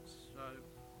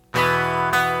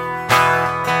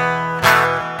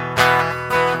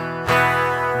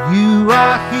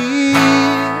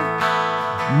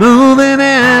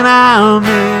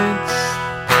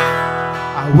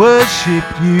worship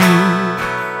you.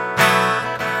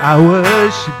 I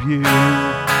worship you.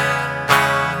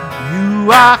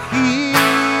 You are here,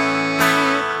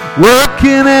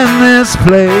 working in this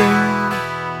place.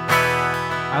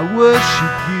 I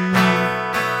worship you.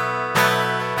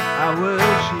 I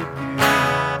worship you.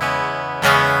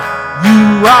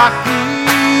 You are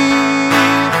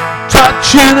here,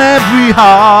 touching every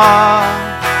heart.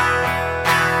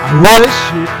 I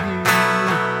worship you.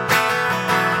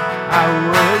 I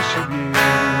worship you.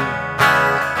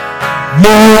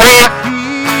 You are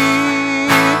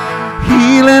here,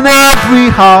 healing every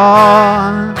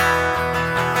heart.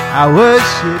 I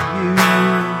worship you.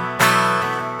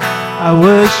 I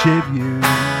worship you.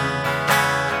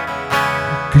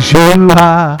 'Cause you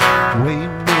are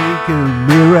waymaker,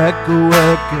 miracle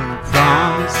worker,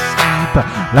 promise keeper,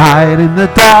 light in the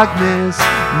darkness.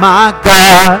 My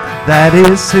God, that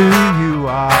is who you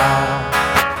are.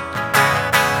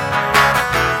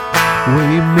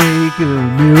 Waymaker,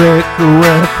 miracle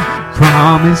worker,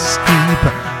 promise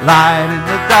keeper, light in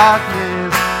the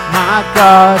darkness. My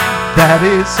God, that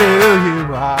is who you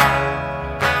are.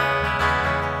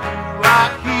 You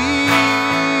are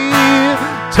here,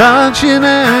 touching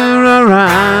her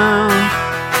around.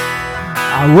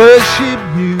 I worship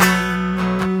you.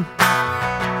 I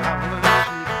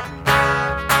worship you.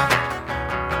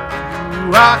 You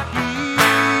are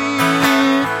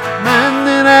here,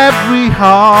 mending every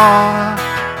heart.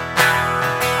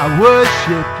 I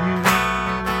worship you.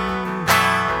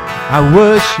 I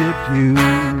worship you.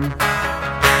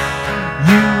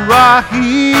 You are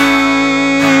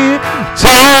here,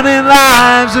 turning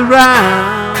lives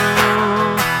around.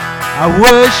 I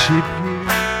worship you.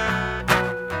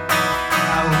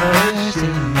 I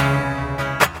worship you.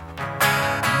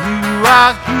 You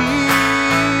are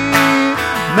here,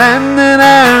 mending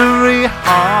every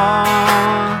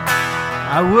heart.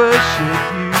 I worship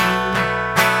you.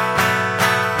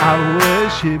 I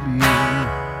worship you.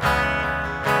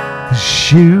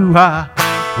 'Cause you are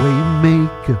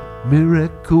waymaker,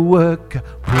 miracle worker,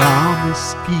 promise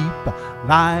keeper,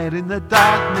 light in the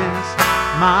darkness.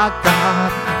 My God,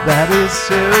 that is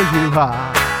who you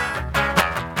are.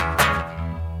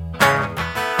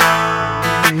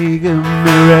 Waymaker,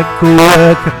 miracle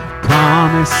worker,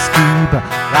 promise keeper,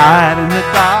 light in the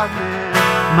darkness.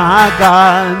 My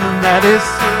God, that is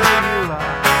who you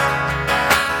are.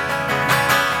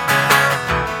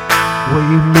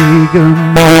 Waymaker,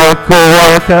 miracle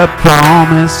worker,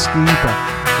 promise keeper,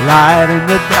 light in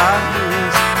the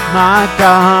darkness. My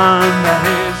God, that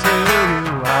is who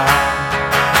you are.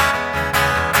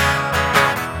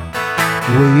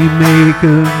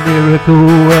 Waymaker, miracle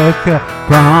worker,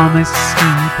 promise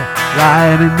keeper,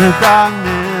 light in the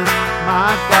darkness.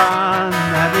 My God,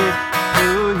 that is who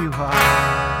you are.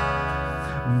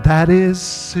 That is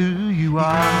who you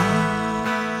are.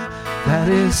 That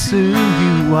is who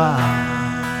you are.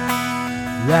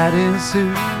 That is who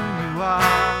you are.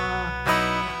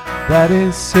 That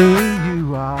is who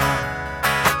you are.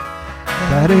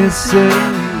 That is who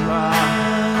you are.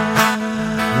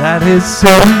 That is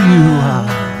who you are.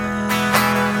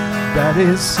 That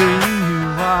is who you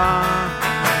are.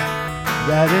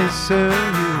 That is who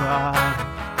you are.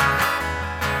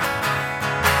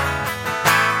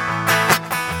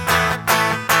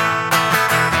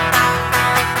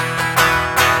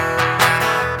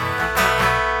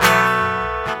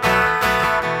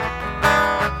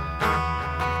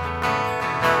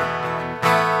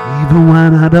 Even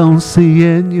when I don't see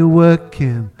it, you're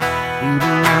working. Even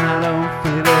when I don't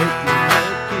feel it, you're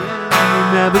working. You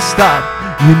never stop.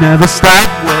 You never stop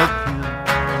working.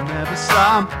 You never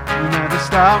stop. You never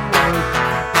stop working.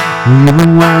 Even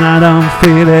when I don't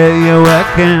feel it, you're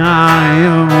working.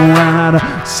 Even when I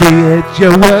don't see it,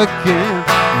 you're working.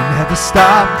 You never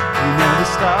stop. You never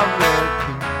stop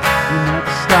working. You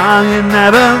never stop. You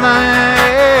never stop.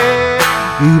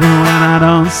 Even when I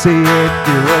don't see it,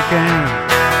 you're working.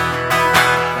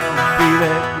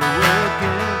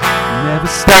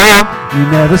 Stop, you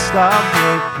never stop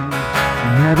working.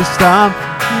 You never stop,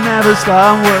 you never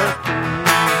stop working.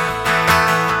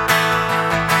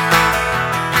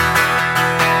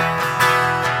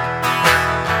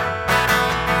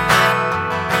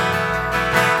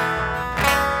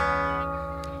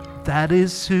 That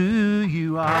is who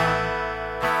you are.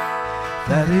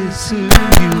 That is who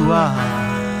you are.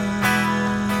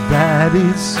 That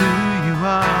is who you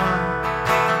are.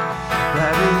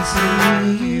 That is who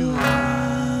you are.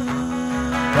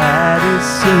 That is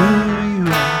who you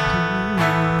are.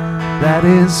 That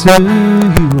is who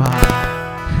you are.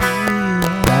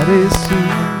 That is who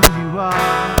you are.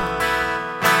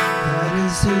 That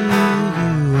is who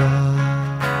you are.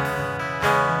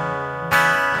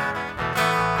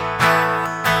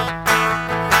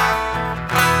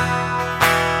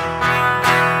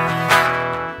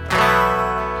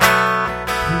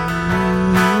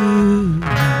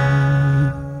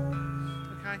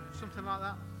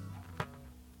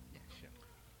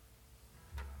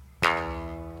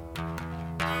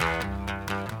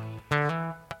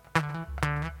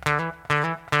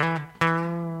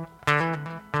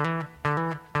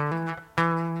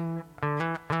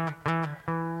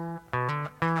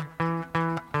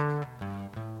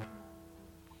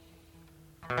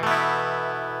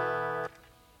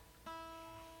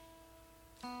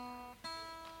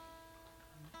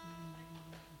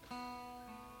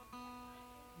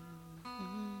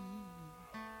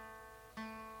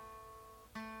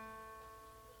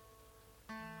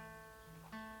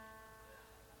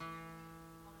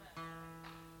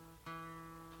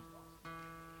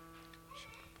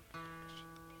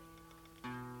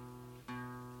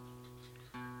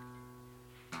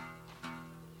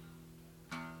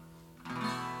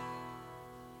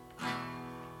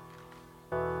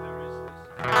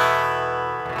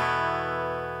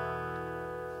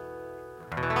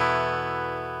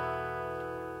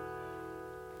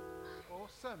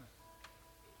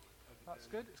 That's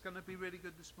good. It's going to be really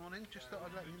good this morning. Just thought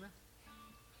I'd let you know.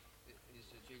 Is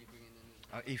Julie bringing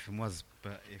in? Ethan was,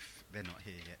 but if they're not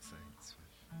here yet, so it's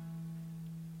fine.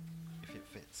 If it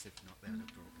fits, if not, they'll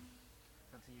have brought them.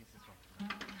 Want to use this one?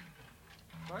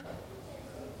 Sorry?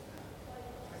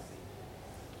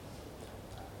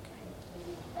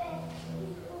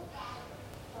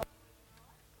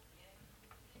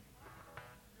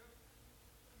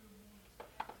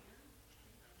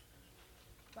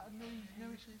 Is that a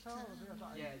newish guitar?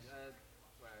 Yeah,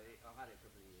 well, I've had it for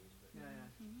a couple of years. But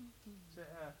Yeah. Is it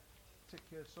a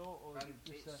particular sort, or is it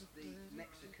it's just the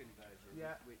Mexican version,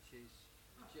 Yeah. which is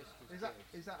just as is that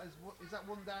good. is that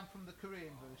one down from the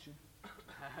Korean version?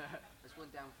 There's one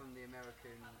down from the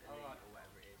American Elite right. or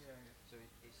whatever it is. Yeah. So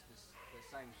it's the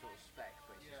same sort of spec,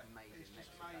 but it's just made It's in just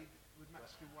Mexico. made with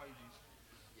Mexican wages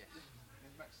Yes.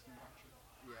 in Mexican battery.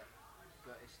 Yeah.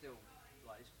 But it's still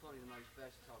it's probably the most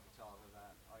versatile guitar I've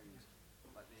ever owned.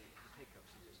 Like the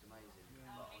pickups are just amazing. Yeah.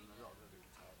 But on a lot of other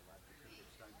guitars I've had, the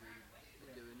pickups don't really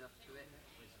do enough to it.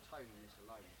 Whereas the tone on this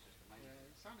alone is just amazing. Yeah,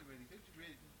 it sounded really good. You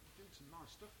really doing some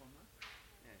nice stuff on that.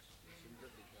 Yeah, it's some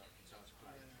lovely guitars to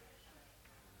play.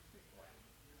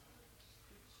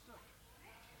 Good stuff.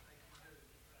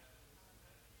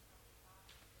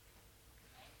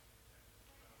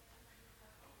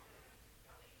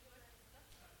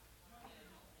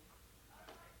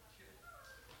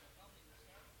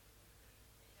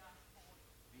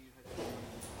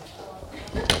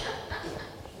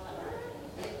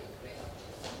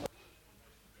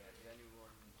 Have you had the only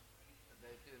one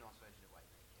they do a nice version of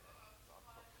Waymaker, but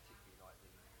I particularly like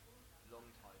the long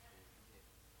title.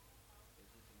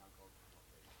 There's nothing I got from what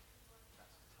they.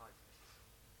 That's the title.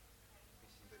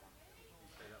 Missing something. You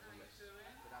say that one less.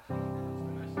 But that's that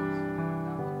one, yeah.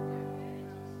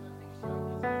 I think so.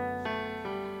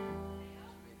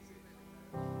 It's really good.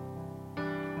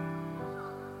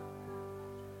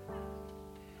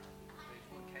 There's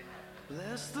one came out.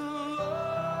 Bless the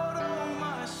Lord, oh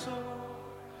my soul,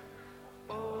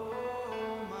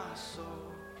 oh my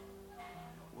soul,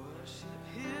 worship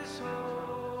His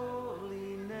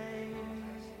holy name,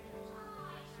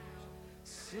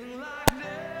 sing like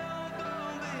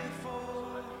never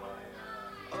before,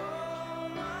 oh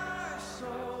my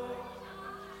soul,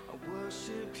 I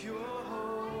worship Your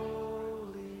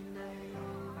holy name.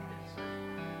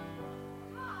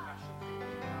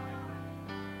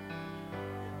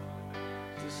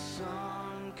 The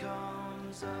sun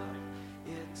comes up,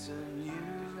 it's a new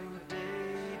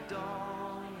day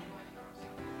dawning.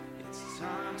 It's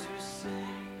time to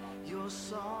sing Your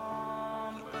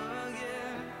song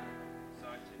again.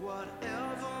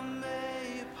 Whatever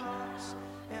may pass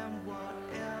and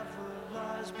whatever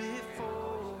lies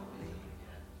before me,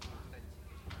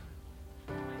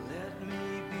 let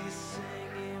me be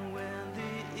singing when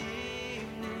the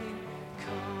evening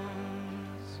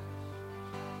comes.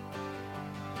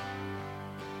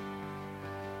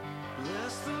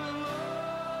 Bless the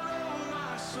Lord, oh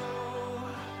my soul,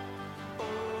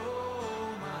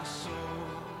 oh my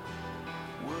soul,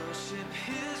 worship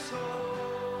His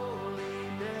holy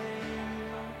name,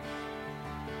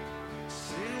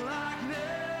 sing like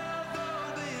never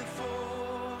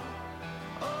before,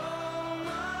 oh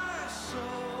my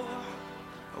soul,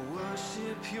 I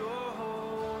worship Your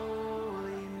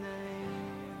holy name.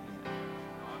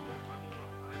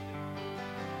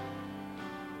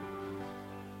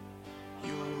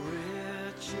 You're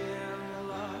rich in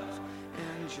love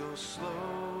and You're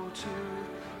slow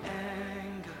to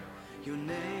anger. Your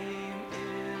name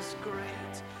is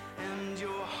great and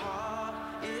Your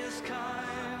heart is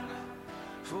kind.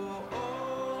 For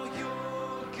all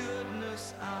Your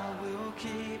goodness I will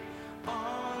keep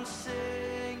on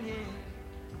singing.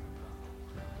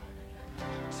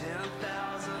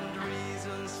 10,000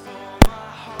 reasons for my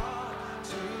heart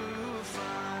to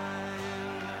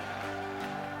find.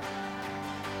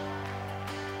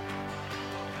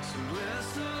 So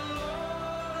bless the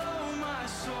Lord, oh my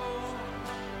soul,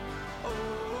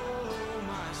 oh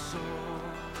my soul,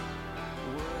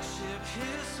 worship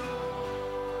His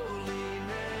holy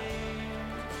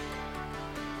name,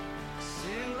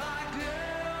 sing like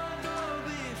never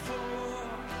before,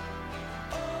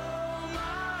 oh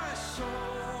my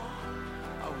soul,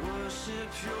 I worship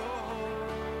Your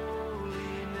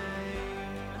holy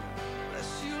name.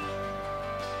 Bless You, Lord.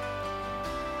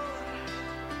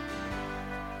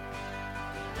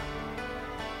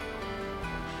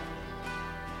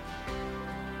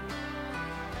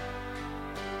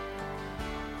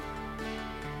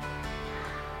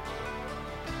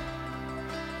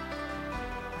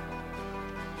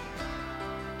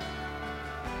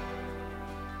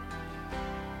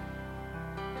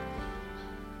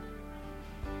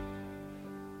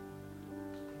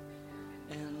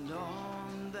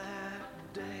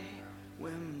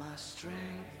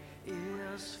 strength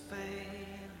is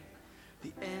fading,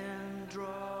 the end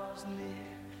draws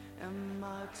near, and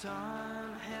my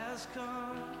time has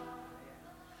come.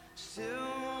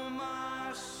 Still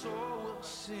my soul will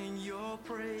sing your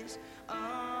praise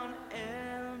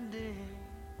unending.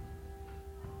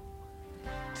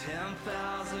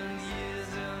 10,000 years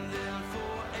and then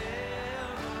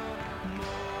forevermore.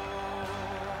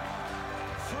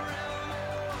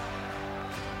 Forevermore.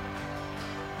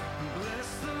 Bless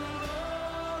the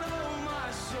Lord, oh my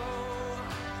soul.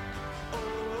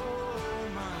 Oh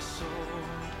my soul.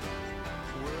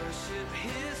 Worship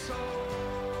his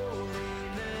holy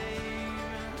name.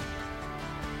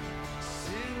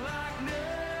 Sing like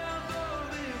never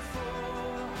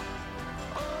before.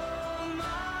 Oh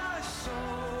my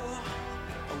soul.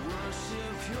 I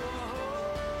worship your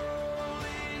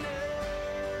holy name.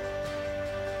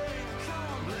 Come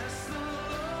on, bless the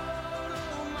Lord,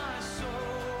 oh my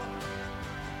soul.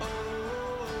 Oh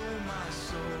my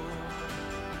soul.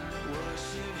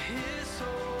 Worship his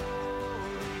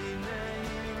holy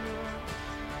name.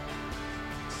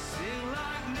 Sing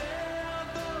like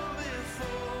never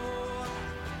before.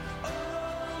 Oh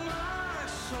my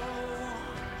soul.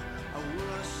 I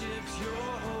worship your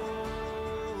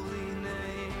holy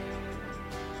name.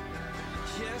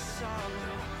 Yes, I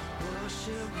will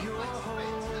worship your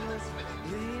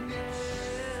holy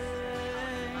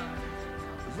name.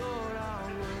 Lord, I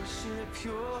worship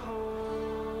your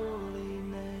holy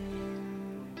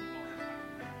name.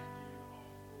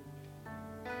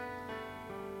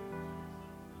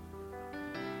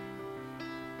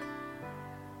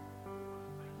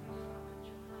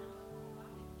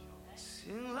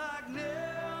 Sing like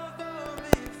never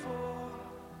before.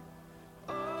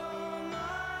 Oh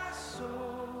my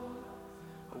soul,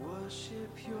 I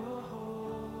worship your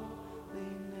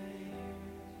holy name.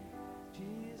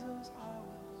 Jesus, I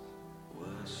will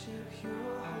worship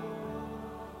your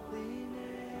holy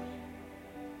name.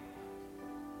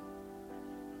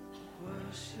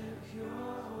 Worship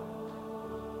your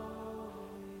holy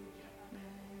name.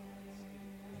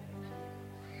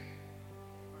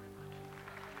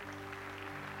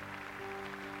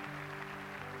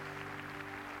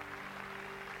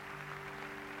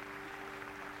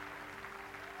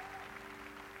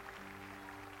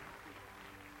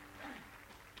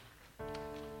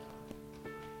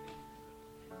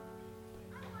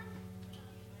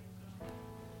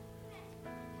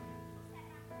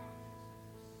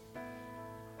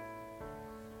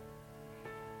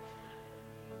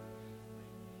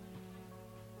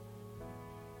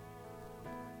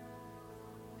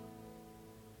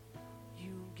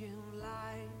 You give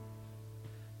light,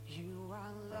 you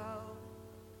are love,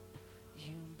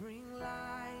 you bring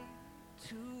light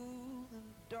to the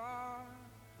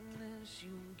darkness,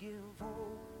 you give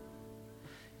hope,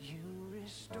 you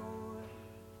restore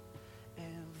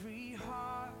every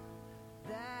heart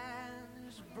that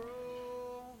is broken.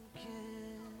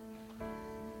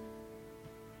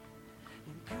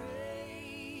 And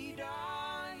great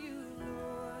are you,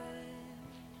 Lord.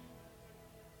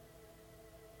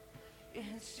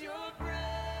 It's your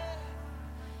breath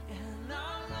in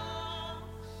our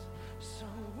lungs, so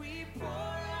we pour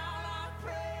out our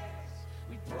praise.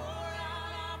 We pour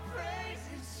out our praise.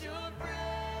 It's your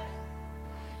breath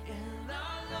in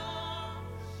our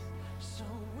lungs, so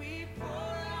we pour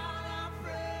out our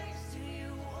praise to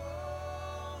you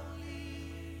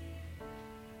only.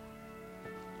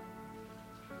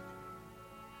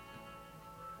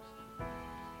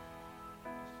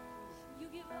 You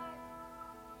give life.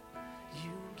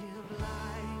 You give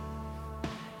life,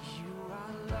 you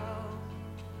are love,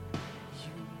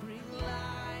 you bring life.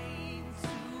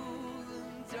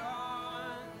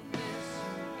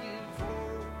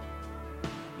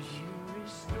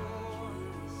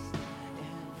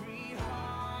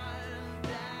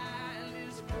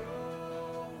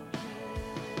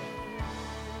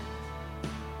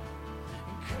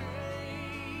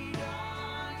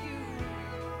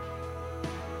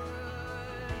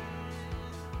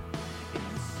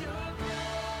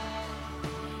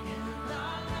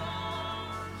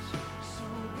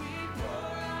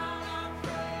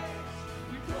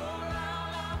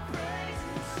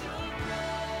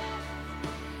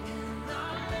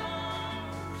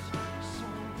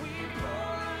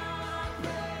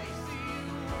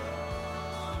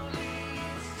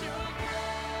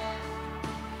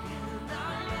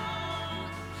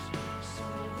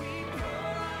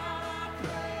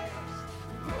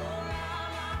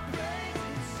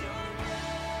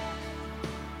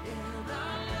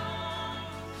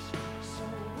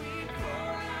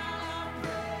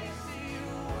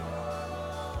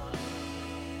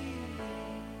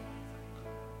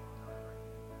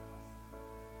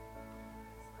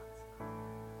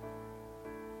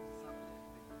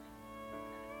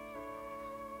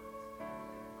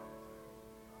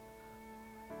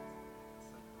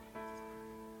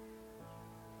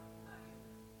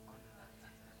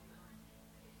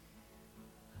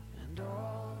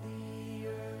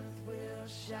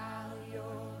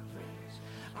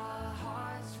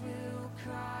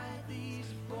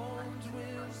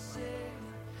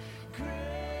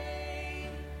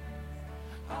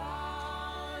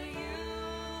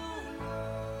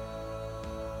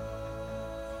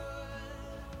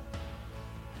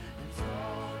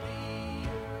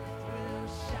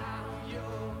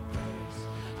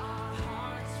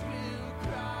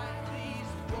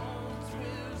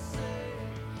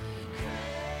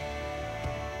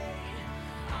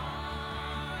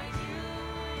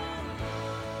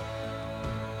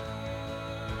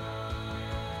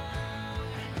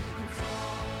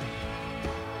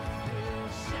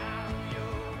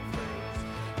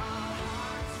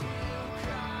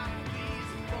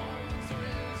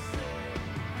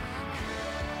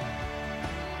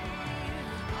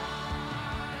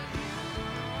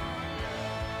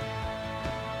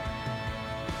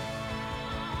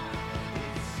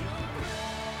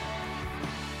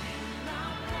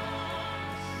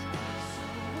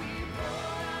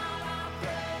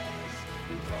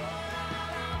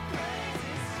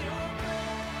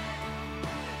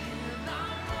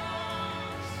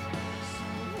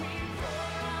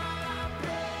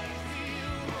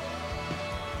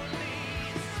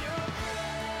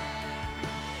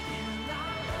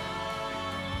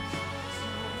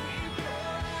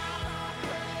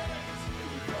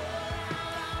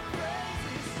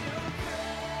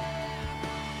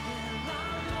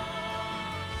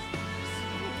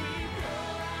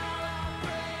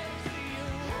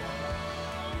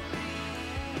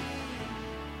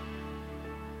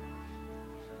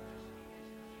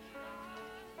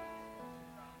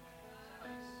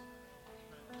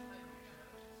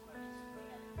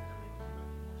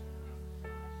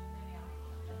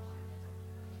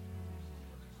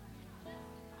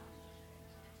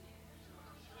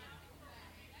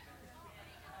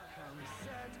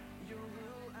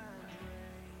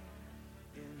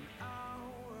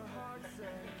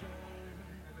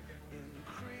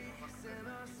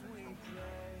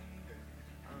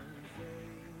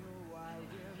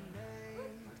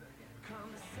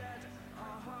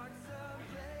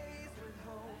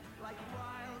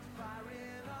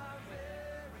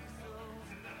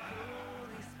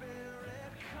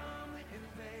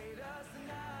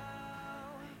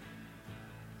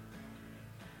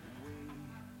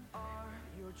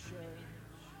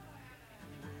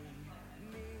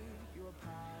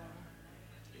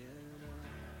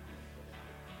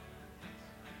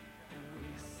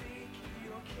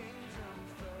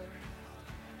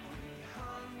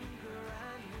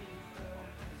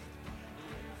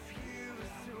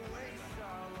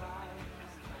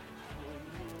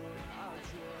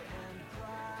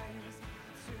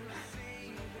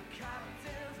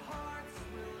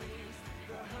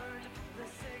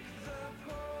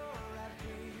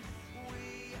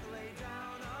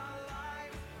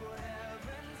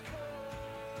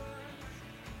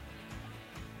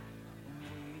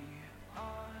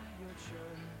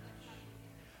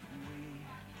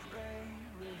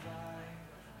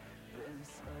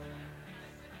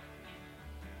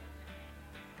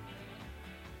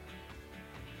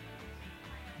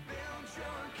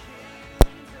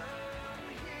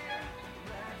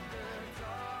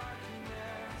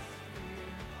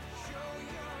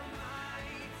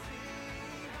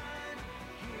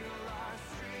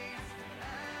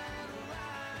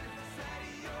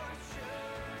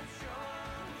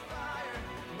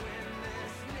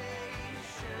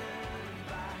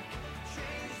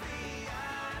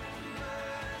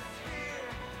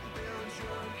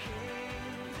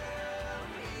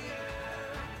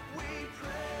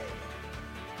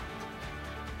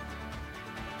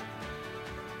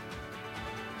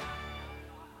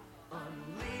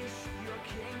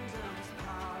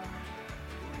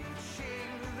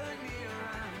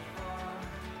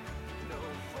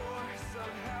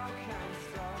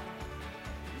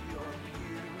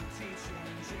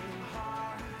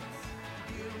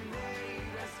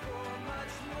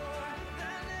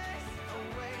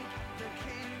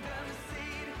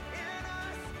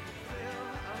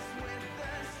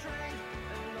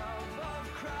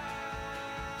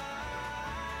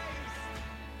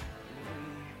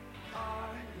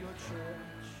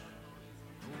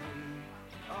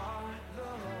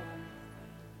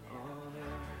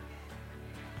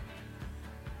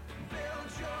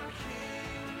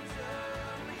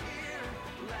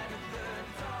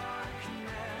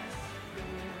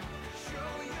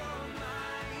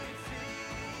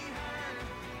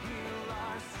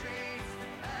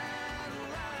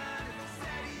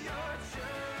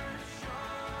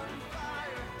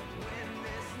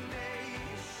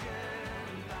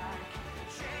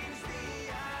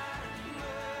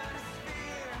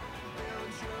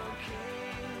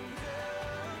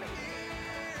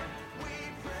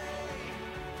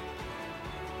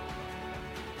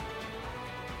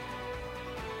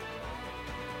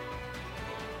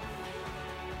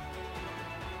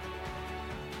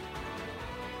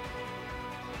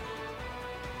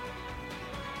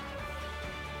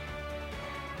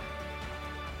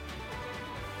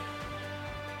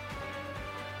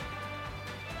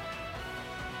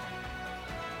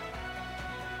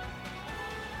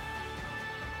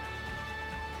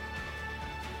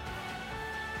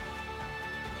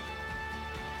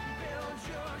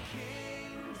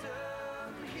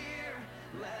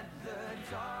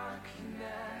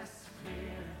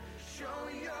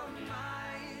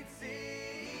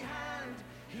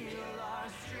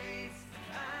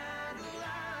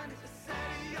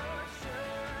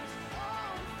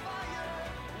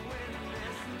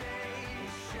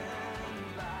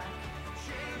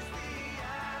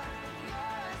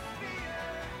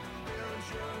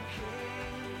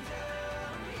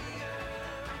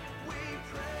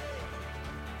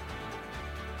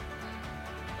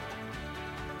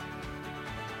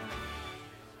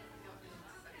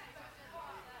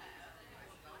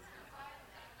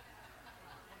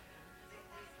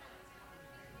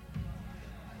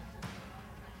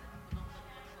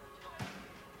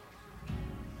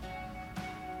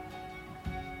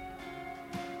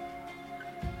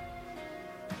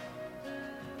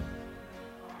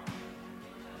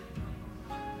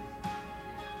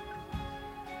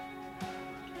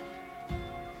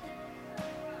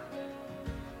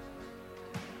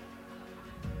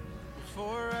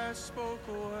 I spoke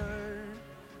a word,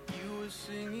 you were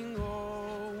singing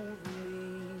over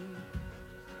me.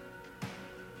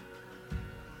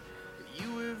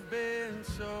 You have been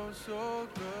so, so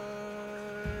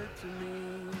good to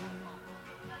me.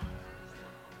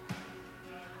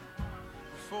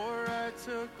 Before I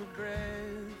took a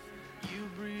breath, you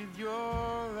breathed your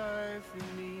life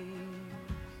in me.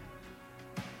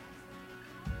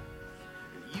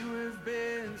 You have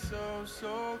been so,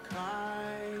 so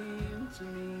kind to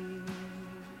me.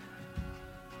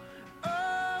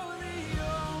 Oh, the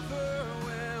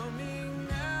overwhelming,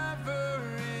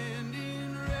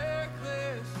 never-ending,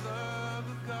 reckless love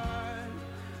of God.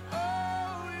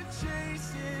 Oh, it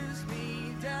chases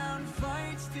me down,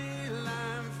 fights till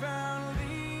I'm found,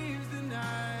 leaves the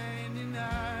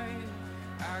 99.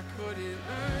 I couldn't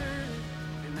earn it,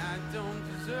 and I don't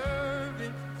deserve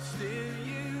it. Still,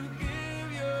 you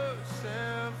give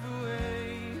yourself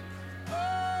away.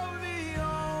 Oh, the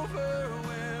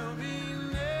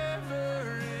overwhelming,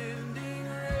 never-ending,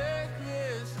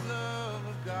 reckless love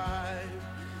of God.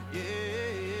 Yeah.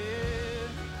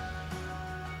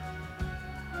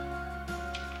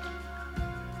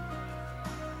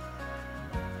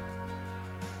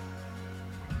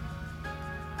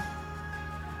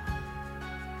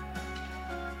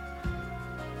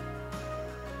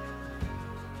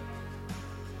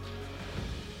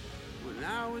 When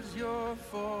I was your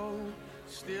foe,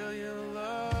 still your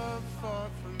love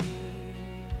fought for me.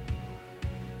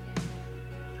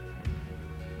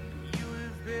 You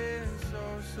have been so,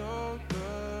 so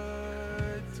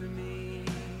good to me.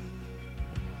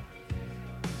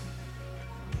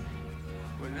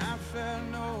 When I felt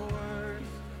no worth,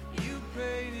 you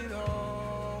paid it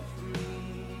all for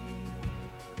me.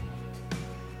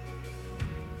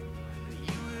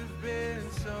 You have been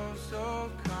so, so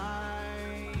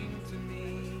kind to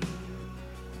me.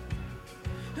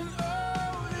 And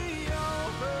oh, the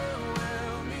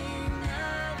overwhelming,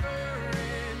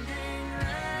 never-ending,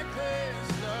 reckless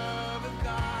love of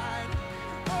God.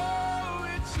 Oh,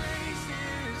 it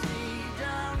chases me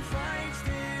down, fights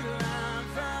till I'm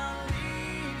found,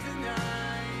 leaves the 99.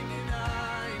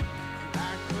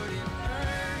 I couldn't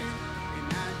earn it, and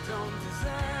I don't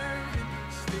deserve it.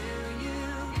 Still, you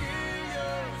give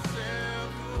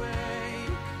yourself away.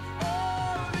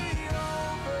 Oh, the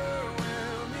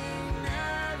overwhelming,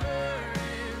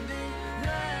 never-ending,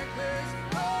 reckless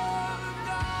love of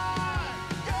God.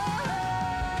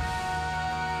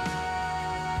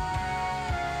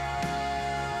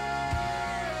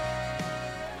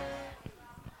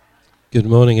 Good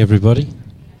morning, everybody.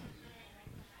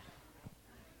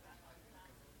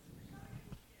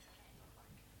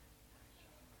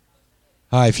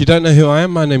 Hi, if you don't know who I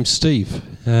am, my name's Steve.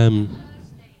 I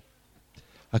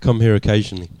come here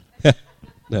occasionally.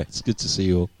 No, it's good to see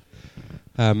you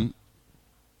all.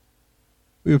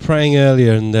 We were praying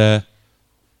earlier, and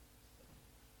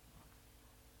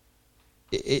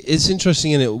it's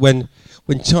interesting, isn't it, when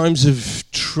times of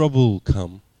trouble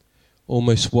come,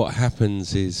 almost what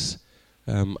happens is,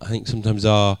 I think sometimes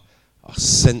our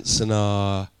sense and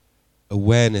our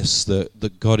awareness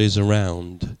that God is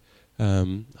around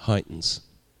heightens.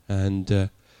 And I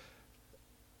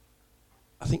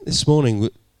think this morning,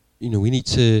 we need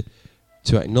to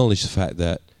acknowledge the fact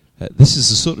that this is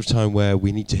the sort of time where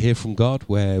we need to hear from God,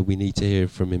 where we need to hear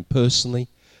from Him personally,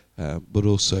 but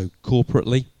also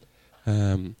corporately.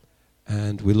 And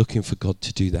we're looking for God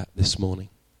to do that this morning.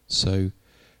 So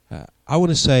I want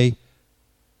to say,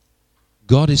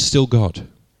 God is still God.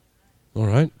 All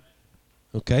right?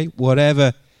 Okay?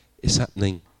 Whatever is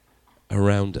happening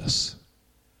around us.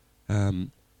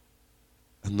 And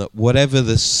that whatever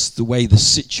the way the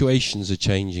situations are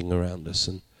changing around us,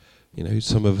 and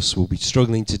some of us will be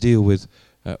struggling to deal with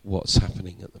what's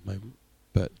happening at the moment,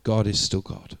 but God is still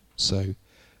God. So,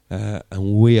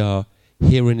 and we are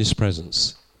here in His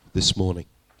presence this morning.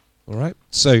 All right?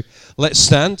 So let's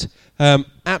stand.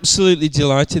 Absolutely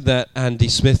delighted that Andy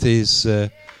Smith is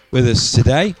with us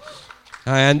today.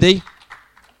 Hi, Andy.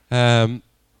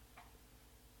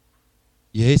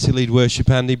 You're here to lead worship,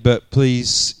 Andy, but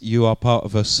please, you are part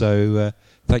of us, so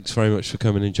thanks very much for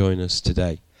coming and joining us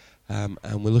today. And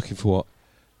we're looking for what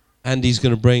Andy's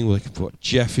going to bring, we're looking for what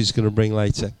Jeff is going to bring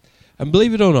later. And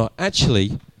believe it or not,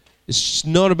 actually, it's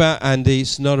not about Andy,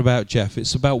 it's not about Jeff,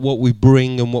 it's about what we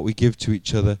bring and what we give to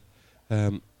each other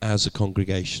as a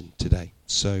congregation today.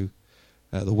 So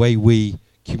the way we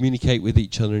communicate with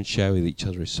each other and share with each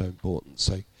other is so important.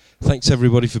 So thanks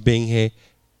everybody for being here.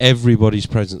 Everybody's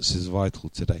presence is vital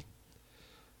today.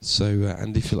 So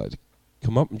Andy, if you'd like to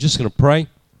come up, I'm just going to pray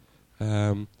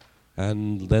and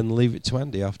then leave it to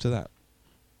Andy after that.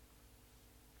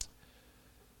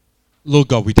 Lord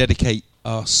God, we dedicate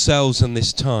ourselves and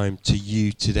this time to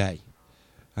you today.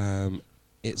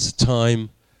 It's a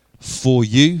time for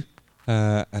you,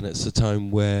 and it's a time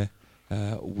where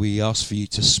we ask for you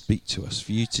to speak to us,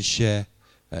 for you to share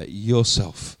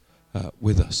yourself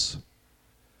with us.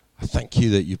 I thank you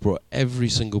that you've brought every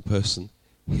single person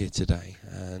here today,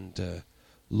 and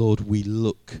Lord, we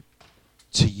look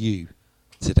to you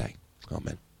today.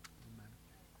 Amen.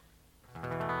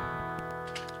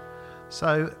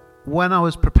 So when I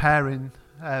was preparing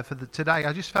for today,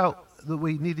 I just felt that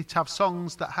we needed to have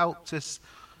songs that helped us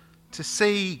to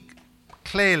see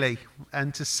clearly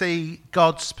and to see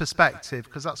God's perspective,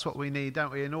 because that's what we need,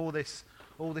 don't we? And all this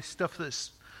stuff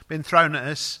that's been thrown at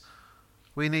us,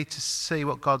 we need to see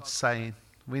what God's saying.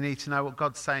 We need to know what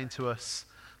God's saying to us.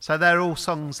 So they're all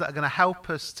songs that are going to help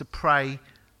us to pray,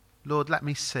 Lord, let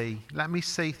me see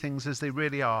things as they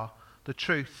really are, the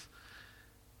truth.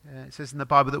 It says in the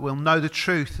Bible that we'll know the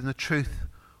truth, and the truth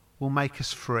will make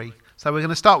us free. So we're going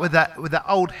to start with that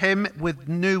old hymn with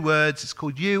new words. It's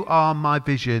called "You Are My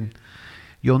Vision."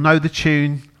 You'll know the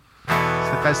tune. So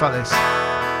it goes like this.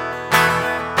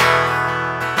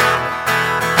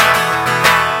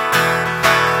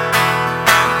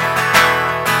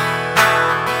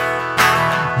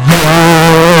 You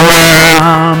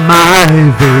are my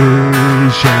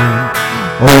vision,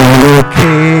 oh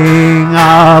King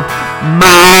of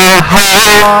my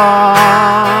heart,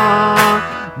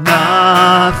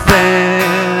 nothing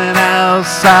else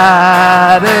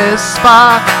satisfies,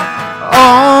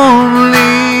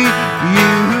 only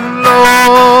you,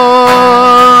 Lord.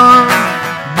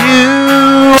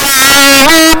 You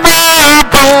are my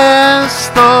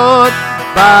best thought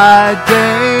by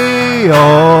day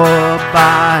or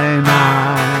by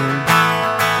night,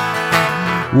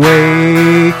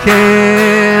 waking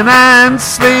and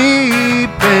sleeping,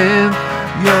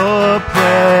 your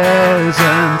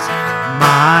presence,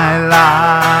 my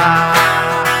life.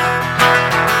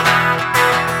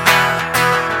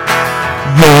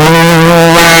 You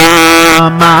are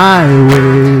my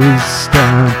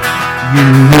wisdom,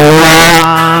 you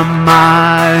are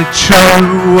my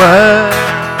true word.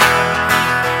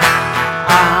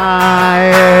 I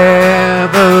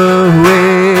ever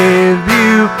with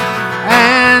you,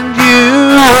 and you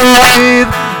with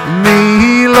me,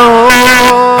 Lord.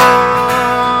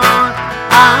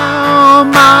 Oh,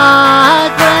 my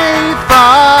great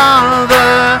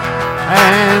Father,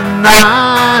 and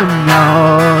I'm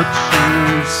your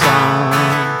true Son.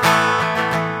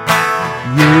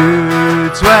 You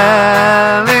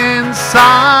dwell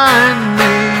inside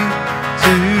me,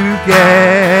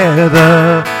 together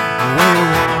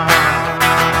we're one.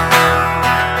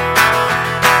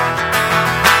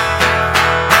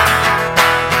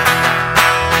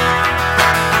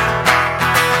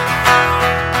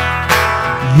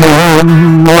 You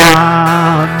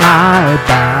are my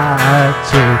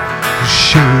battle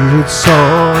shield,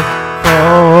 sword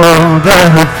for the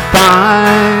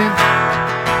fight.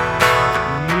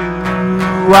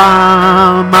 You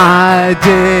are my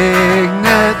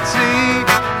dignity,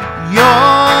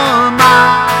 you're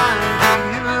my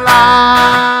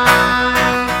delight,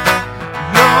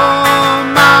 you're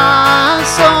my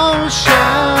soul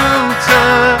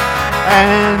shelter,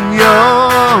 and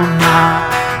you're my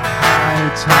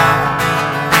time.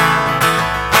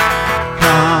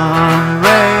 Come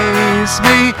raise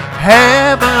me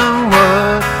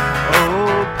heavenward,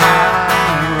 oh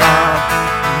power of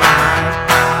my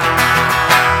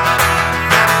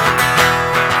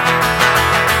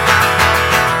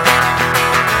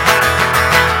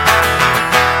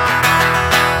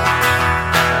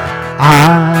I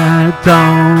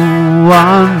don't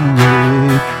want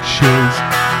riches,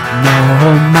 no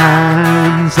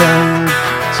man's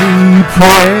empty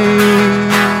praise,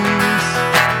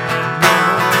 no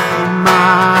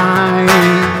my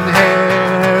inheritance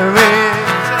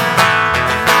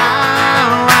now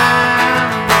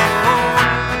and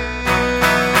always.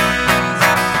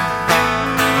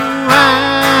 You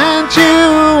and you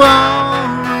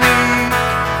only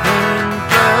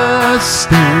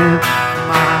understand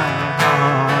my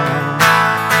heart,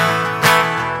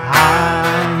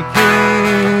 High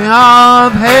King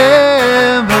of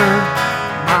heaven,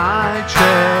 my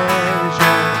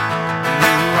treasure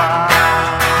you are.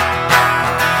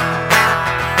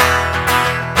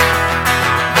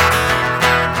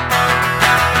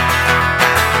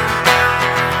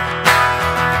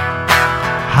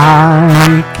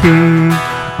 High King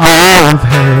of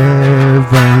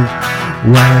heaven,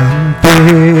 when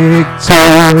victory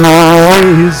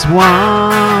is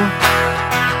won,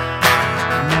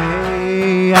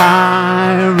 may I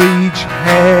reach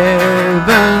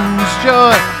heaven's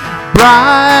joy,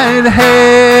 bright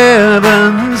heaven.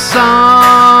 heaven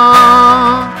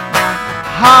song.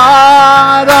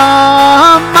 Heart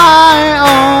of my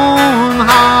own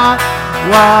heart,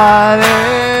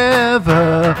 whatever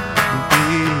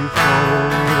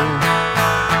before,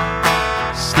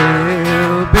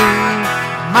 still be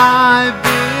my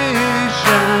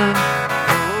vision,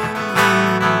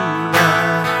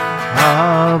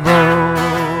 of all.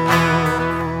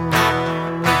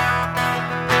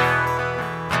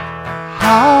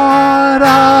 Heart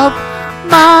of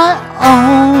my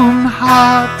own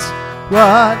heart,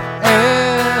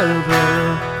 whatever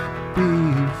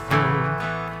before,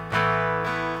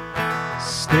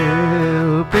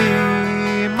 still be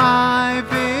my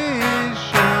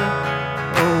vision,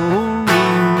 oh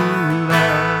Lord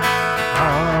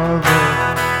of all.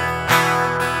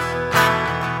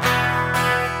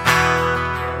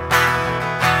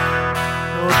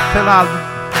 Lord,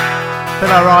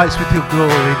 fill our eyes with your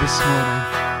glory this morning.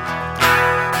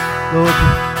 Lord,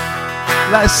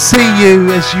 let us see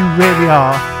you as you really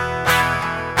are.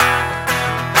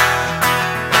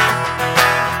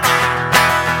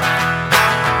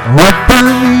 Open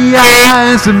the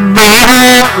eyes of my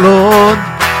heart, Lord.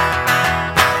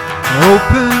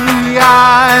 Open the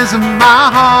eyes of my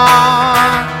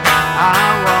heart. I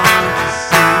want to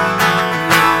see you.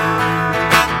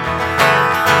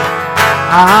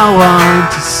 I want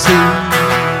to see you.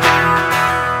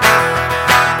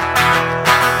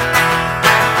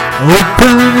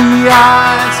 Open the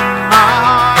eyes of my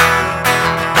heart.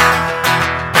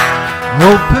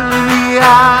 Open the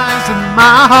eyes of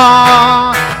my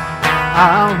heart.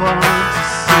 I want to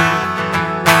see you.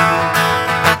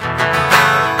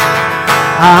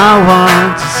 I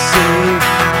want to see.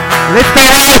 Lift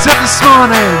our eyes up this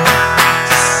morning.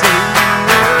 To see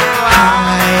you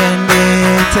high and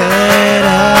lifted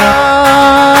up,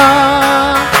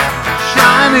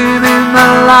 shining in the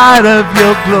light of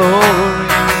your glory.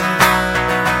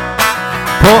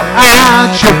 Pour out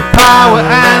your power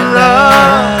and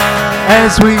love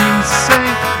as we sing,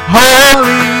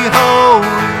 holy, holy.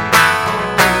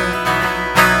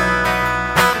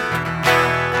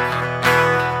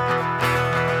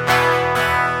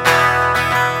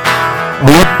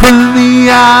 Open the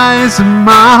eyes of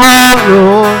my heart,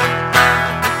 Lord.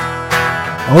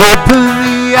 Open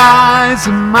the eyes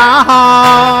of my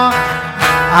heart.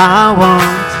 I want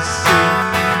to see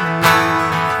you.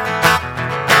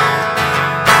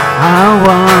 I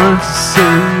want to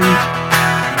see you.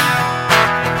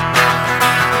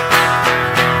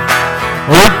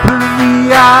 Open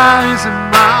the eyes of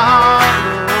my heart,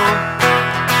 Lord.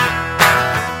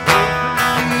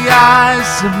 Open the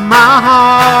eyes of my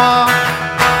heart.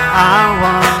 I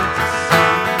want to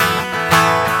see you.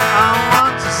 I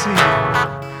want to see you.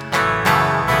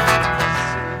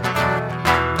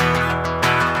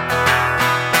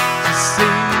 To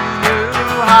see you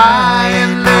high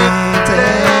and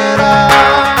lifted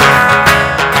up,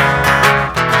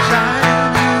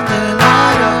 shining in the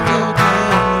light of your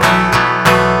glory.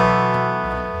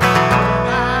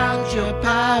 Out your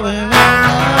power and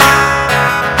love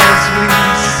as we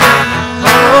sing,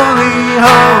 holy,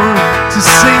 holy. To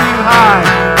see you high,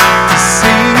 to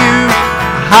see you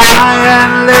high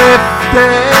and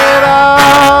lifted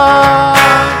up,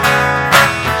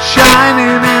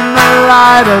 shining in the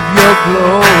light of your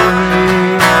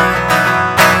glory.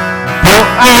 Pour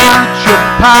out your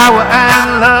power and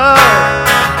love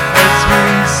as we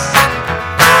sing,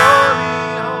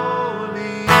 holy,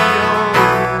 holy,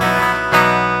 holy.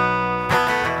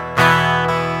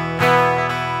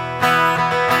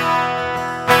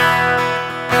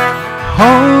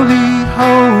 Holy,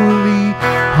 holy,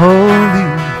 holy,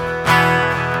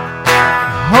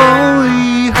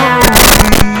 holy, holy,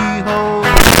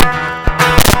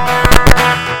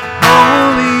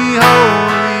 holy,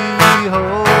 holy,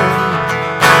 holy.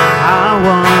 I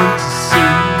want to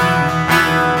see you.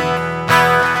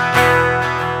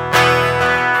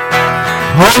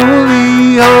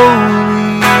 Holy,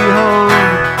 holy, holy,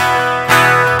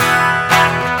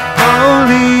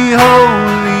 holy,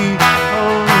 holy,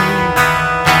 holy.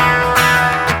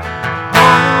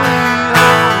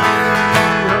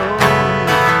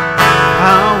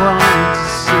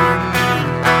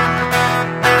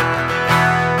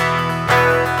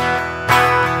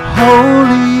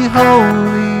 Holy,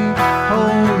 holy,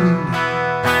 holy,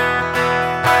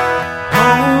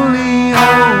 holy,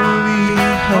 holy, holy,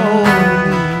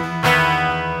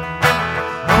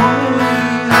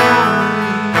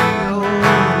 holy, holy,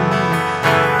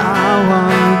 I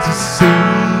want to see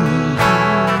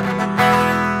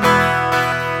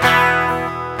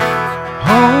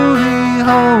holy,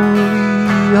 holy,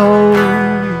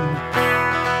 holy,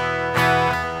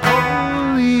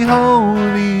 holy,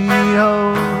 holy.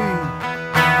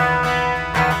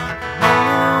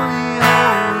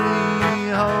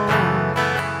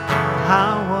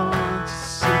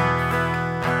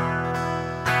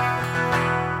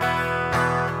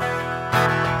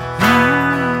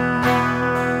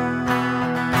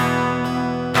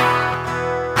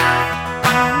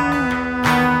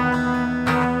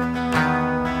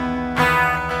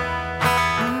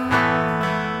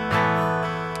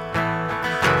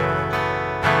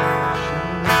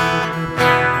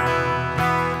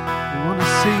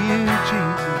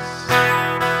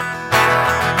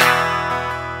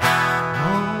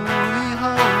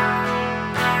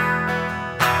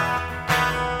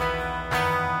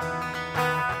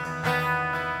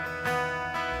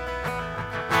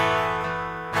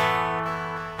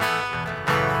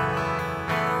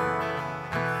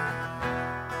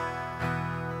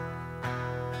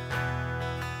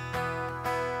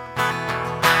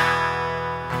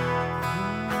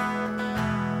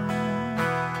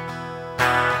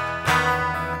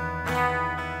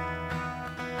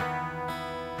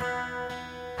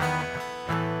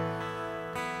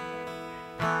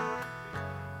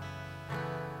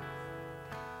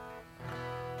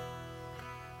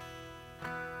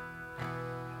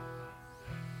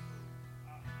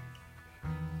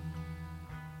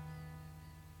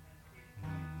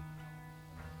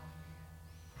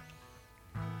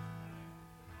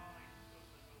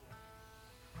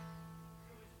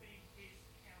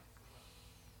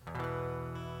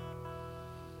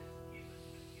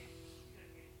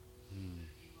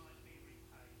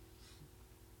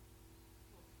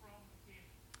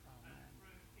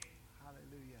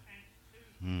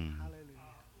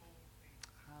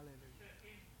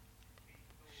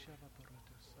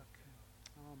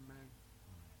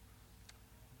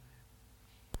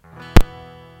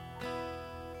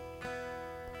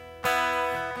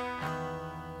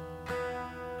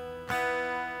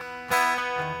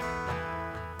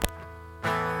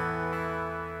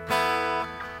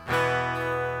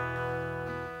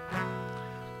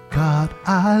 God,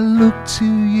 I look to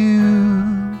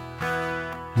you.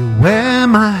 You're where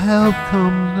my help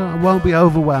comes. I won't be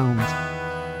overwhelmed.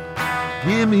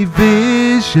 Give me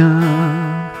vision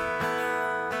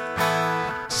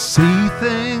to see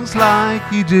things like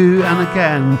you do. And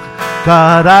again,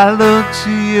 God, I look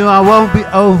to you. I won't be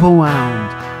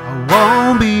overwhelmed. I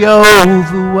won't be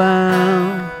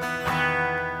overwhelmed.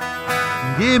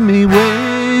 Give me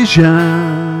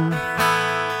vision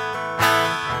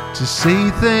to see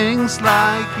things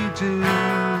like you do.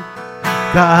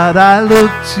 God, I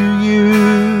look to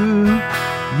you.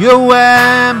 You're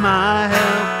where my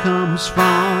help comes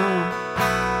from.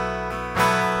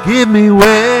 Give me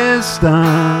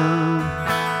wisdom.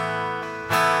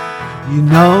 You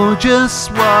know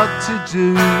just what to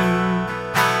do.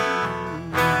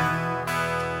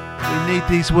 We need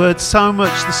these words so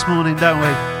much this morning, don't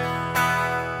we?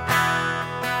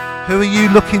 Who are you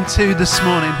looking to this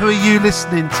morning? Who are you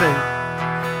listening to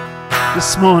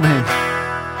this morning?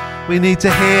 We need to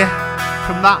hear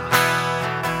from that,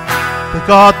 the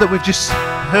God that we've just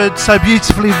heard so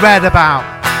beautifully read about,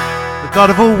 the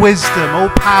God of all wisdom, all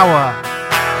power,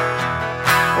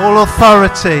 all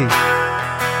authority.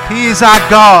 He is our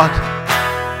God.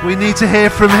 We need to hear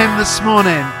from him this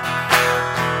morning.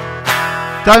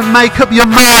 Don't make up your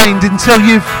mind until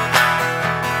you've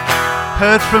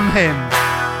heard from him.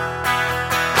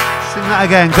 Sing that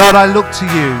again. God, I look to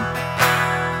you.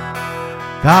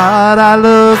 God, I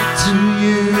look to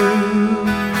you.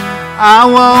 I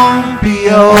won't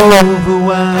be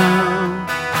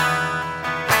overwhelmed.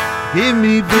 Give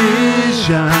me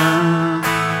vision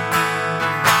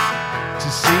to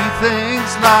see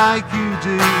things like you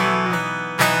do.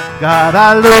 God,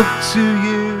 I look to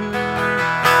you.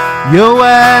 You're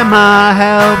where my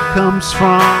help comes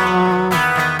from.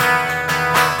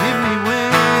 Give me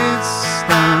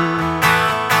wisdom.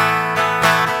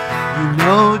 You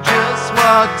know just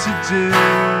what to do.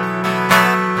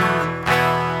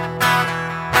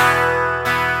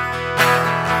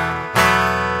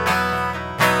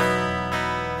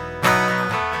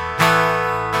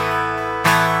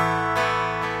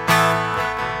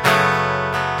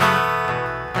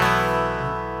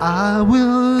 I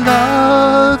will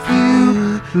love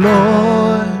you,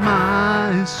 Lord,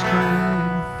 my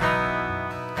strength.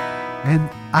 And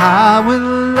I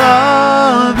will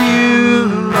love you,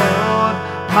 Lord,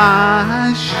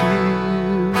 my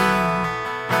shield.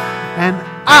 And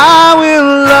I will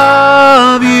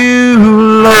love you,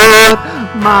 Lord,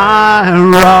 my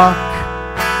rock.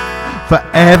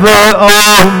 Forever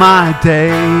all my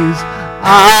days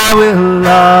I will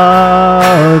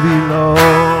love you, Lord.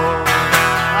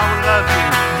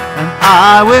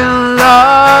 I will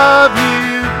love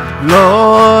you,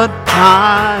 Lord,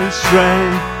 my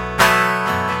strength.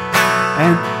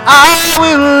 And I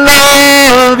will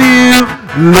love you,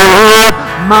 Lord,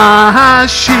 my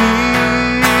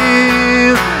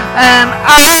shield. And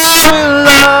I will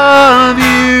love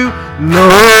you,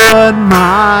 Lord,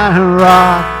 my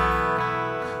rock.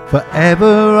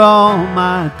 Forever all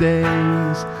my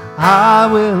days I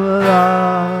will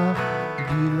love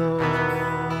you, Lord.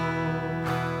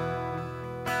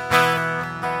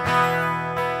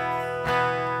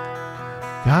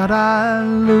 God, I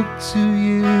look to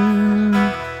you.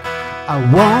 I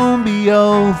won't be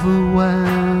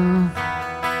overwhelmed.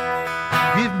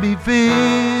 Give me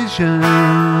vision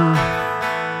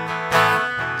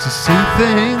to see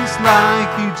things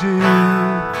like you do.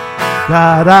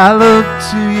 God, I look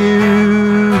to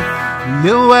you.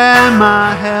 You're where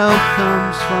my help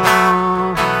comes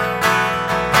from.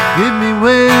 Give me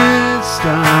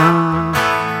wisdom.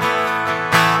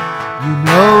 You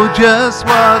know just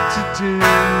what to do.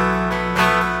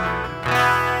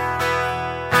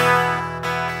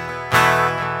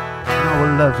 And I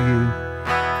will love you.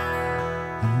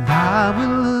 And I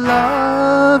will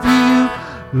love you,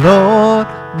 Lord,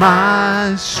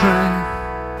 my strength.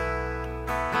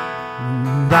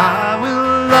 And I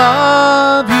will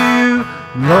love you,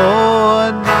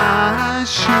 Lord, my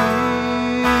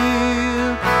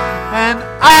shield. And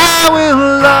I will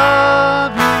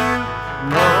love you,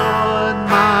 Lord,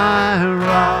 my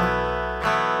rock.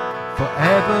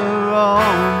 Forever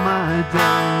all my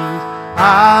days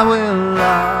I will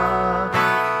love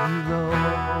you,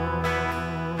 Lord.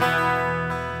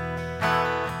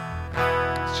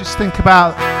 Let's just think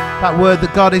about that word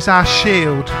that God is our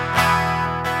shield.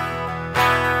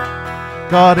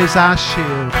 God is our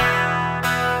shield.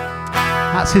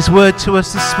 That's his word to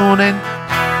us this morning.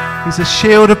 He's a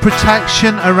shield of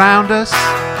protection around us.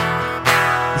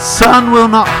 The sun will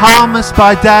not harm us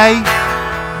by day,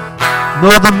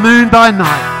 nor the moon by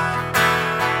night.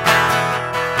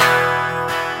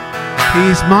 He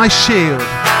is my shield.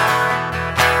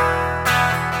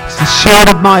 the shield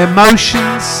of my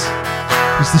emotions.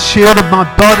 He's the shield of my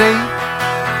body.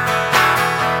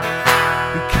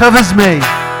 He covers me.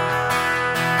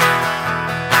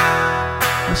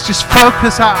 Let's just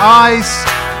focus our eyes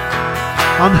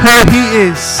on who He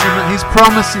is and His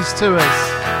promises to us.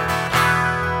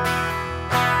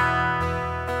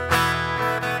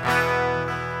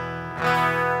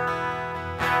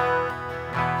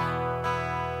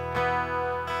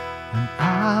 And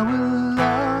I will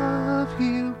love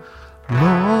You,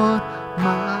 Lord,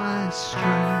 my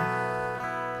strength.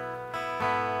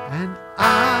 And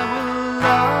I will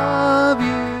love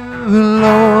You,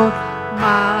 Lord,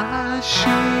 my shield.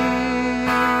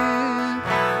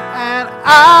 And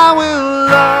I will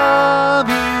love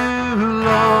You,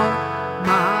 Lord,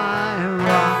 my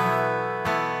rock.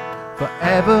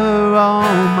 Forever all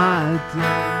my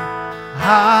days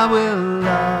I will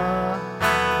love You,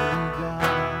 God.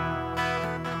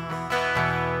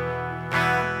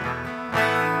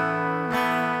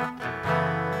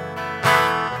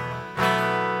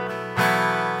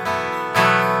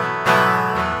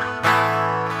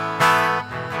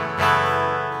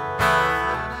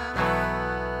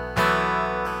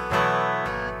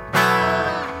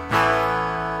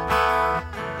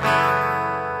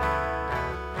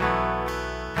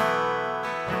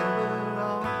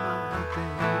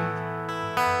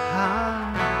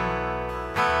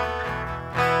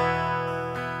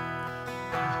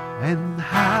 And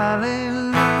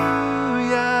hallelujah,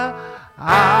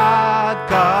 our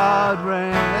God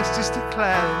reigns. Let's just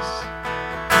declare this.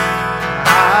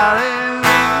 Hallelujah,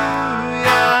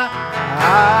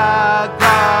 our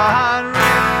God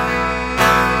reigns.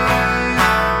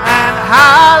 And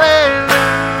hallelujah,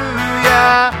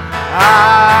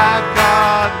 our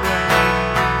God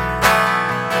reigns.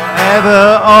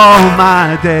 Forever all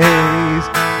my days.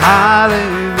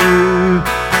 Hallelujah.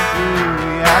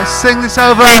 Sing this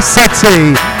over our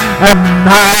city. And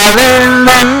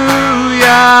hallelujah,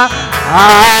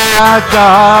 our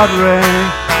God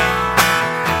reigns.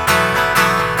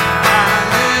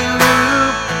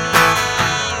 Hallelujah,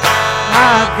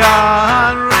 our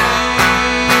God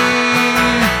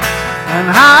reigns. And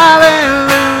hallelujah,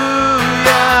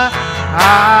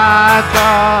 our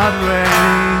God reigns.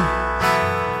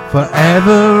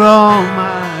 Forever all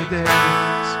my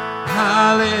days.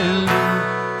 Hallelujah.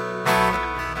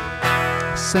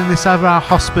 Sing this over our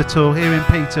hospital here in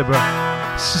Peterborough.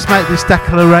 Let's just make this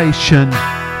declaration.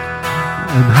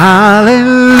 And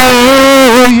hallelujah,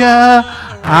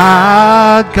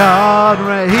 our God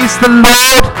reigns. He's the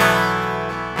Lord.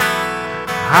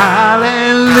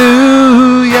 Hallelujah,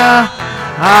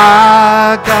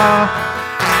 our God.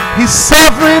 He's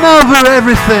sovereign over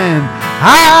everything.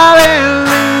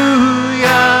 Hallelujah,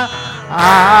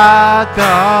 our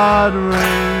God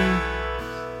reigns.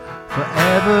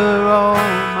 Forever all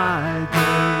my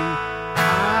days.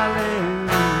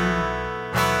 Hallelujah.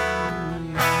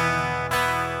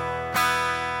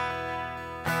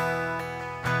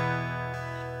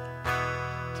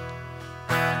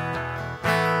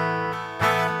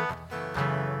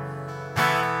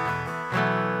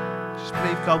 Just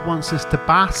believe God wants us to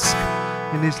bask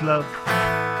in His love.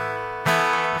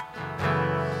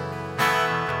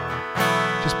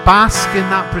 Just bask in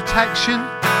that protection.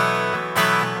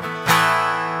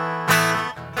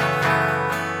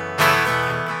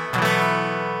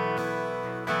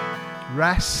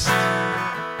 Rest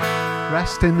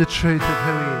in the truth of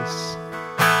who He is.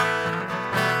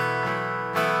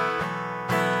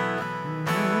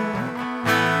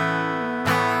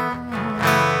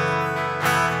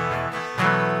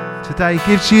 Today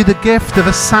gives you the gift of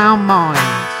a sound mind.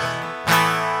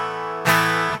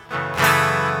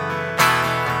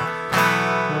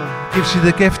 Gives you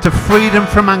the gift of freedom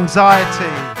from anxiety.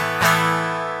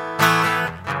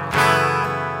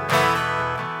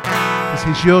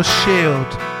 He's your shield.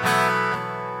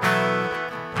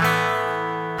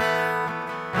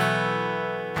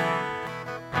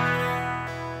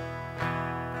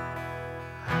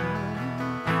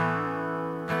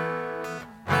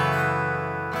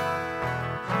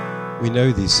 We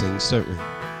know these things, don't we?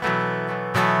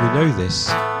 We know this,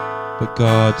 but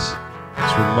God is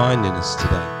reminding us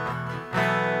today.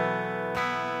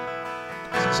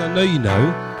 So I know you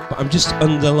know, but I'm just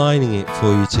underlining it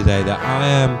for you today that I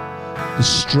am the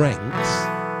strength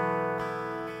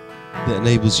that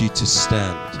enables you to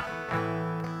stand.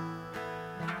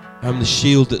 I'm the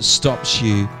shield that stops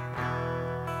you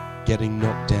getting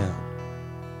knocked down.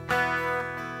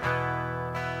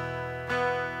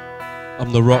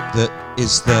 I'm the rock that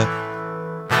is the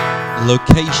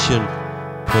location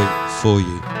point for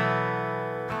you.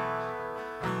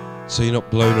 So you're not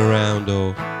blown around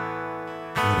or whatever.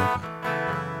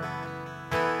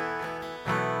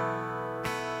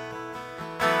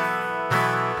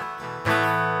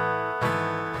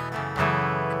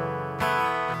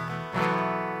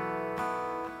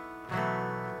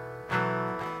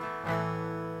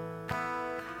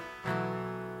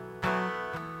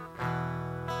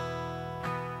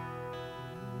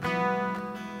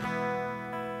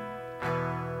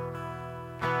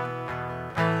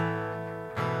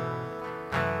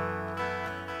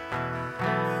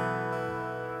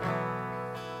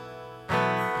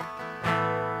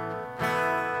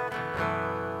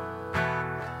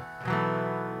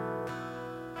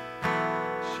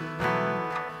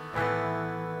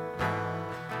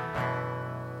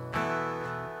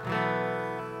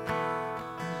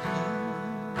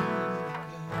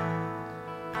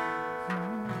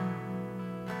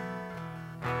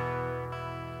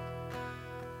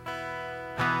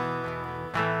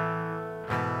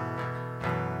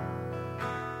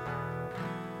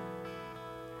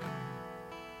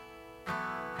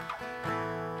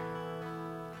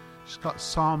 Just got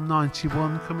Psalm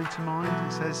 91 coming to mind.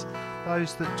 It says,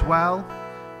 those that dwell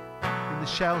in the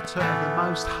shelter of the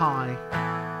Most High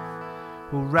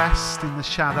will rest in the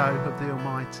shadow of the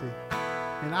Almighty.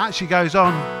 It actually goes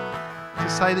on to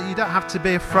say that you don't have to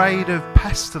be afraid of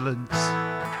pestilence.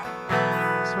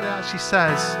 That's what it actually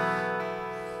says.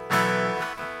 You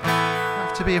don't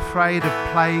have to be afraid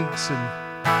of plagues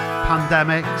and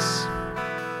pandemics,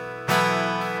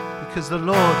 because the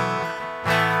Lord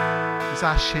is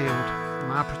our shield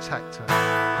and our protector.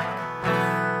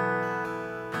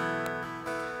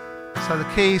 So the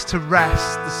key is to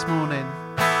rest this morning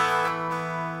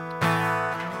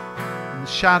in the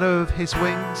shadow of his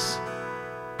wings,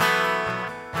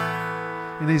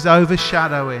 in his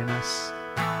overshadowing us.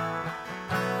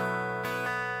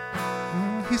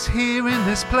 He's here in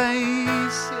this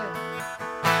place.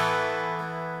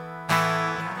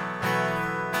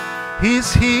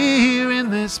 He's here in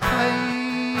this place.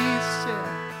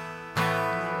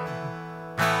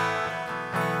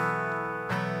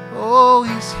 Oh,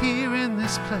 he's here in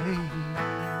this place.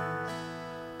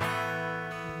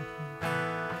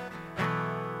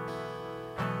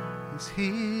 He's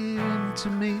here to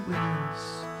meet with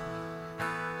us.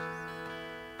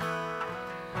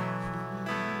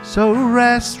 So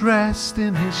rest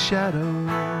in his shadow.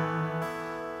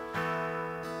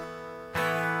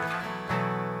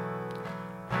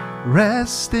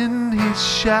 Rest in his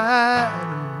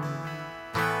shadow.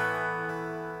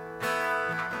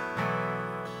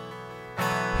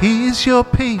 He is your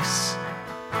peace.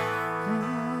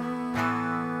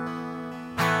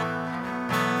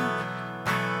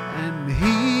 And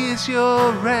he is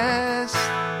your rest.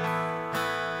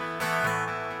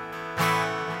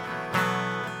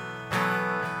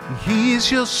 He is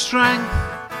your strength.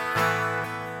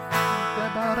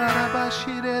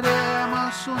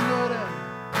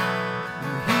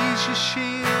 He's your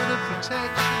shield of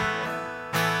protection.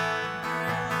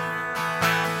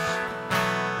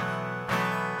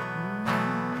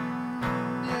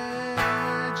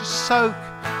 Yeah, just soak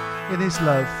in his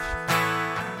love.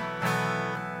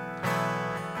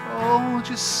 Oh,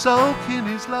 just soak in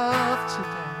his love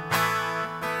today.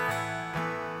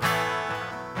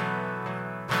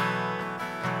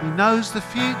 He knows the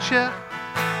future.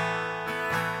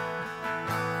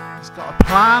 He's got a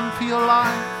plan for your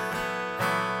life.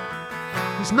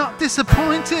 He's not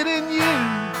disappointed in you.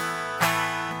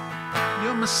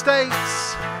 Your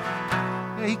mistakes,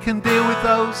 he can deal with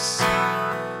those.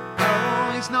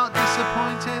 Oh, he's not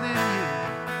disappointed in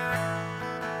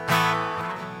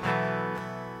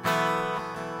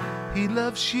you. He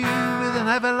loves you with an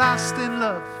everlasting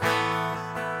love.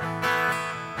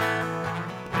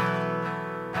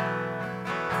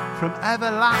 From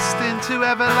everlasting to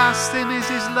everlasting is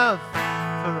his love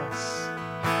for us.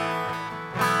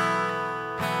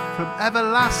 From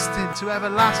everlasting to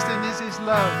everlasting is his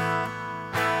love.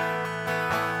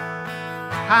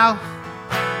 How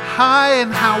high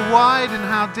and how wide and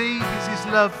how deep is his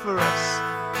love for us.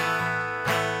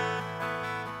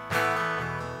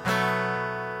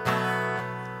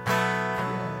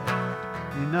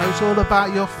 He knows all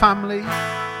about your family.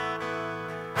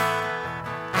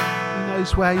 He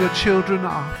knows where your children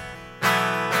are.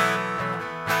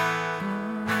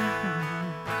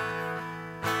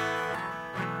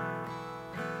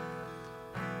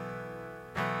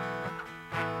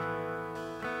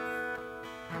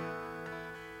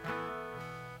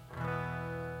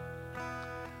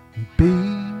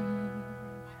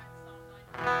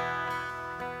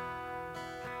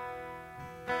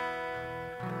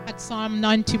 Psalm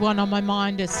 91 on my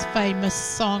mind, this famous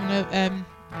song of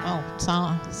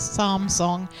psalm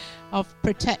song of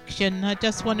protection. I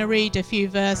just want to read a few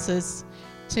verses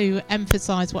to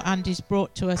emphasize what Andy's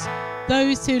brought to us.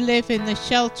 Those who live in the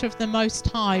shelter of the Most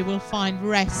High will find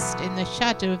rest in the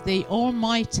shadow of the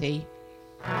Almighty.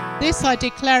 This I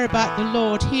declare about the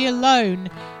Lord. He alone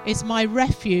is my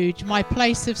refuge, my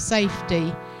place of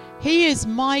safety. He is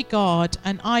my God,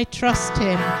 and I trust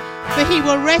him. For he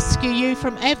will rescue you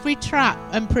from every trap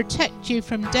and protect you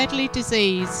from deadly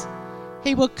disease.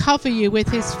 He will cover you with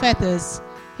his feathers.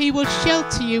 He will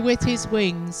shelter you with his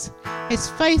wings. His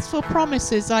faithful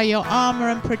promises are your armor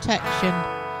and protection.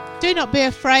 Do not be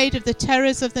afraid of the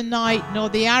terrors of the night, nor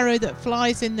the arrow that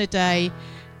flies in the day.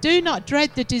 Do not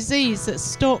dread the disease that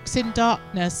stalks in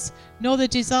darkness, nor the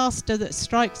disaster that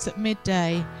strikes at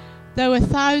midday. Though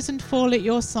 1,000 fall at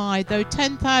your side, though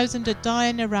 10,000 are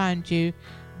dying around you,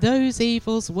 those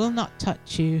evils will not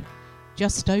touch you.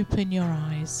 Just open your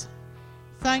eyes.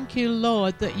 Thank you,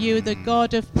 Lord, that you are the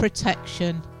God of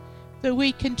protection, that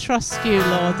we can trust you,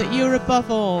 Lord, that you are above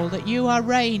all, that you are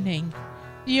reigning,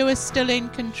 you are still in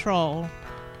control.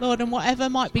 Lord, and whatever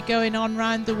might be going on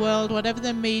around the world, whatever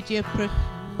the media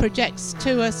projects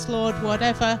to us, Lord,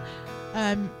 whatever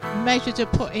measures are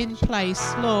put in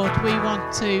place, Lord, we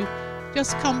want to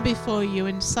just come before you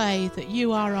and say that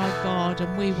you are our God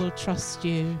and we will trust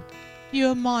you. You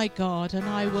are my God and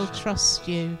I will trust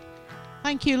you.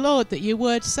 Thank you, Lord, that your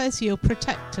word says you'll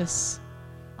protect us.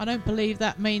 I don't believe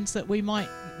that means that we might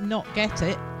not get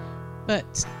it,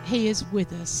 but he is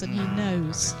with us and he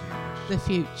knows the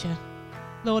future.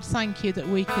 Lord, thank you that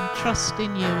we can trust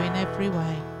in you in every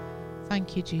way.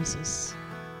 Thank you, Jesus.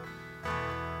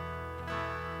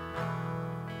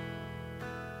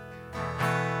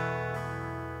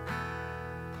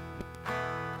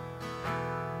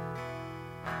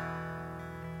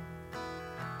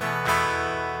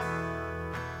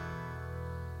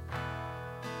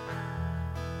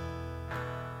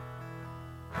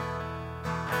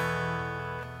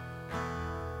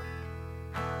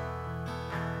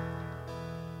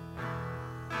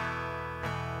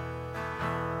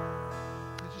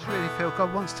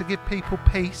 God wants to give people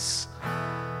peace.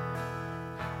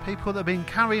 People that have been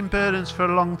carrying burdens for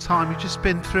a long time. You've just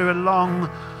been through a long,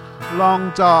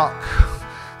 dark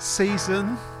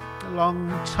season, a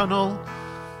long tunnel,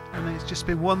 and it's just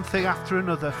been one thing after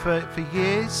another for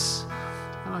years.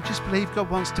 And I just believe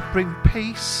God wants to bring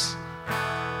peace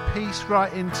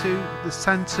right into the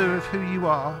centre of who you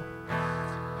are.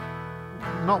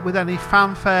 Not with any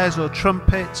fanfares or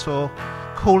trumpets or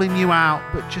calling you out,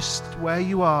 but just where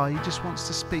you are. He just wants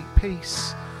to speak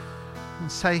peace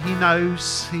and say he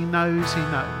knows. And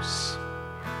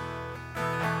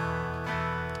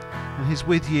he's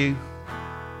with you.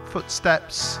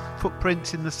 Footsteps,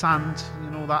 footprints in the sand,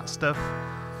 and all that stuff.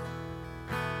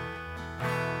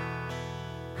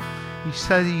 You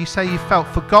say you felt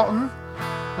forgotten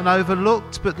and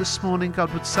overlooked, but this morning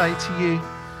God would say to you,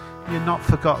 you're not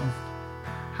forgotten.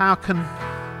 How can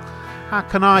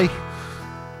I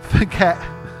forget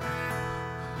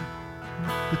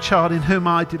the child in whom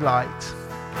I delight?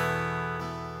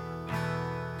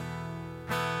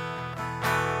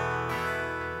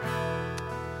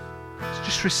 So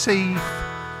just receive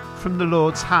from the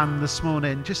Lord's hand this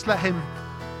morning. Just let him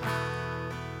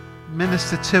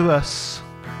minister to us.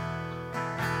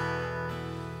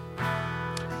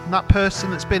 And that person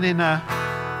that's been in a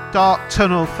dark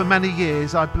tunnel for many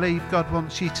years, I believe God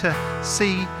wants you to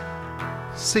see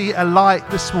a light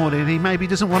this morning. He maybe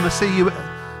doesn't want to see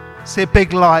a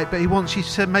big light, but he wants you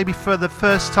to maybe for the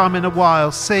first time in a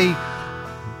while see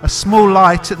a small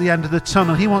light at the end of the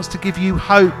tunnel. He wants to give you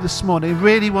hope this morning. He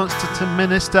really wants to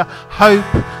minister hope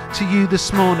to you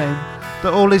this morning,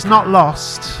 that all is not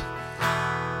lost.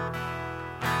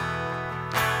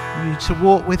 You need to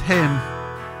walk with him.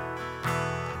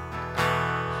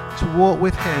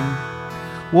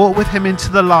 Walk with him into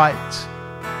the light.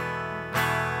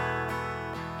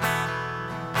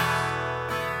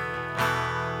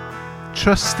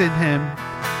 Trust in him.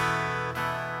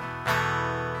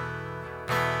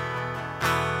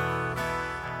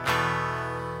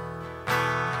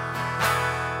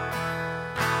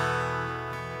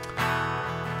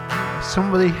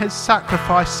 Somebody has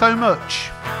sacrificed so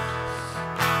much.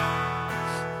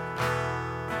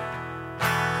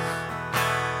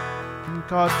 And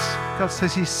God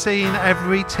says he's seen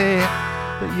every tear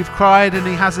that you've cried, and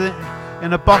he has it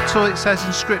in a bottle, it says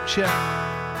in Scripture.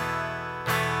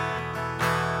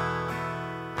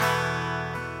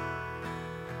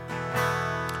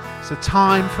 A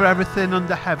time for everything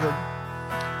under heaven.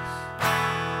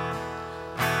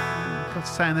 God's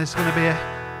saying there's going to be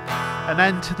an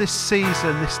end to this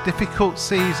season, this difficult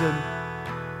season.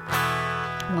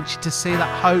 I want you to see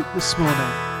that hope this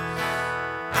morning.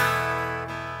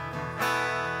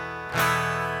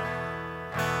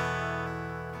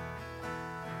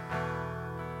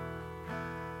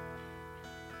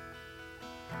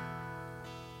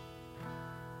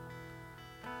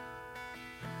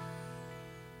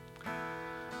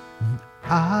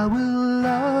 I will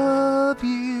love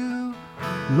you,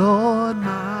 Lord,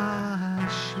 my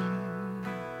shield,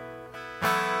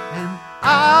 and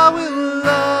I will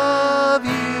love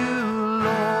you,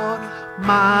 Lord,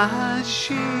 my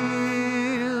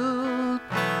shield,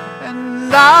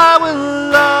 and I will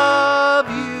love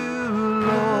you,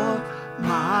 Lord,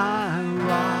 my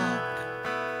rock,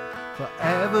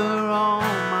 forever all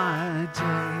my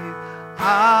days.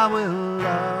 I will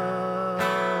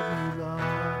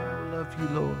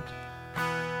Lord,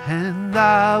 and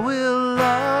I will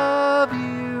love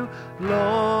you,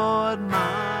 Lord,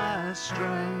 my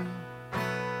strength,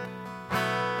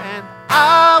 and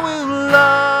I will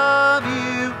love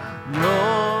you,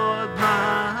 Lord,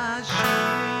 my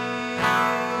shield,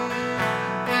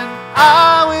 and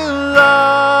I will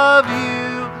love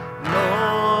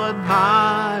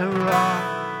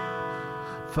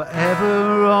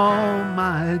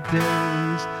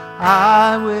days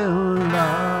I will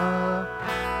love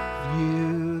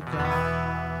you, God.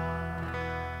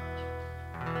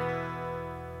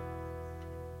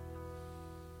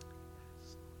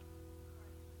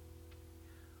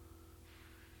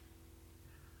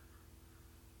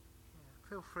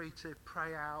 Feel free to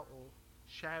pray out or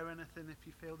share anything if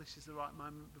you feel this is the right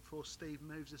moment before Steve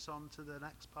moves us on to the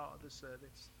next part of the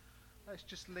service. Let's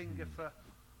just linger for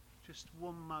just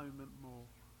one moment more.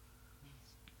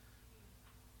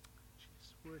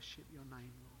 Just worship your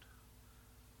name, Lord.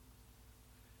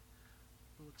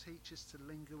 Lord, teach us to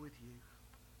linger with you,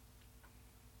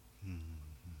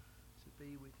 to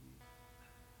be with you,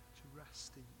 to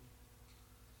rest in you.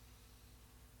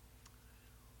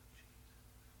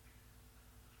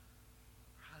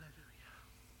 Hallelujah.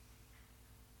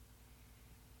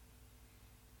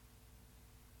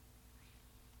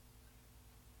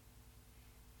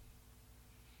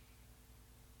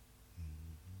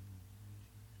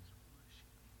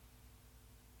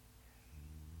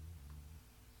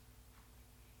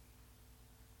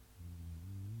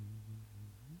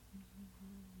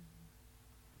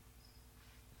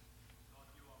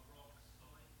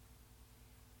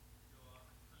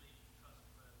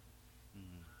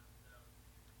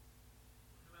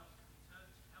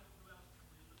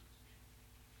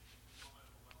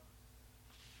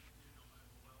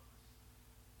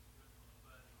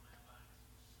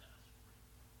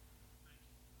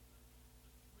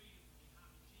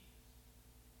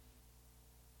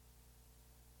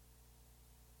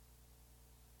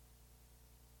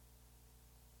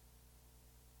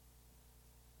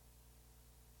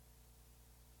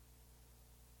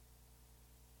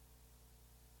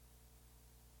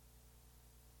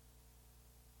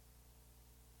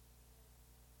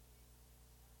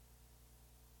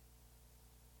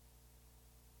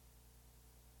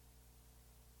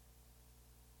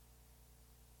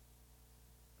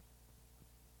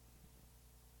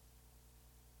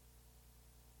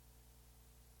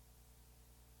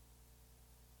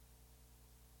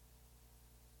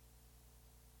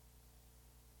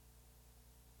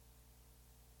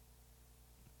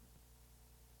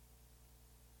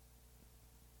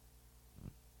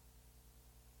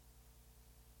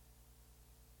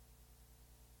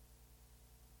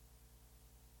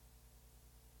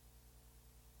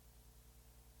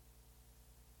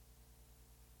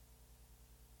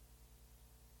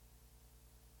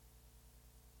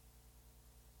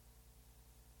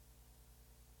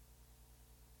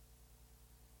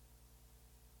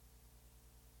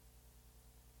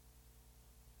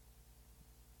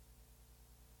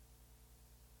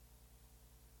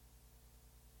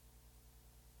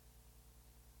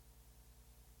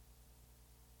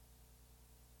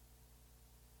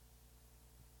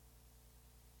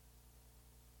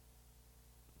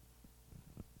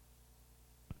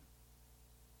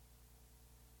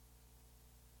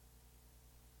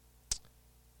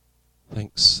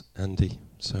 Thanks, Andy,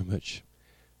 so much.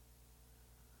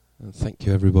 And thank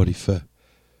you, everybody, for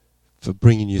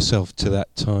bringing yourself to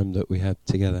that time that we had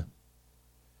together.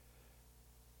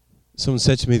 Someone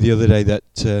said to me the other day that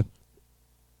the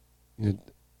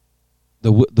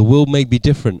world may be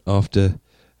different after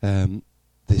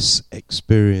this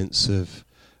experience of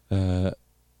the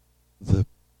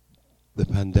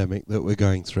pandemic that we're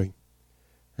going through,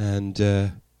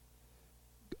 and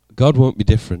God won't be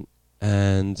different.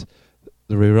 And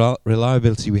the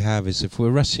reliability we have is if we're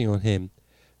resting on Him,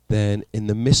 then in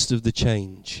the midst of the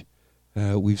change,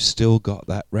 we've still got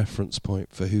that reference point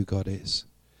for who God is.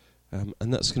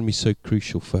 And that's going to be so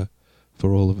crucial for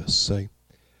all of us. So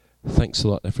thanks a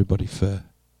lot, everybody, for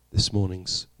this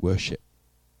morning's worship.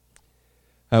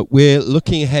 We're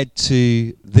looking ahead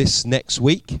to this next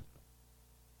week.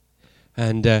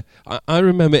 And I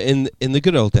remember in the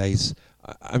good old days,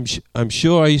 I'm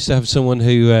sure I used to have someone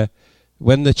who...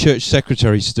 when the church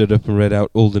secretary stood up and read out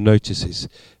all the notices,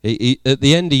 at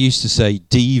the end he used to say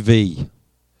DV.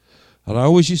 And I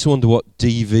always used to wonder what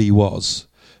DV was.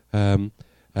 And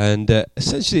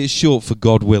essentially it's short for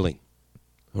God willing.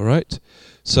 All right?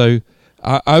 So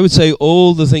I would say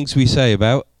all the things we say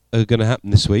about are going to happen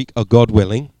this week are God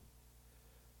willing.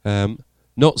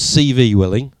 Not CV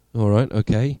willing. All right?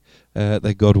 Okay?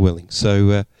 They're God willing.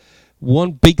 So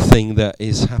one big thing that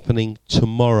is happening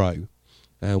tomorrow,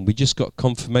 and we just got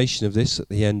confirmation of this at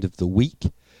the end of the week,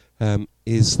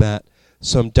 is that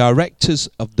some directors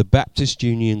of the Baptist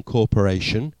Union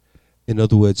Corporation, in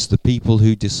other words, the people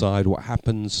who decide what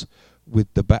happens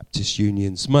with the Baptist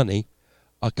Union's money,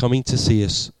 are coming to see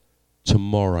us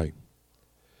tomorrow.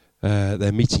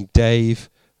 They're meeting Dave,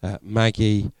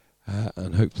 Maggie,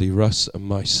 and hopefully Russ and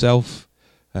myself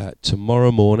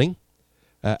tomorrow morning.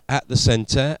 at the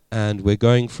centre, and we're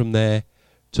going from there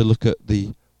to look at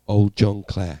the old John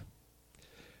Clare.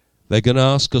 They're going to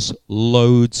ask us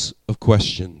loads of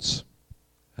questions.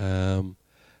 And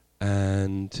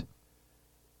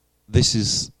this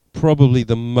is probably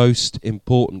the most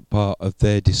important part of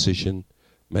their decision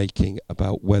making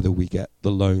about whether we get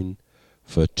the loan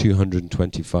for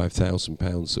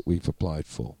 £225,000 that we've applied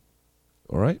for.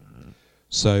 All right?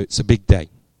 So it's a big day.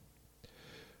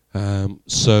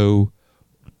 So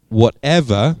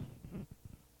whatever,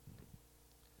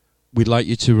 we'd like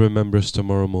you to remember us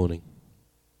tomorrow morning.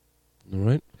 All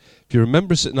right? If you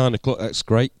remember us at 9 o'clock, that's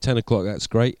great. 10 o'clock, that's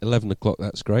great. 11 o'clock,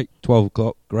 that's great. 12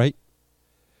 o'clock, great.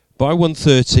 By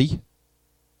 1:30,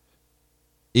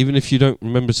 even if you don't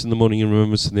remember us in the morning and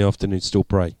remember us in the afternoon, still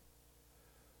pray.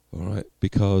 All right?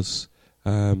 Because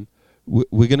we're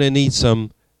going to need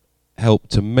some help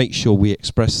to make sure we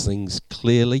express things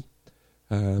clearly.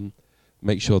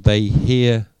 Make sure they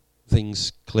hear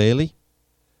things clearly.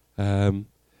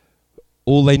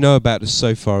 All they know about us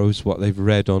so far is what they've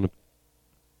read on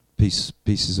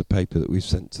pieces of paper that we've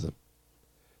sent to them.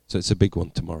 So it's a big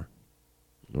one tomorrow.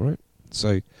 All right?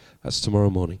 So that's tomorrow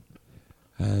morning.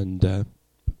 And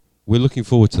we're looking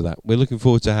forward to that. We're looking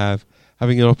forward to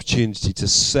having an opportunity to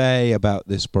say about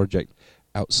this project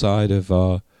outside of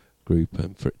our group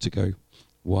and for it to go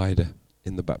wider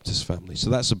in the Baptist family.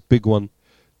 So that's a big one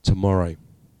tomorrow.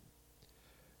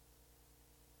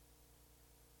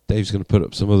 Dave's going to put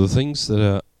up some other things that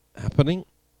are happening.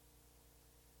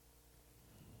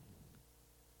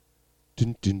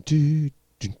 Dun, dun, dun,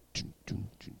 dun, dun, dun,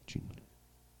 dun, dun.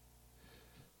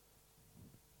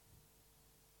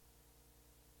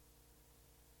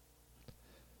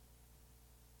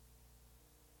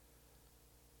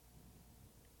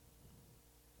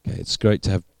 Okay, it's great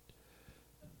to have.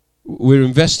 We're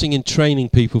investing in training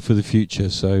people for the future,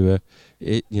 so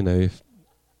if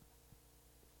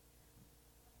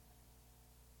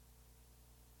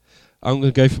I'm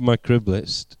going to go for my crib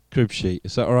sheet.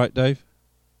 Is that all right, Dave?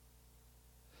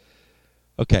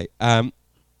 Okay.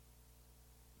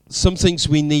 Some things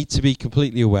we need to be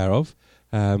completely aware of.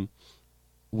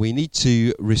 We need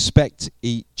to respect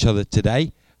each other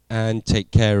today and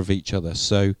take care of each other.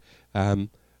 So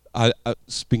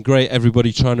it's been great,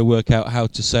 everybody trying to work out how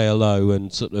to say hello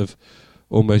and sort of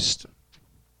almost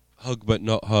hug but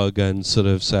not hug and sort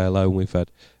of say hello. And we've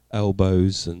had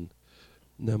elbows and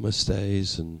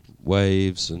namastes and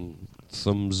waves and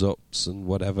thumbs ups and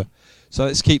whatever. So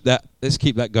let's keep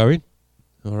that going.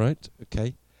 All right,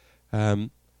 okay.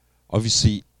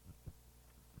 Obviously,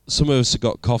 some of us have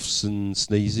got coughs and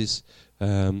sneezes,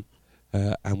 and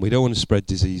we don't want to spread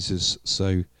diseases.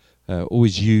 So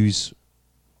always use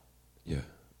your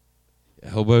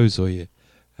elbows or your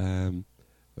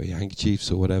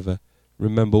handkerchiefs or whatever.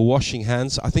 Remember washing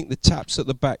hands. I think the taps at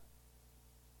the back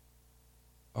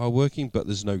are working, but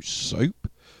there's no soap.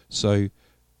 So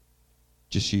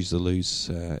just use the loos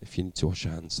if you need to wash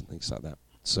your hands and things like that.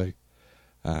 So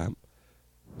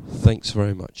thanks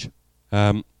very much.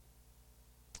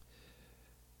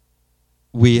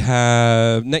 We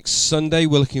have next Sunday,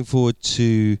 we're looking forward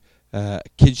to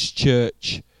Kids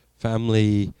Church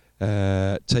family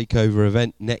takeover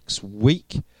event next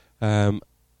week. I'm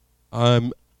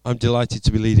delighted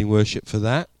to be leading worship for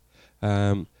that.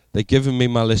 They've given me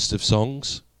my list of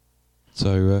songs,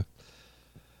 so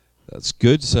that's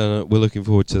good. So we're looking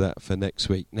forward to that for next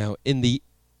week. Now, in the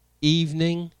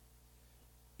evening,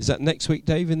 is that next week,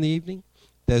 Dave, in the evening?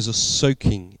 There's a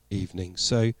soaking evening.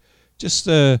 So just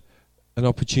an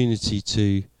opportunity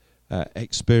to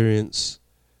experience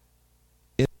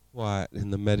in the quiet,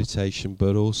 in the meditation,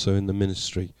 but also in the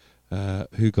ministry,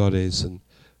 who God is and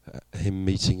him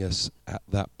meeting us at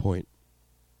that point.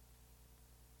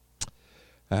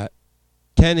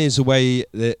 Ken is away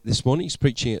this morning. He's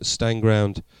preaching at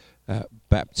Stanground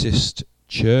Baptist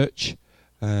Church,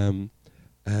 and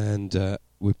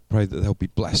we pray that they'll be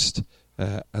blessed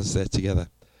as they're together.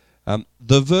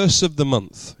 The verse of the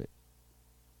month.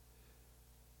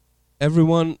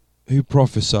 Everyone who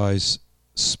prophesies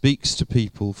speaks to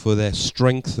people for their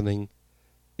strengthening,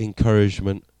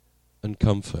 encouragement, and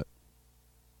comfort.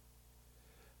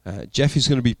 Jeff is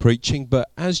going to be preaching, but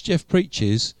as Jeff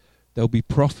preaches, there'll be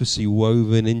prophecy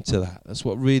woven into that. That's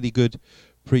what really good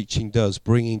preaching does,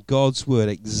 bringing God's word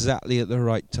exactly at the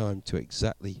right time to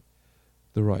exactly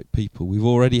the right people. We've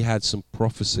already had some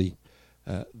prophecy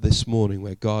this morning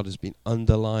where God has been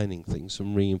underlining things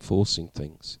and reinforcing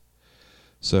things.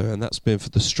 So, and that's been for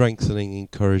the strengthening,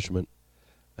 encouragement,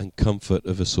 and comfort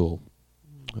of us all.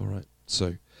 All right.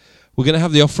 So, we're going to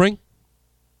have the offering.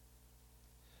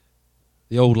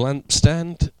 The old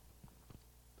lampstand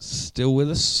still with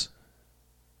us.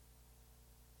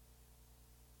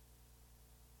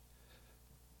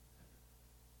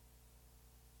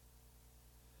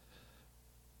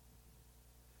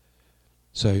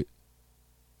 So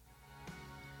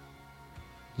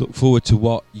look forward to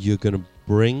what you're going to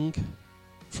bring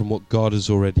from what God has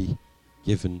already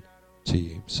given to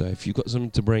you. So if you've got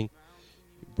something to bring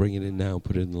it in now,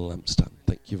 put it in the lampstand.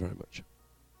 Thank you very much.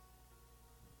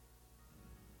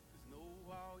 There's no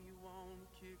wall you won't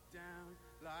kick down,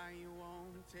 lie you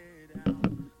won't tear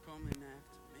down, coming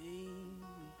after me.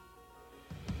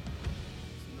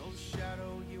 There's no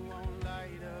shadow you won't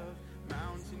light up,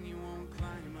 mountain you won't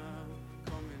climb up,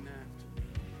 coming after me.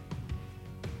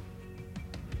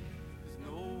 There's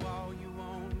no wall you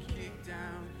won't kick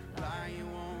down, lie you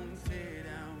won't tear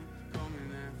down,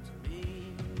 coming after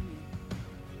me.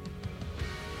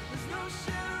 There's no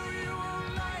shadow you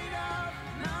won't light up,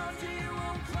 mountain you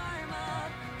won't climb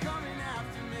up, coming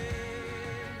after me.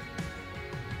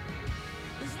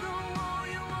 There's no wall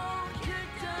you won't kick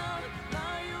down,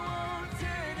 lie you won't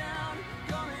tear down,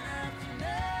 coming after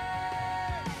me.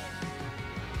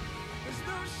 There's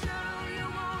no shadow you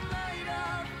won't light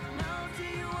up,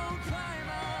 mountain you won't climb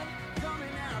up,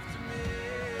 coming after me.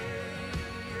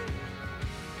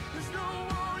 There's no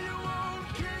wall you won't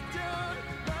kick down,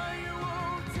 lie you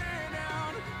won't tear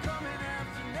down, coming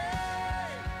after me.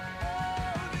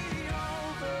 Oh, the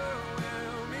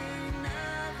overwhelming,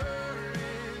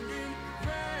 never-ending,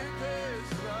 reckless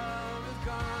love of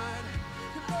God.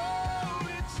 And oh,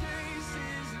 it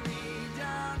chases me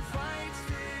down, fights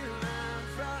till I'm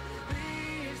found,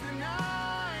 leaves the 99,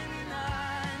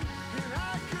 and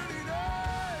I couldn't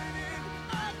earn it,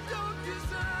 I don't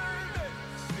deserve it,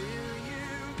 still you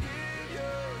give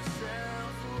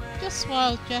yourself away. Just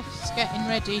while Jeff's getting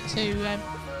ready to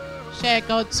share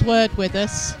God's word with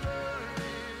us,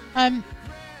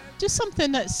 just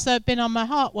something that's been on my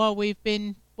heart while we've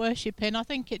been worshipping. I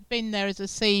think it'd been there as a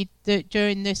seed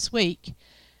during this week,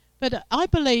 but I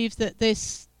believe that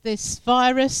this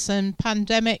virus and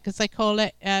pandemic, as they call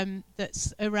it,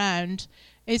 that's around,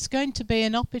 is going to be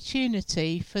an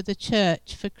opportunity for the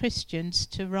church, for Christians,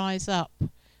 to rise up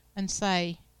and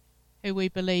say who we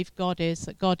believe God is,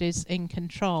 that God is in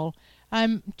control.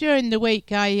 During the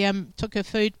week, I took a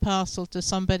food parcel to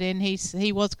somebody, and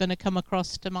he was going to come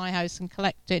across to my house and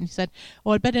collect it. And he said,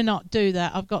 "Oh, I'd better not do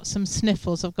that. I've got some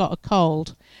sniffles. I've got a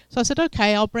cold." So I said,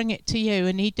 "Okay, I'll bring it to you."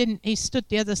 And he didn't. He stood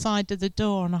the other side of the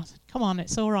door, and I said, "Come on,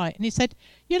 it's all right." And he said,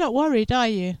 "You're not worried, are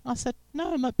you?" I said,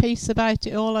 "No, I'm at peace about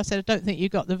it all." I said, "I don't think you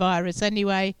got the virus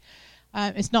anyway.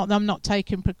 It's not that I'm not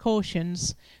taking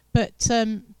precautions." But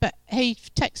he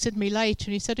texted me later,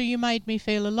 and he said, "Oh, you made me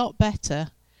feel a lot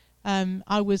better.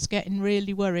 I was getting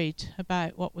really worried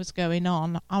about what was going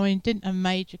on. I mean, didn't have a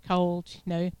major cold,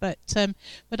 but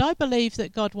I believe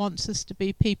that God wants us to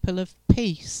be people of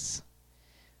peace.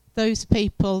 Those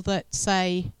people that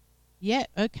say, yeah,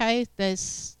 okay,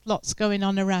 there's lots going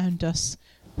on around us,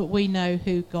 but we know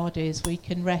who God is. We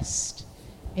can rest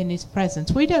in his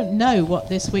presence. We don't know what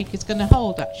this week is going to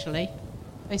hold, actually.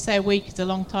 They say a week is a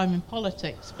long time in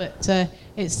politics, but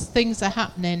it's things are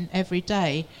happening every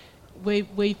day.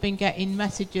 We've been getting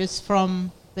messages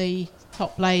from the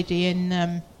top lady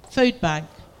in food bank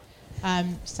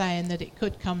saying that it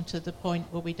could come to the point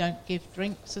where we don't give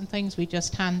drinks and things, we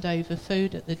just hand over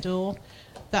food at the door.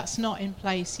 That's not in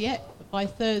place yet, but by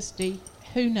Thursday,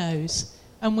 who knows?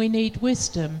 And we need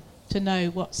wisdom to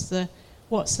know what's the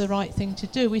right thing to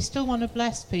do. We still want to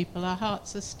bless people. Our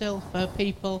hearts are still for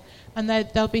people, and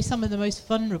there'll be some of the most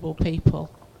vulnerable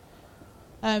people.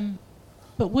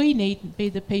 But we needn't be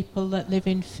the people that live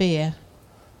in fear,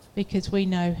 because we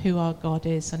know who our God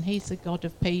is, and he's the God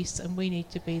of peace, and we need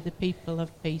to be the people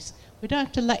of peace. We don't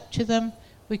have to lecture them.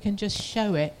 We can just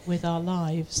show it with our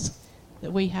lives,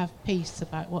 that we have peace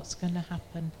about what's going to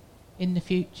happen in the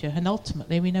future. And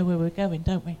ultimately, we know where we're going,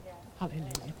 don't we? Yeah.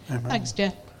 Hallelujah. Amen. Thanks,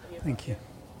 Jeff. Thank you.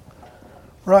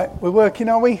 Right, we're working,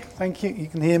 are we? Thank you. You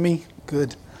can hear me?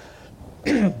 Good.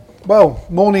 Well,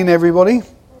 morning, everybody.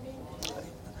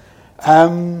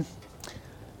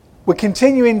 We're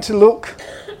continuing to look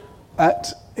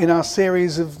at, in our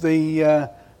series of the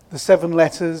 7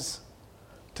 letters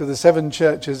to the 7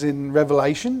 churches in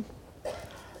Revelation.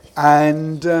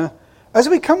 And as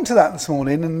we come to that this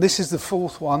morning, and this is the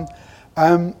 4th one,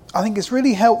 I think it's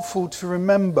really helpful to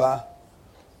remember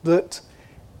that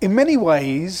in many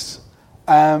ways,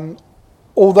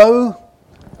 although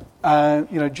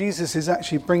Jesus is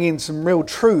actually bringing some real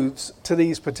truths to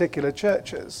these particular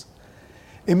churches,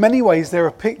 in many ways they're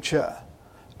a picture,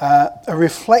 a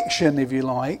reflection, if you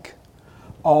like,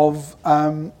 of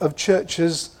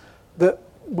churches that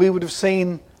we would have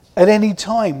seen at any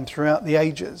time throughout the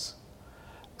ages,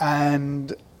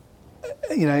 and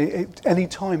any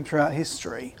time throughout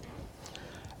history.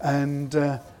 And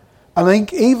I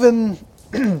think even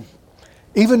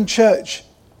church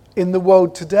in the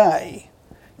world today,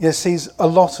 sees a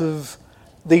lot of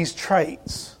these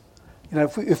traits.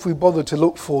 If we bother to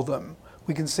look for them,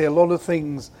 we can see a lot of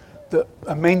things that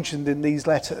are mentioned in these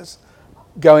letters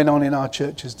going on in our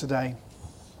churches today.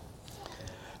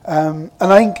 And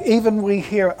I think even we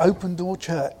here at Open Door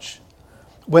Church,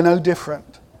 we're no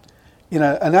different.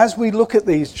 And as we look at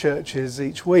these churches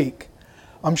each week,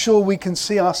 I'm sure we can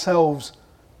see ourselves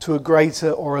to a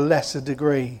greater or a lesser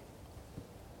degree.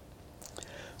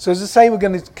 So as I say, we're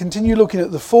going to continue looking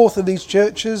at the fourth of these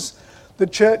churches, the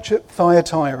church at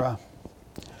Thyatira.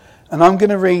 And I'm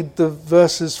going to read the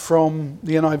verses from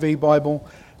the NIV Bible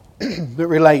that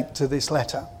relate to this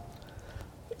letter.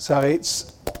 So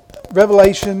it's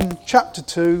Revelation chapter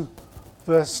 2,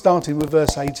 starting with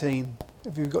verse 18,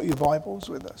 if you've got your Bibles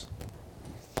with us.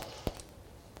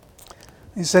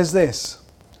 It says this.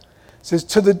 It says,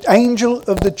 "To the angel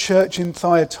of the church in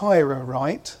Thyatira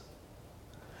write,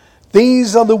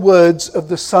 these are the words of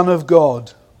the Son of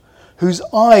God, whose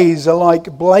eyes are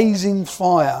like blazing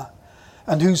fire,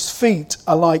 and whose feet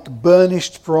are like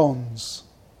burnished bronze.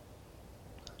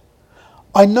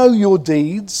 I know your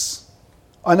deeds.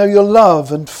 I know your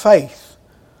love and faith,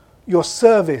 your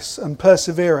service and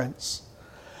perseverance,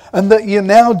 and that you're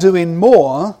now doing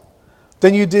more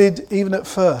than you did even at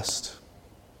first.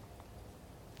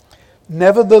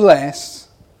 Nevertheless,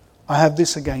 I have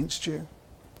this against you.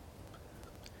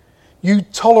 You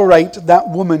tolerate that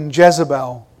woman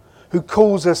Jezebel, who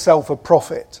calls herself a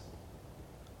prophet.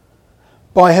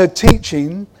 By her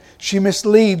teaching, she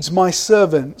misleads my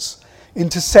servants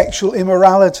into sexual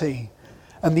immorality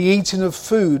and the eating of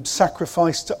food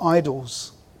sacrificed to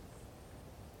idols.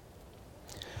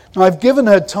 Now, I've given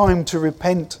her time to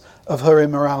repent of her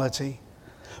immorality,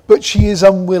 but she is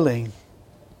unwilling.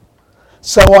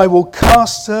 So I will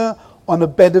cast her on a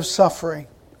bed of suffering,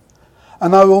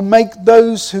 and I will make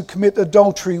those who commit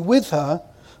adultery with her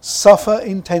suffer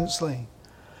intensely,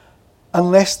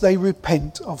 unless they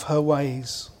repent of her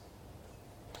ways.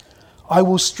 I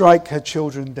will strike her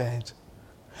children dead.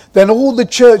 Then all the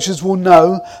churches will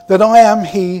know that I am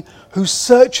he who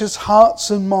searches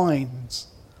hearts and minds,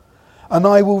 and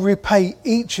I will repay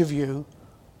each of you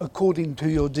according to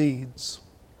your deeds.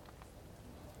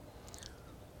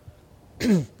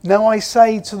 Now I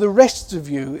say to the rest of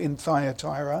you in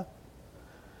Thyatira,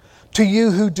 to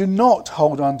you who do not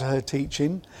hold on to her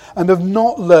teaching and have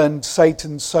not learned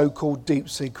Satan's so-called deep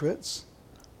secrets,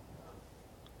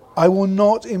 I will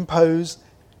not impose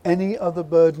any other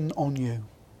burden on you,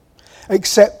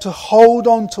 except to hold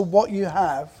on to what you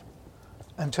have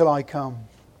until I come.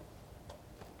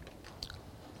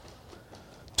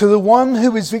 To the one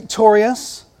who is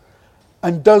victorious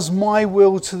and does my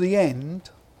will to the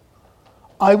end,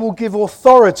 I will give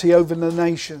authority over the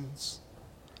nations.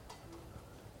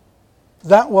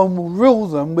 That one will rule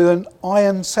them with an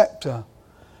iron scepter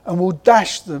and will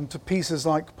dash them to pieces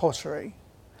like pottery,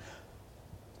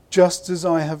 just as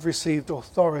I have received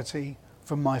authority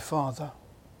from my Father.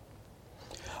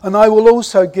 And I will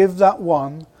also give that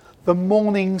one the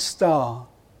morning star.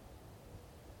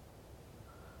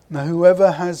 Now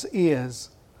whoever has ears,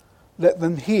 let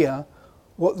them hear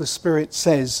what the Spirit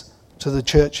says to the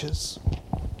churches."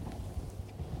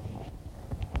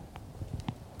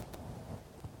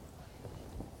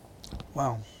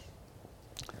 Wow.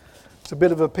 It's a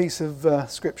bit of a piece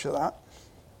of scripture, that.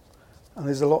 And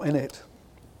there's a lot in it.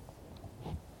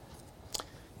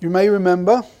 You may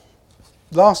remember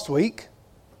last week,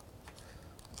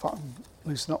 if I can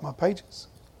loosen up my pages.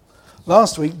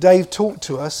 Last week, Dave talked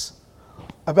to us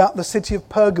about the city of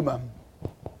Pergamum.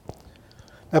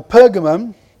 Now,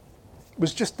 Pergamum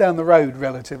was just down the road,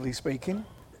 relatively speaking.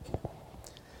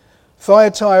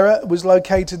 Thyatira was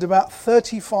located about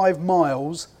 35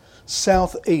 miles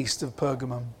southeast of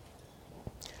Pergamum.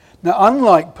 Now,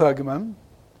 unlike Pergamum,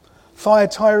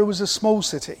 Thyatira was a small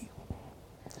city.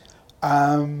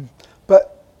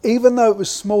 But even though it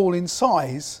was small in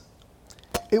size,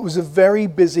 it was a very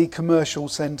busy commercial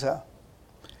centre.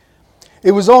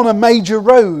 It was on a major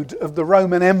road of the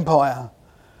Roman Empire,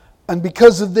 and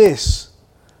because of this,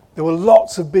 there were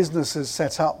lots of businesses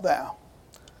set up there.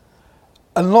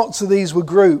 And lots of these were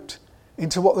grouped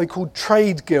into what they called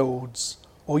trade guilds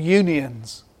or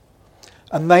unions.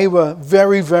 And they were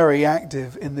very, very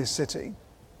active in this city.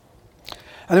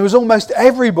 And it was almost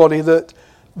everybody that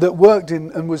worked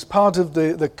in and was part of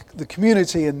the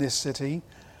community in this city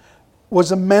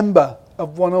was a member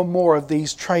of one or more of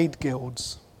these trade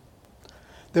guilds.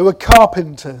 There were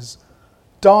carpenters,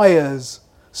 dyers,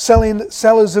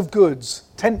 sellers of goods,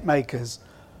 tent makers,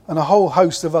 and a whole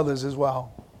host of others as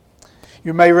well.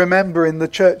 You may remember in the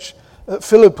church at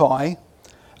Philippi,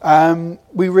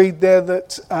 We read there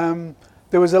that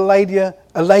there was a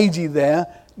lady there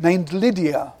named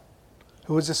Lydia,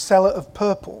 who was a seller of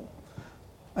purple,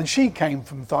 and she came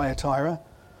from Thyatira.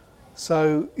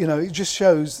 So, it just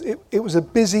shows it was a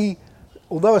busy,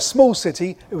 although a small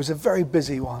city, it was a very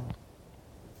busy one.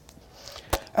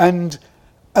 And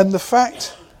the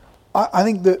fact, I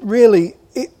think that really,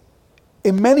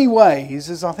 in many ways,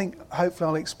 as I think hopefully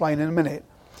I'll explain in a minute,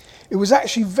 it was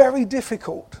actually very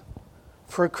difficult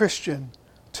for a Christian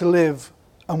to live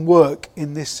and work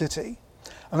in this city.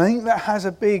 And I think that has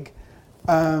a big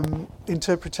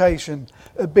interpretation,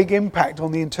 a big impact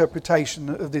on the interpretation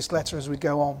of this letter as we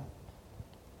go on.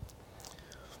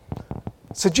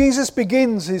 So Jesus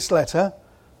begins his letter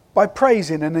by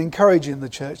praising and encouraging the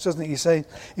church, doesn't he?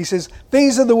 He says,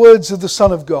 "These are the words of the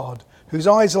Son of God, whose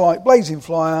eyes are like blazing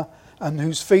fire and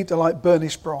whose feet are like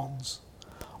burnished bronze.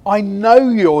 I know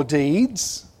your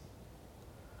deeds,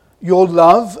 your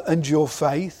love and your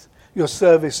faith, your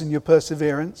service and your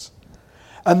perseverance,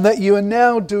 and that you are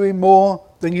now doing more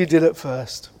than you did at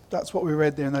first." That's what we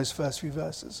read there in those first few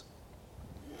verses.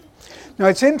 Now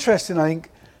it's interesting, I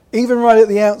think, even right at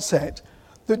the outset,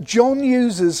 that John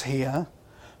uses here,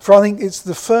 for I think it's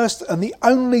the first and the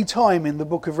only time in the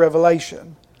book of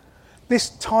Revelation, this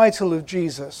title of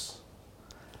Jesus,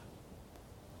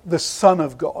 the Son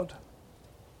of God.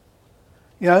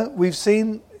 We've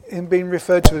seen him being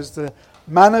referred to as the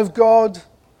Man of God,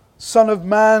 Son of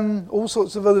Man, all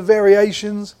sorts of other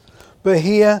variations. But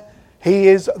here, he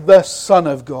is the Son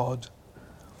of God.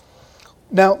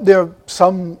 Now, there are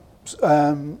some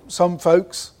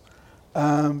folks,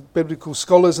 biblical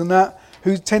scholars and that,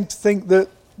 who tend to think that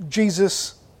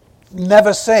Jesus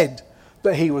never said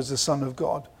that he was the Son of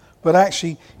God. But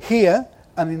actually here,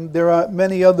 and there are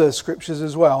many other scriptures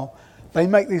as well, they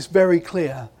make this very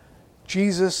clear.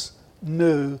 Jesus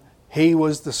knew he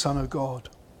was the Son of God.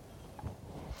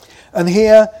 And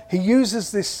here he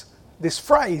uses this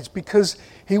phrase because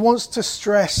he wants to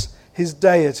stress his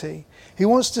deity. He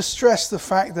wants to stress the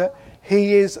fact that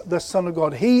he is the Son of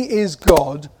God. He is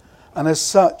God, and as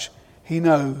such, he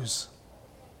knows.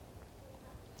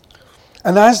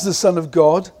 And as the Son of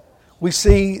God, we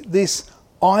see this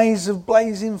eyes of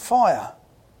blazing fire.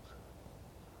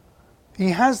 He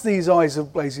has these eyes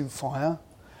of blazing fire,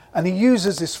 and he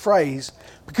uses this phrase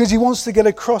because he wants to get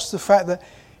across the fact that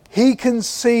he can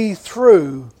see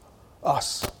through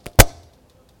us.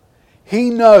 He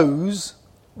knows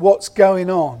what's going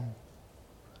on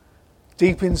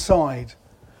deep inside.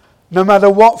 No matter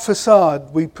what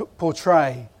facade we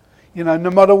portray, no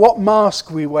matter what mask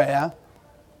we wear,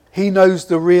 he knows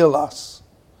the real us.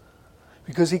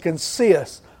 Because he can see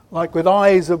us like with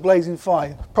eyes of blazing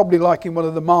fire. Probably like in one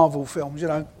of the Marvel films,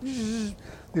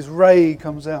 this ray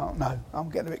comes out. No, I'm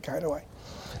getting a bit carried away.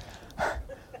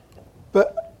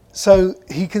 But so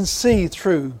he can see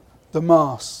through the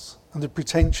masks and the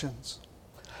pretensions.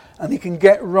 And he can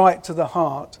get right to the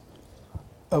heart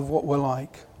of what we're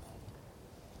like.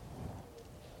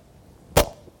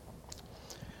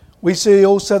 We see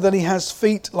also that he has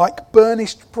feet like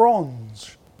burnished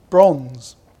bronze.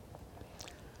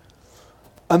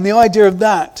 And the idea of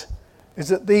that is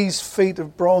that these feet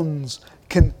of bronze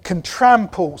can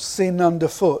trample sin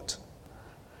underfoot,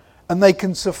 and they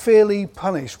can severely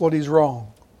punish what is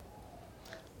wrong.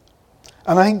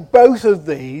 And I think both of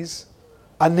these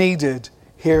are needed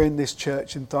here in this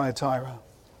church in Thyatira.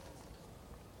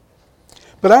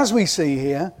 But as we see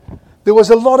here, there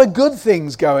was a lot of good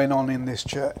things going on in this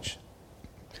church.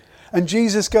 And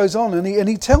Jesus goes on and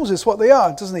he tells us what they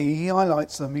are, doesn't he? He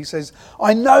highlights them. He says,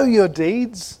 I know your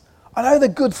deeds. I know the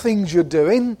good things you're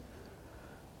doing.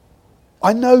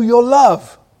 I know your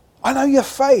love. I know your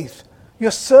faith,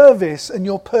 your service and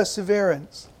your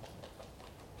perseverance.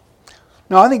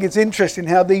 Now, I think it's interesting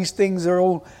how these things are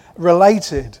all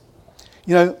related.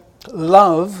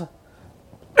 Love,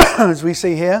 as we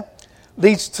see here,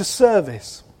 leads to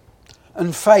service,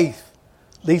 and faith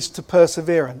leads to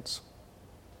perseverance.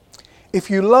 If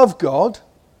you love God,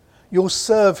 you'll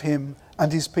serve him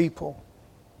and his people.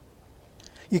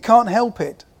 You can't help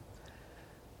it.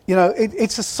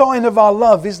 It's a sign of our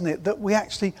love, isn't it, that we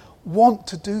actually want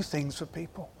to do things for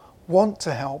people, want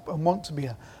to help and want to be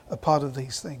a part of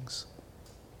these things.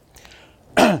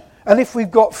 And if we've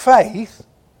got faith,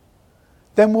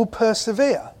 then we'll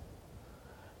persevere.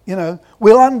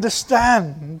 We'll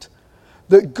understand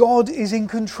that God is in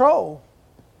control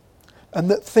and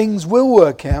that things will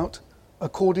work out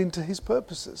according to his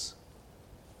purposes.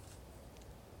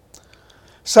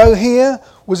 So here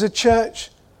was a church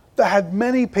that had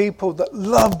many people that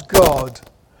loved God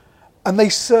and they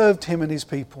served him and his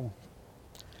people.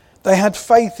 They had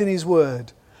faith in his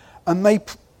word and they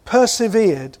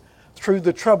persevered through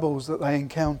the troubles that they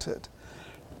encountered.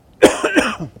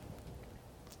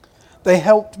 They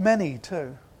helped many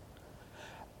too.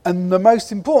 And the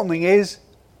most important thing is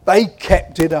they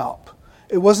kept it up.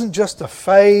 It wasn't just a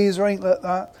phase or anything like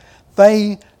that.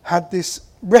 They had this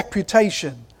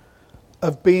reputation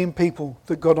of being people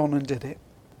that got on and did it.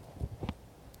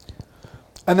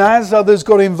 And as others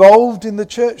got involved in the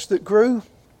church that grew,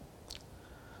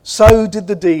 so did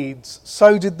the deeds,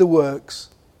 so did the works.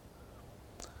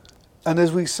 And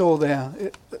as we saw there,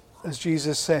 as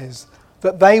Jesus says,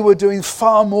 that they were doing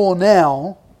far more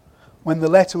now when the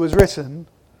letter was written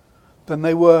than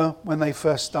they were when they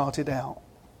first started out.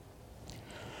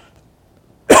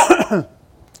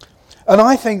 And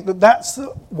I think that that's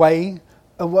the way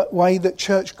that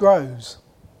church grows.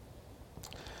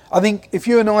 I think if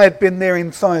you and I had been there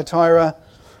in Thyatira,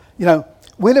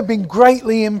 we'd have been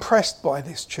greatly impressed by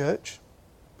this church.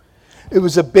 It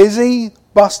was a busy,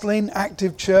 bustling,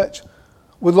 active church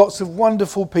with lots of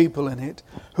wonderful people in it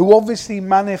who obviously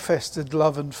manifested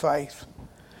love and faith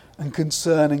and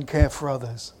concern and care for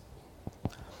others.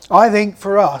 I think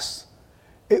for us,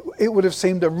 it would have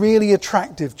seemed a really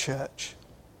attractive church.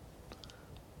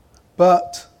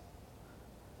 But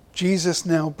Jesus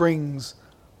now brings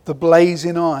the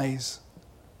blazing eyes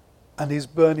and his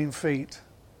burning feet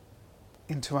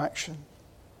into action.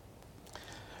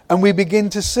 And we begin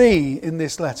to see in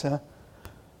this letter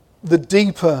the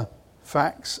deeper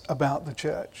facts about the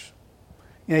church.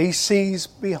 He sees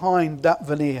behind that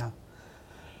veneer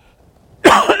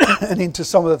and into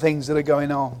some of the things that are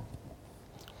going on.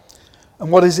 And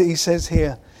what is it he says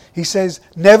here? He says,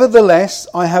 "Nevertheless,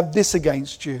 I have this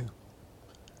against you.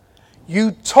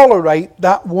 You tolerate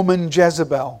that woman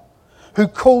Jezebel, who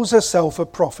calls herself a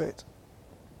prophet.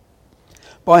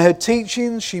 By her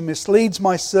teachings, she misleads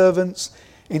my servants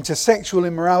into sexual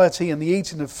immorality and the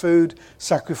eating of food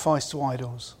sacrificed to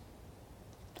idols.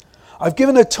 I've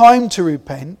given her time to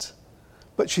repent,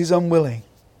 but she's unwilling.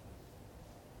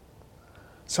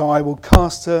 So I will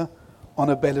cast her on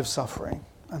a bed of suffering."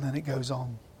 And then it goes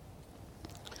on.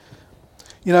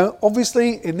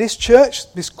 Obviously in this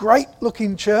church, this great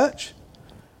looking church,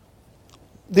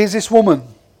 there's this woman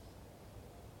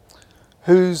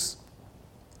who's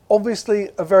obviously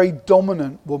a very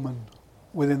dominant woman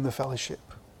within the fellowship.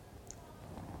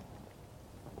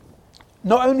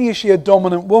 Not only is she a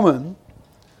dominant woman,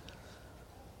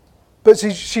 but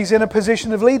she's in a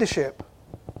position of leadership.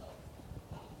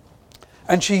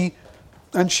 And she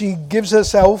gives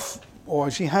herself, or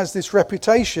she has this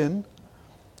reputation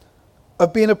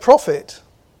of being a prophet.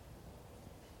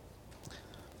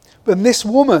 But this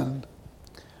woman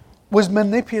was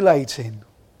manipulating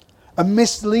and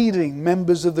misleading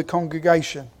members of the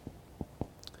congregation.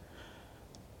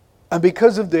 And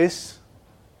because of this,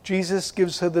 Jesus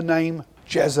gives her the name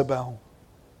Jezebel.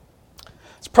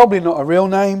 It's probably not a real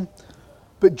name,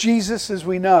 but Jesus, as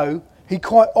we know, he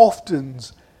quite often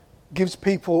gives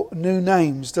people new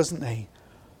names, doesn't he?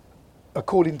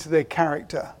 According to their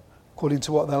character, according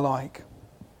to what they're like.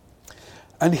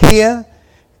 And here,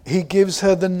 he gives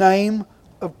her the name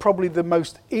of probably the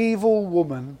most evil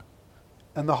woman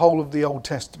in the whole of the Old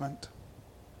Testament.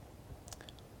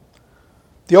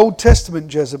 The Old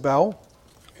Testament Jezebel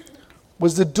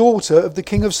was the daughter of the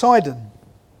king of Sidon,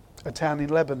 a town in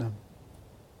Lebanon.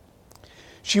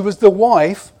 She was the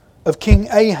wife of King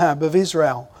Ahab of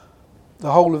Israel,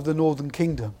 the whole of the northern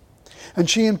kingdom. And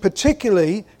she's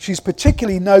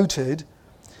particularly noted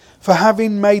for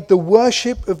having made the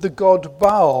worship of the god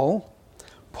Baal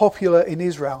popular in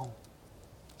Israel.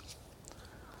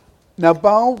 Now,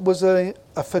 Baal was a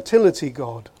fertility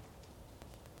god.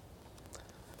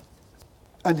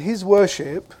 And his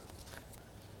worship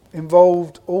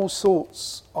involved all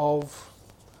sorts of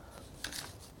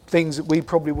things that we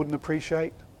probably wouldn't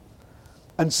appreciate.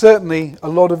 And certainly a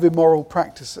lot of immoral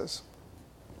practices.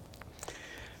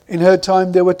 In her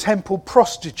time, there were temple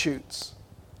prostitutes,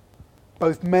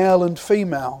 both male and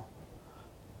female,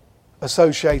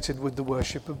 associated with the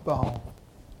worship of Baal.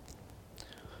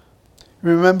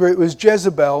 Remember, it was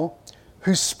Jezebel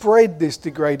who spread this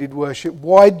degraded worship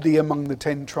widely among the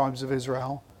 10 tribes of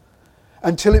Israel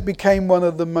until it became one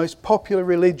of the most popular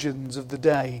religions of the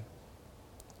day.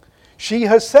 She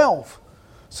herself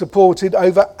supported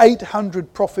over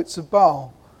 800 prophets of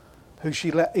Baal who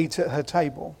she let eat at her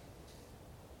table.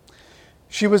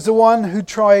 She was the one who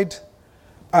tried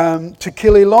to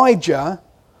kill Elijah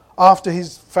after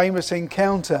his famous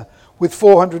encounter with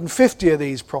 450 of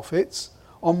these prophets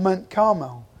on Mount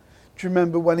Carmel. Do you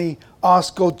remember when he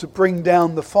asked God to bring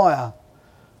down the fire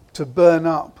to burn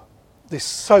up this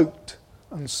soaked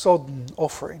and sodden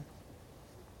offering?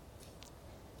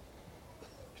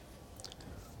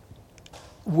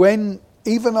 when,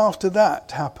 even after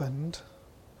that happened,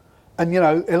 and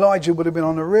Elijah would have been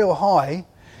on a real high,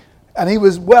 and he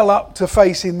was well up to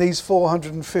facing these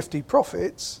 450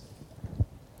 prophets,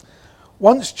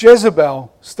 once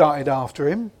Jezebel started after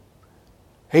him,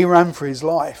 he ran for his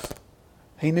life.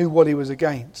 He knew what he was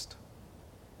against.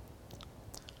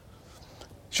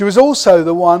 She was also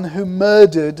the one who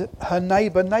murdered her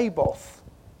neighbour Naboth,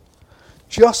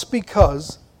 just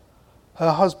because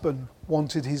her husband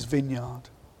wanted his vineyard.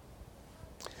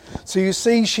 So you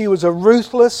see, she was a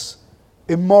ruthless,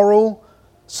 immoral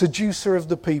seducer of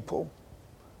the people.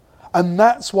 And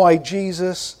that's why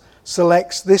Jesus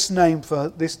selects this name for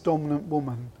this dominant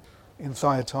woman in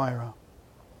Thyatira.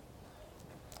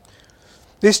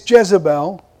 This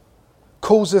Jezebel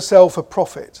calls herself a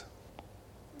prophet.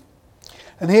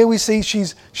 And here we see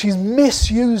she's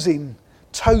misusing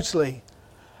totally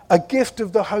a gift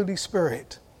of the Holy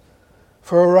Spirit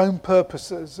for her own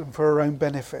purposes and for her own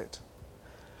benefit,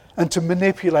 and to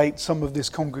manipulate some of this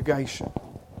congregation.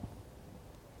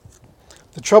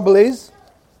 The trouble is,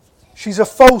 she's a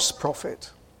false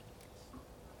prophet.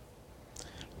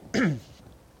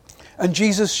 And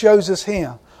Jesus shows us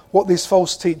here what this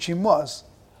false teaching was.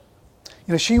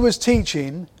 She was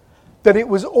teaching that it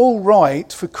was all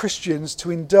right for Christians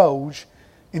to indulge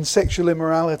in sexual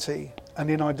immorality and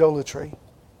in idolatry.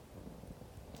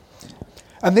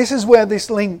 And this is where this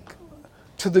link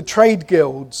to the trade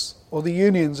guilds or the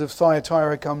unions of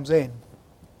Thyatira comes in.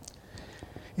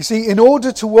 You see, in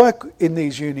order to work in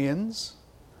these unions,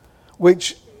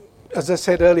 which, as I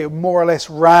said earlier, more or less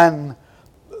ran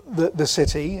the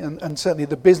city and certainly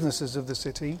the businesses of the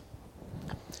city,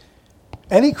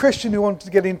 any Christian who wanted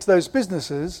to get into those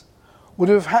businesses would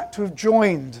have had to have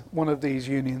joined one of these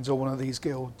unions or one of these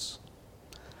guilds.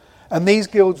 And these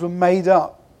guilds were made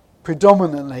up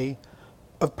predominantly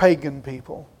of pagan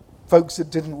people, folks that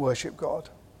didn't worship God.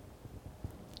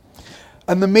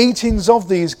 And the meetings of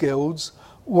these guilds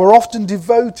were often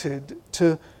devoted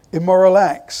to immoral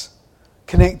acts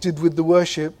connected with the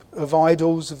worship of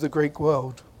idols of the Greek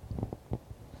world.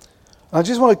 And I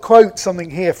just want to quote something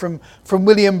here from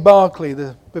William Barclay,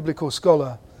 the biblical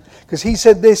scholar, because he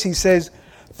said this. He says,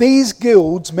 "These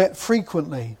guilds met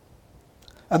frequently,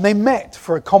 and they met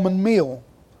for a common meal.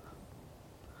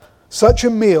 Such a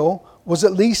meal was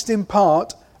at least in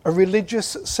part a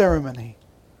religious ceremony.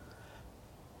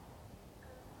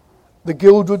 The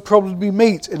guild would probably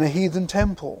meet in a heathen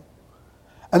temple,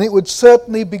 and it would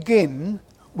certainly begin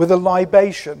with a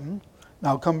libation." Now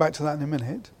I'll come back to that in a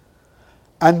minute.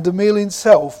 "And the meal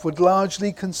itself would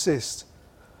largely consist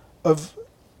of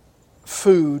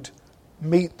food,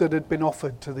 meat that had been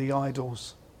offered to the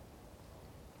idols."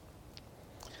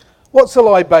 What's a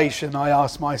libation, I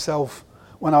asked myself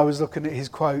when I was looking at his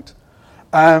quote.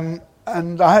 And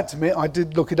I had to admit, I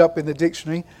did look it up in the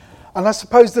dictionary. And I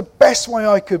suppose the best way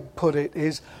I could put it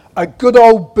is a good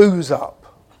old booze up.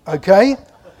 Okay?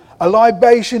 A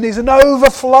libation is an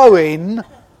overflowing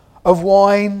of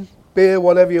wine, beer,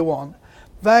 whatever you want.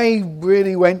 They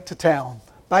really went to town.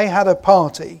 They had a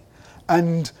party.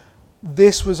 And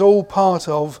this was all part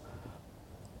of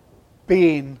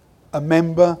being a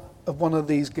member of one of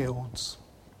these guilds.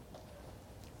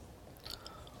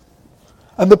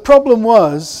 And the problem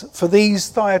was, for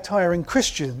these Thyatiran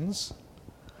Christians,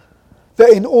 that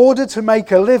in order to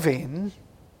make a living,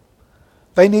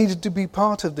 they needed to be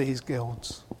part of these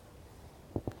guilds.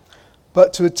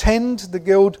 But to attend the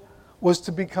guild was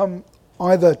to become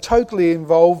either totally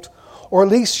involved or at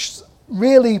least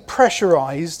really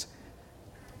pressurized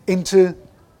into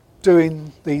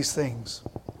doing these things.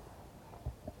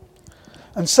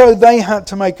 And so they had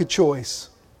to make a choice.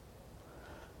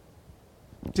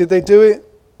 Did they do it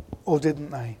or didn't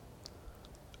they?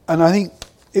 And I think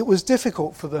it was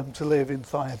difficult for them to live in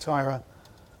Thyatira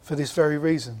for this very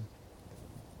reason.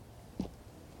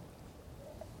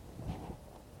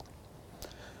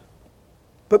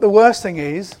 But the worst thing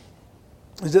is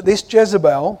that this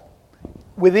Jezebel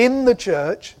within the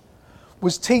church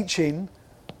was teaching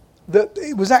that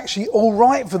it was actually all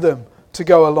right for them to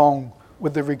go along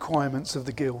with the requirements of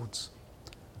the guilds,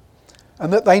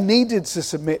 and that they needed to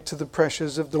submit to the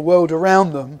pressures of the world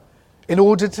around them in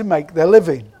order to make their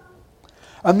living,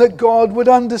 and that God would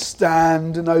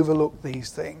understand and overlook these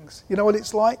things. You know what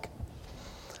it's like?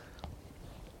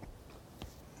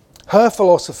 Her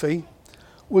philosophy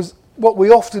was what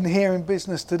we often hear in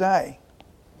business today.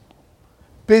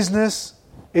 Business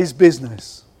is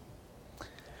business.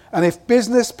 And if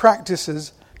business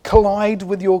practices collide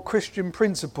with your Christian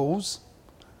principles,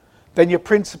 then your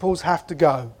principles have to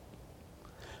go,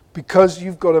 because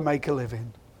you've got to make a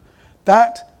living.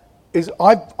 That is,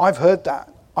 I've heard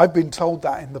that. I've been told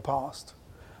that in the past.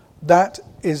 That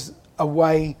is a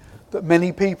way that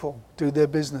many people do their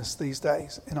business these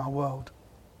days in our world.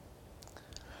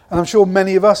 And I'm sure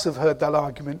many of us have heard that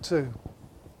argument too.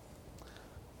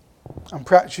 And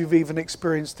perhaps you've even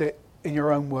experienced it in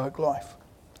your own work life.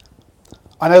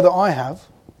 I know that I have.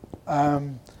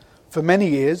 For many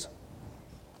years,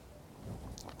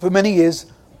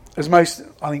 as I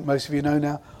think most of you know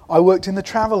now, I worked in the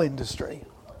travel industry.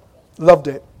 Loved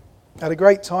it. Had a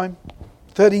great time.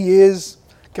 30 years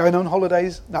going on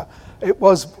holidays. No, it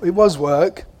was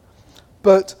work,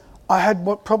 but I had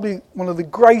probably one of the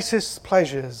greatest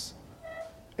pleasures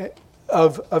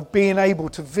of being able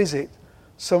to visit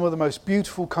some of the most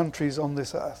beautiful countries on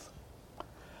this earth,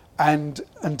 and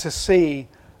to see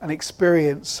and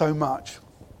experience so much.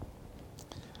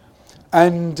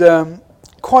 And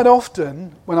quite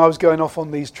often, when I was going off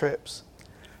on these trips,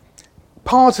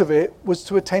 part of it was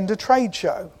to attend a trade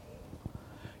show,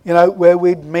 where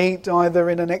we'd meet either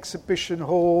in an exhibition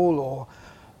hall or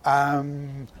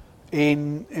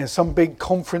in some big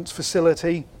conference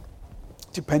facility,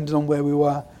 depending on where we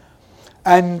were.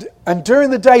 And during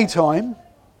the daytime,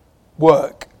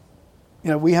 work.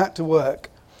 We had to work.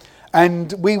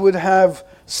 And we would have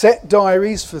set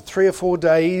diaries for 3 or 4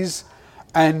 days,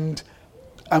 and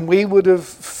we would have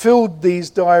filled these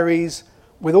diaries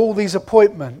with all these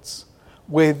appointments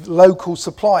with local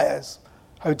suppliers,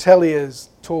 hoteliers,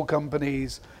 tour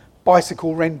companies,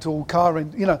 bicycle rental, car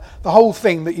rent, the whole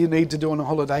thing that you need to do on a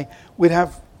holiday. We'd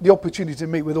have the opportunity to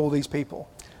meet with all these people.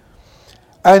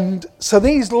 And so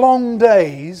these long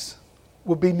days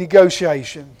would be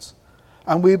negotiations,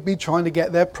 and we'd be trying to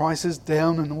get their prices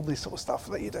down and all this sort of stuff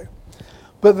that you do.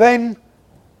 But then,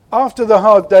 after the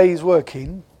hard days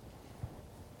working,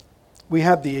 we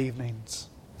had the evenings.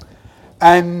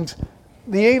 And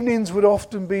the evenings would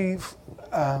often be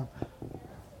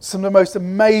some of the most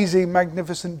amazing,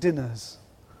 magnificent dinners,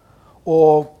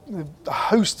 or a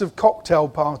host of cocktail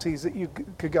parties that you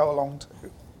could go along to,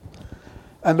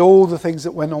 and all the things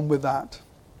that went on with that.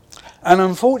 And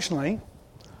unfortunately,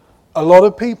 a lot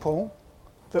of people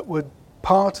that were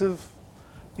part of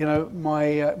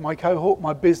my cohort,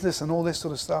 my business and all this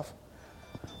sort of stuff,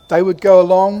 they would go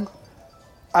along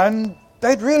and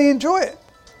they'd really enjoy it.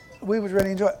 We would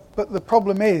really enjoy it. But the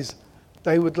problem is,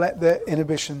 they would let their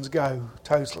inhibitions go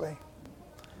totally.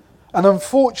 And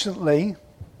unfortunately,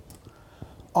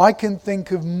 I can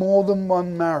think of more than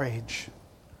one marriage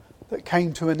that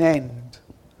came to an end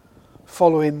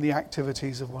following the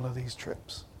activities of one of these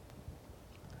trips.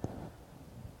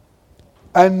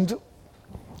 And,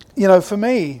 for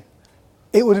me,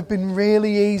 it would have been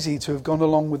really easy to have gone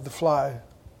along with the flow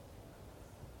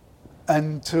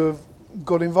and to have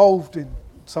got involved in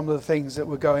some of the things that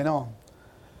were going on.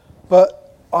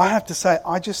 But I have to say,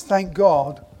 I just thank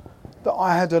God that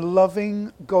I had a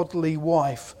loving, godly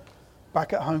wife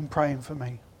back at home praying for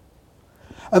me.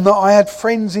 And that I had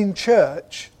friends in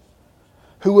church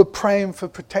who were praying for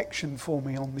protection for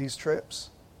me on these trips.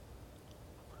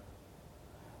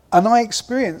 And I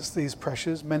experienced these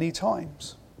pressures many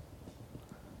times.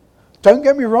 Don't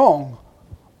get me wrong,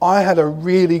 I had a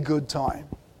really good time.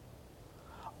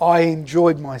 I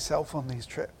enjoyed myself on these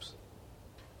trips.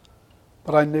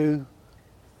 But I knew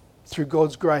through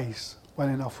God's grace when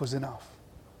enough was enough.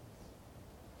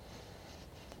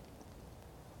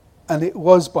 And it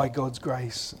was by God's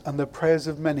grace and the prayers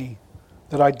of many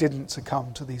that I didn't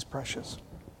succumb to these pressures.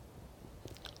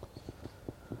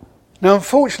 Now,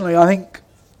 unfortunately, I think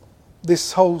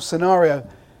this whole scenario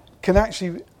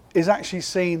is actually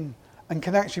seen and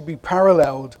can actually be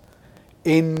paralleled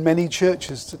in many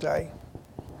churches today,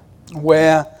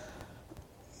 where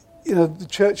the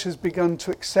church has begun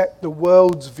to accept the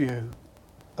world's view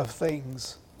of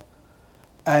things,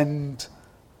 and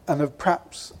have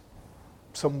perhaps,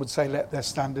 some would say, let their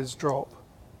standards drop.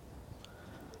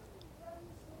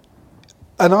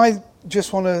 And I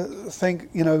just want to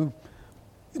think,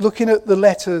 looking at the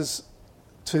letters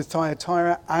to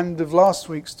Thyatira and of last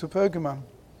week's to Pergamum,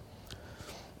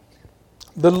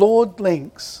 the Lord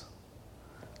links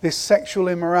this sexual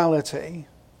immorality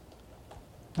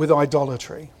with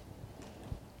idolatry.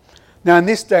 Now, in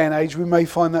this day and age, we may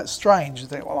find that strange and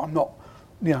think, well, I'm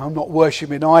not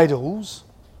worshipping idols.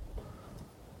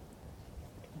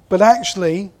 But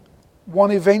actually,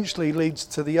 one eventually leads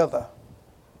to the other.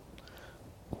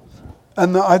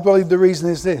 And I believe the reason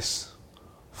is this: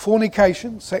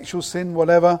 fornication, sexual sin,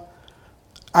 whatever,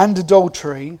 and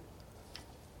adultery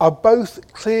are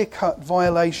both clear-cut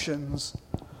violations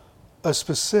of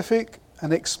specific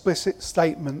and explicit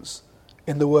statements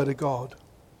in the Word of God.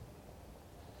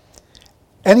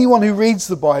 Anyone who reads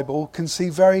the Bible can see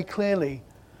very clearly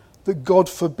that God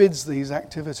forbids these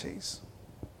activities.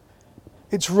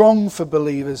 It's wrong for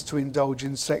believers to indulge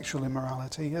in sexual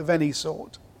immorality of any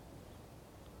sort.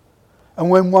 And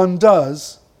when one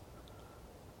does,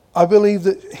 I believe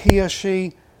that he or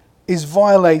she is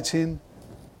violating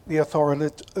the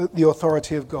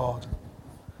authority of God.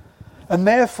 And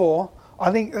therefore,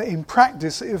 I think that in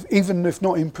practice, even if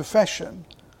not in profession,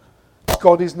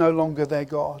 God is no longer their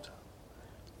God,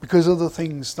 because other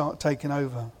things start taking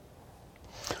over.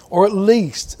 Or at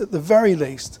the very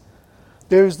least,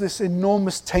 there is this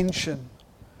enormous tension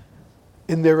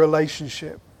in their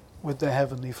relationship with their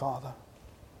Heavenly Father.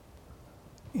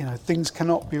 You know, things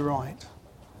cannot be right.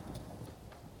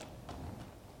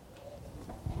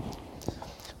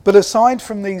 But aside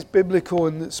from these biblical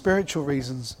and spiritual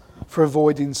reasons for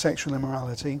avoiding sexual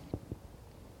immorality,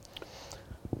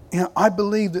 I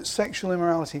believe that sexual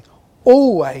immorality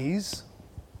always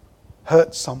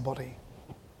hurts somebody.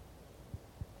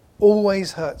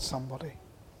 Always hurts somebody.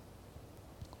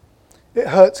 It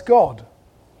hurts God.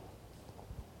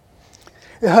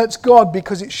 It hurts God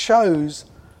because it shows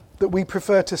that we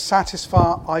prefer to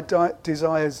satisfy our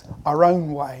desires our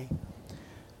own way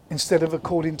instead of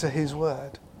according to His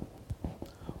word.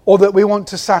 Or that we want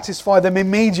to satisfy them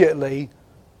immediately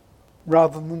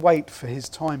rather than wait for His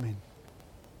timing.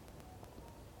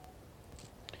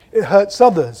 It hurts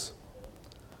others.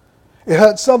 It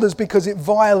hurts others because it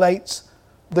violates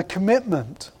the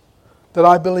commitment that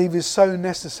I believe is so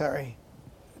necessary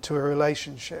to a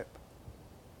relationship.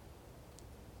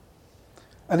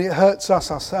 And it hurts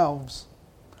us ourselves.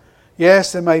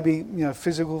 Yes, there may be,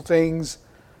 physical things,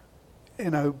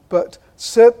 but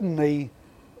certainly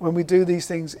when we do these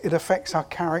things, it affects our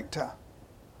character.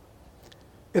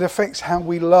 It affects how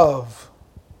we love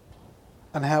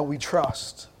and how we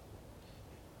trust.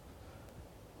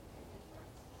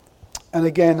 And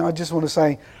again, I just want to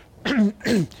say,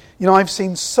 I've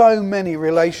seen so many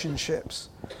relationships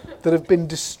that have been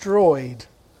destroyed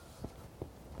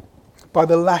by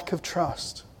the lack of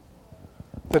trust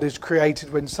that is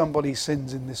created when somebody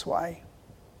sins in this way.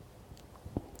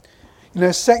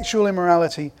 Sexual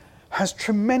immorality has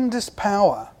tremendous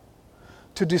power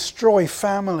to destroy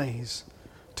families,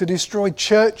 to destroy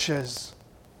churches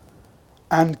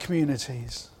and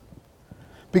communities,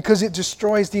 because it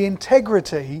destroys the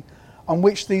integrity on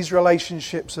which these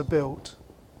relationships are built.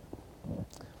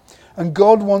 And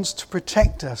God wants to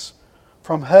protect us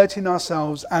from hurting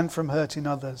ourselves and from hurting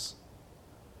others.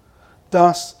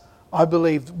 Thus, I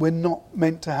believe we're not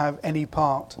meant to have any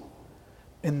part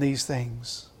in these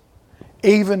things,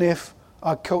 even if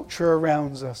our culture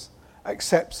around us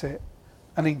accepts it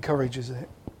and encourages it.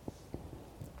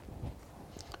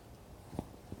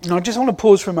 And I just want to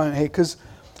pause for a moment here, because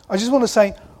I just want to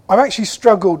say I've actually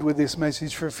struggled with this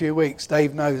message for a few weeks.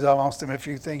 Dave knows I've asked him a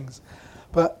few things.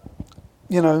 But,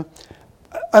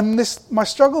 and my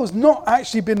struggle has not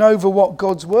actually been over what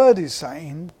God's word is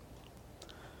saying,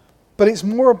 but it's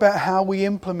more about how we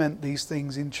implement these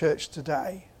things in church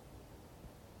today.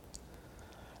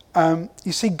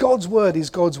 You see, God's word is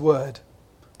God's word.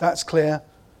 That's clear.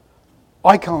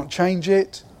 I can't change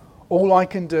it. All I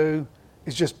can do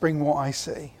is just bring what I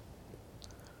see.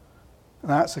 And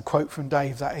that's a quote from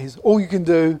Dave, that is. All you can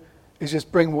do is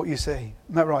just bring what you see.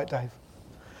 Isn't that right, Dave?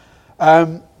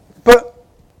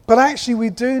 But actually we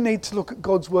do need to look at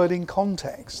God's word in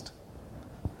context.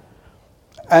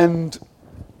 And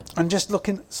just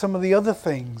looking at some of the other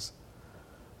things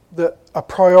that are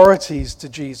priorities to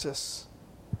Jesus.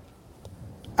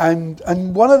 And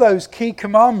one of those key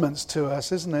commandments to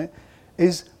us, isn't it,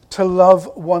 is to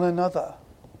love one another.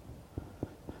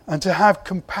 And to have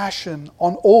compassion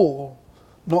on all,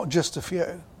 not just a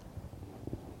few.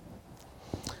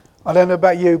 I don't know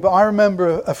about you, but I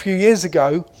remember a few years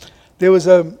ago, there was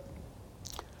a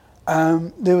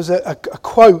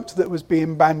quote that was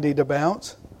being bandied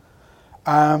about,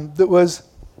 that was,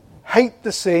 hate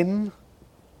the sin,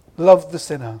 love the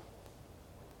sinner.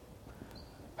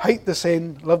 Hate the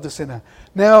sin, love the sinner.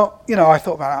 Now, I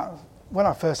thought about that. When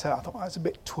I first heard it, I thought, that's a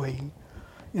bit twee.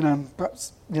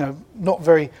 Perhaps,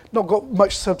 not got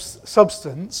much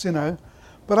substance,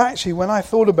 But actually, when I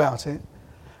thought about it,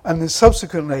 and then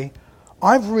subsequently,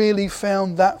 I've really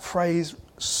found that phrase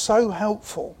so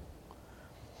helpful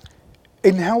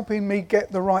in helping me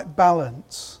get the right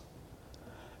balance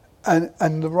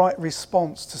and the right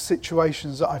response to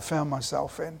situations that I found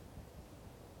myself in.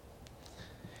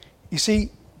 You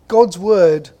see, God's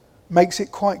word makes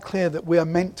it quite clear that we are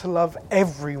meant to love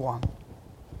everyone.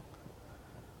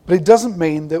 But it doesn't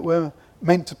mean that we're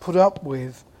meant to put up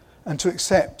with and to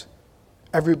accept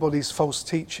everybody's false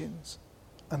teachings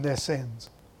and their sins,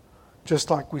 just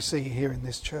like we see here in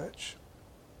this church.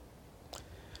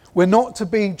 We're not to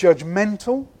be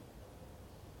judgmental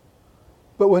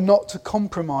But we're not to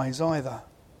compromise either.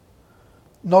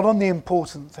 Not on the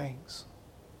important things.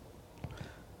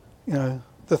 You know,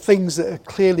 the things that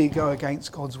clearly go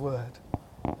against God's word.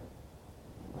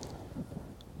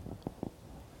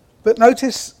 But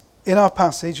notice in our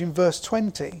passage in verse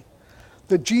 20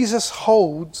 that Jesus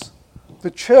holds the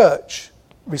church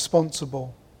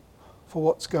responsible for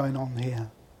what's going on here.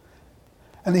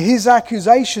 And his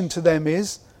accusation to them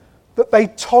is that they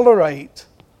tolerate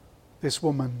this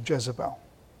woman, Jezebel.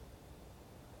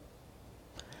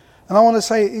 And I want to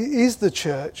say it is the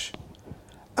church,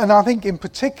 and I think in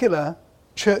particular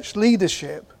church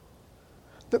leadership,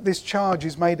 that this charge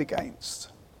is made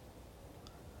against.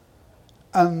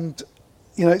 And,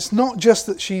 you know, it's not just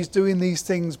that she's doing these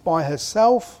things by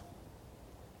herself.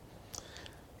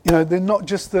 You know, they're not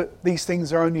just that these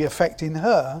things are only affecting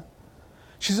her.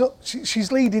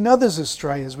 She's leading others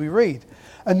astray, as we read.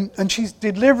 And she's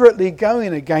deliberately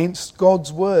going against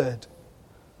God's word.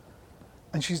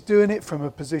 And she's doing it from a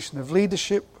position of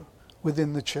leadership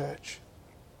within the church.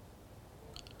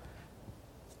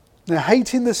 Now,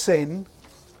 hating the sin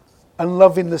and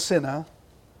loving the sinner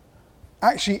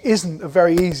actually isn't a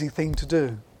very easy thing to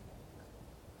do.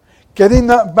 Getting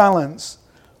that balance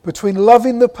between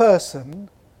loving the person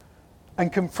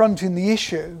and confronting the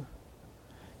issue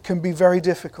can be very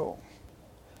difficult.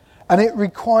 And it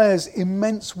requires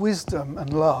immense wisdom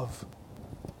and love.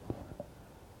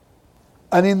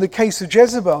 And in the case of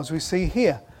Jezebel, as we see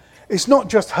here, it's not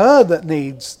just her that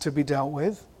needs to be dealt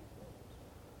with.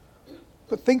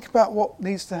 But think about what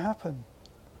needs to happen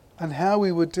and how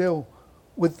we would deal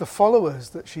with the followers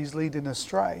that she's leading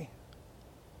astray.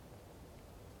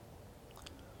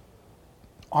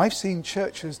 I've seen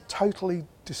churches totally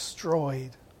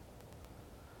destroyed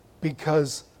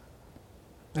because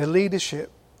their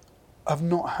leadership have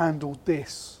not handled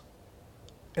this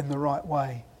in the right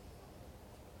way.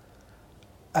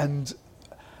 And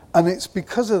it's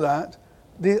because of that,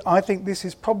 I think this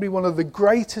is probably one of the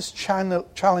greatest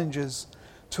challenges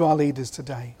to our leaders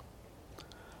today.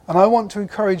 And I want to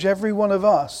encourage every one of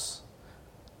us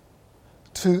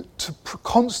to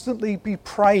constantly be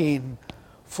praying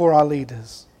for our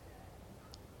leaders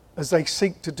as they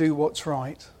seek to do what's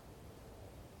right.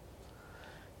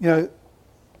 You know,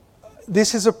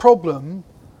 this is a problem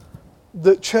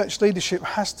that church leadership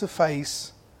has to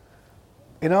face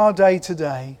in our day to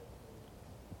day,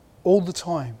 all the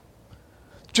time,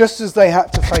 just as they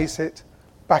had to face it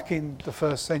back in the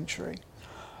first century.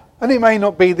 And it may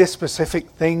not be this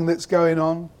specific thing that's going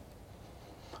on,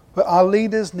 but our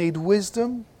leaders need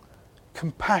wisdom,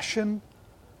 compassion,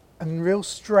 and real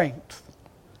strength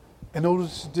in order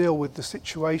to deal with the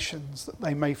situations that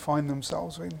they may find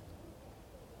themselves in.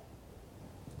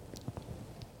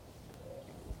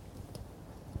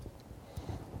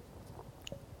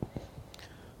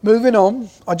 Moving on,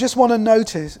 I just want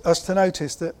us to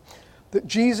notice that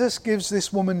Jesus gives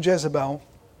this woman Jezebel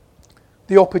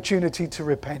the opportunity to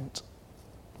repent.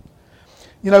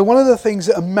 You know, one of the things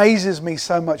that amazes me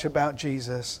so much about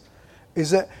Jesus is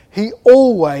that he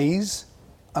always,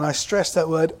 and I stress that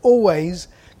word, always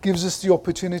gives us the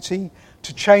opportunity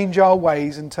to change our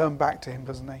ways and turn back to him,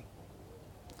 doesn't he?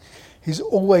 He's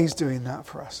always doing that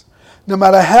for us. No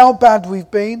matter how bad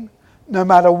we've been, no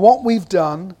matter what we've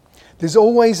done, there's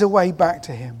always a way back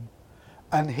to him.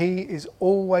 And he is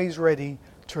always ready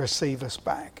to receive us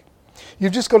back.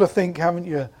 You've just got to think, haven't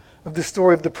you, of the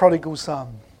story of the prodigal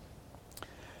son.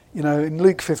 You know, in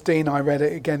Luke 15, I read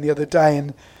it again the other day,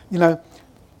 and, you know,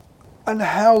 and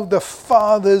how the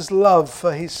father's love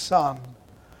for his son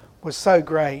was so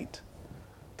great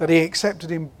that he accepted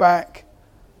him back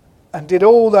and did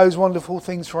all those wonderful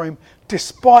things for him,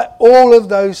 despite all of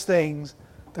those things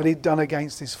that he'd done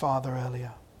against his father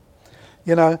earlier.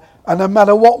 You know, and no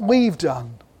matter what we've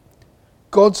done,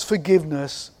 God's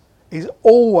forgiveness is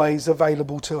always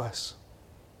available to us.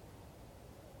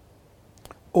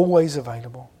 Always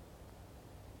available.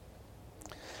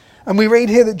 And we read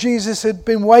here that Jesus had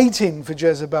been waiting for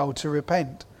Jezebel to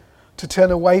repent, to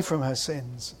turn away from her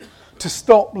sins, to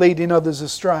stop leading others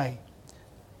astray.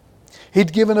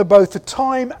 He'd given her both the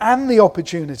time and the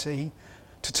opportunity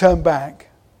to turn back,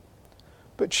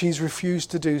 but she's refused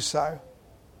to do so.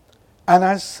 And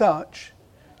as such,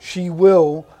 she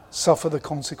will suffer the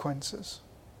consequences.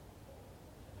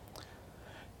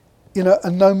 You know,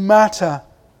 and no matter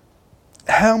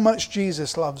how much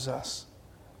Jesus loves us,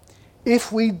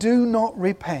 if we do not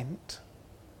repent,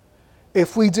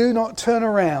 if we do not turn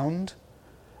around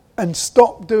and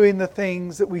stop doing the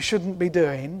things that we shouldn't be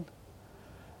doing,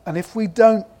 and if we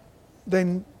don't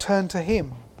then turn to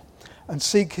him and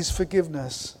seek his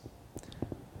forgiveness,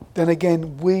 then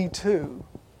again we too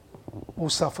will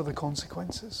suffer the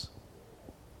consequences.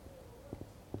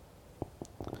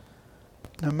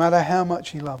 No matter how much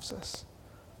he loves us.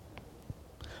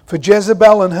 For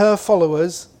Jezebel and her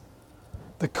followers,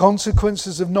 the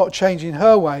consequences of not changing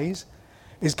her ways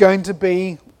is going to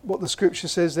be, what the scripture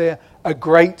says there, a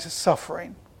great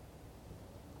suffering.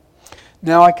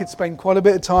 Now I could spend quite a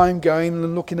bit of time going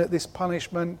and looking at this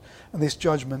punishment and this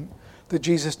judgment that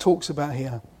Jesus talks about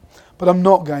here. But I'm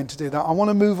not going to do that. I want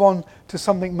to move on to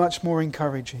something much more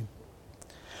encouraging.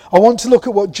 I want to look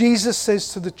at what Jesus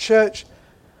says to the church,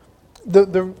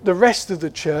 the rest of the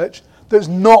church that's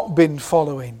not been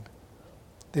following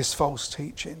this false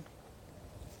teaching.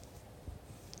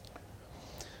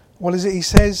 What is it he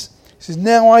says? He says,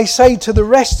 now I say to the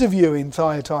rest of you in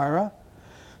Thyatira,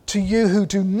 to you who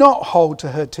do not hold to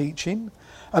her teaching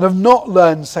and have not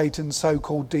learned Satan's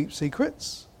so-called deep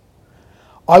secrets,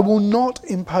 I will not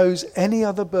impose any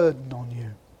other burden on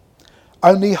you.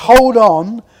 Only hold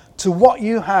on to what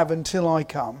you have until I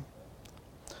come.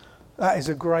 That is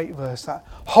a great verse. That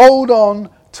hold on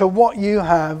to what you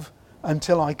have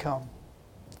until I come.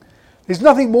 There's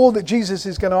nothing more that Jesus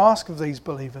is going to ask of these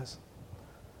believers.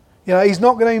 You know, he's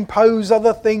not going to impose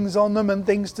other things on them and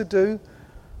things to do.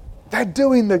 They're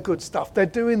doing the good stuff. They're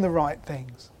doing the right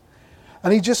things.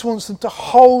 And he just wants them to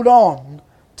hold on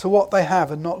to what they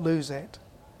have and not lose it.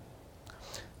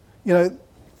 You know,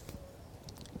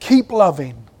 keep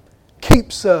loving,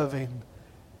 keep serving,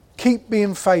 keep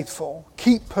being faithful,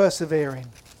 keep persevering.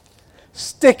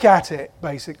 Stick at it,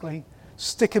 basically.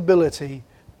 Stickability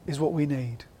is what we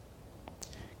need.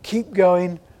 Keep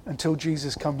going until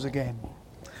Jesus comes again.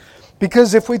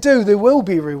 Because if we do, there will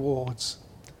be rewards.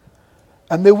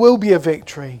 And there will be a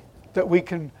victory that we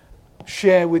can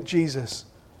share with Jesus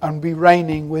and be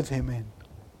reigning with him in.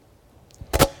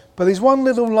 But there's one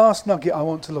little last nugget I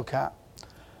want to look at.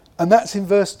 And that's in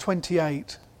verse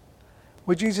 28.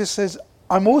 Where Jesus says,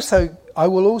 I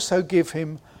will also give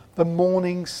him the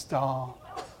morning star.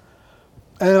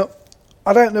 I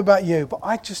don't know about you, but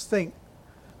I just think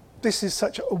this is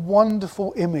such a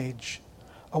wonderful image,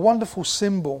 a wonderful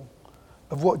symbol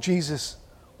of what Jesus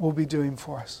will be doing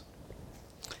for us.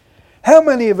 How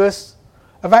many of us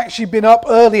have actually been up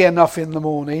early enough in the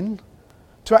morning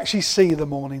to actually see the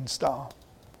morning star?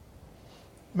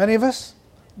 Many of us?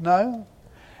 No?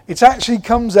 It actually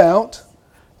comes out.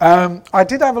 I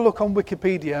did have a look on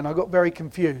Wikipedia and I got very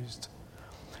confused.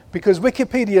 Because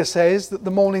Wikipedia says that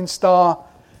the morning star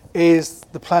is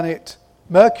the planet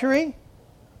Mercury,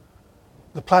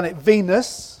 the planet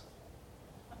Venus,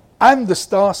 and the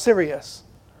star Sirius.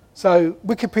 So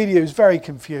Wikipedia is very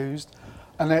confused,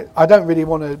 and I don't really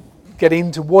want to get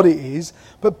into what it is,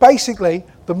 but basically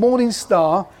the morning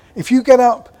star, if you get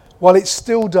up while it's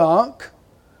still dark,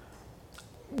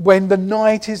 when the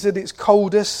night is at its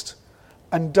coldest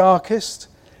and darkest,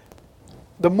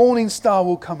 the morning star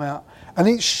will come out and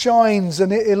it shines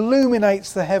and it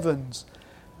illuminates the heavens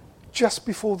just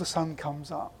before the sun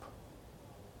comes up.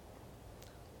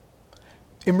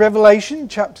 In Revelation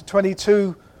chapter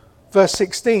 22 verse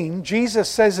 16, Jesus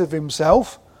says of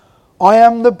himself, I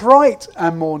am the bright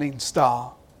and morning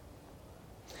star.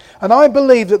 And I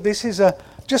believe that this is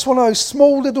just one of those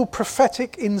small little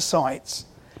prophetic insights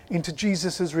into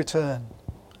Jesus' return.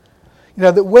 You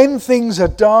know, that when things are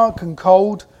dark and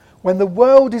cold, when the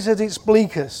world is at its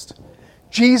bleakest,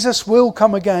 Jesus will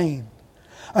come again.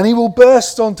 And he will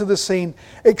burst onto the scene,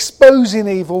 exposing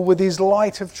evil with his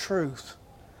light of truth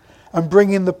and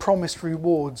bringing the promised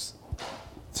rewards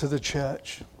to the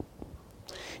church.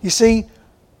 You see,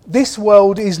 this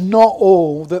world is not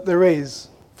all that there is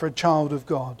for a child of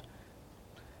God.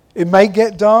 It may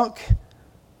get dark,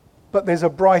 but there's a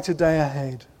brighter day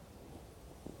ahead.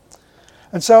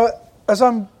 And so, as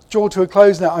I'm drawn to a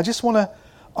close now, I just want to,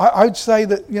 I'd say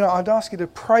that, you know, I'd ask you to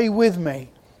pray with me.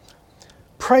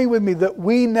 Pray with me that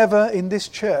we never in this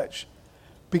church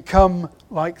become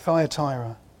like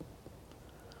Thyatira.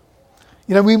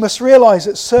 You know, we must realize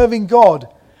that serving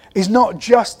God is not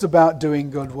just about doing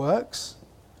good works,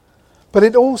 but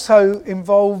it also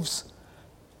involves,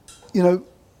 you know,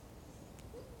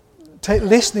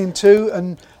 listening to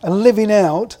and living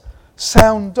out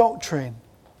sound doctrine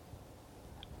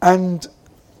and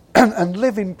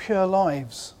living pure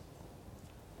lives.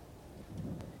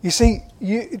 You see,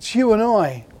 it's you and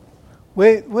I.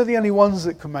 We're the only ones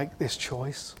that can make this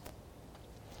choice.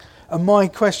 And my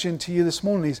question to you this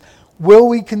morning is, will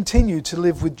we continue to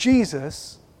live with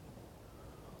Jesus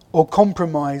or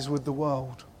compromise with the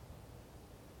world?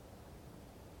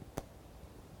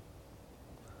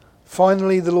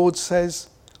 Finally, the Lord says,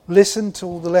 listen to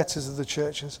all the letters of the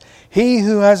churches. He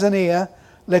who has an ear,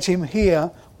 let him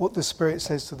hear what the Spirit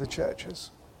says to the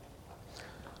churches.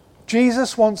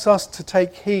 Jesus wants us to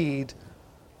take heed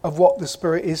of what the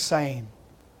Spirit is saying.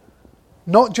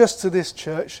 Not just to this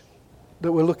church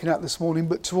that we're looking at this morning,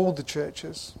 but to all the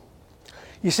churches.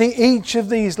 You see, each of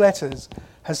these letters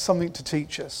has something to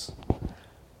teach us.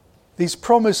 These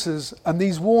promises and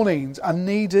these warnings are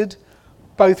needed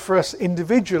both for us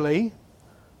individually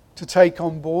to take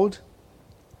on board,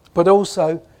 but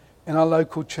also in our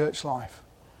local church life.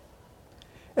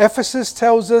 Ephesus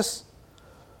tells us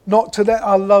not to let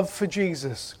our love for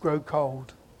Jesus grow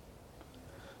cold.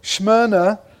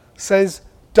 Smyrna says,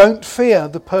 don't fear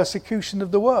the persecution of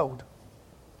the world.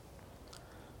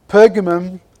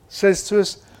 Pergamum says to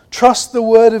us, trust the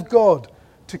word of God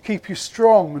to keep you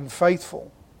strong and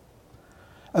faithful.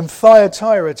 And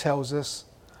Thyatira tells us,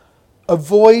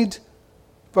 avoid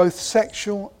both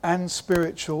sexual and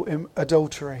spiritual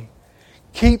adultery.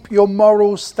 Keep your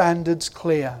moral standards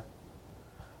clear.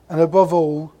 And above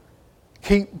all,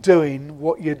 keep doing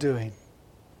what you're doing.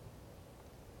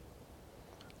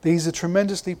 These are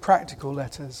tremendously practical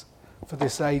letters for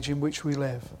this age in which we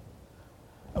live.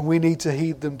 And we need to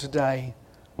heed them today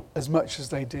as much as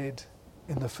they did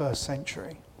in the first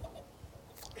century.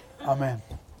 Amen.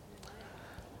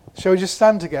 Shall we just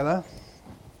stand together?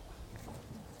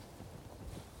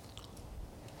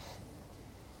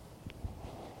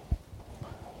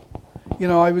 You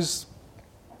know, I was,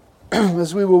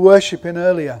 as we were worshipping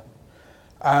earlier,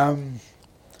 that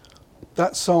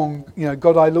song, you know,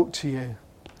 God, I look to you.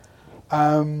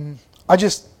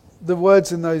 The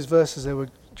words in those verses, they were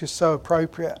just so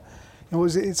appropriate. You know, what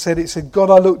was it? It said,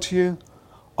 God, I look to you.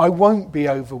 I won't be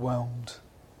overwhelmed.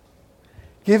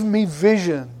 Give me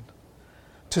vision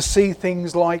to see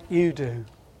things like you do.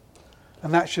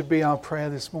 And that should be our prayer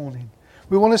this morning.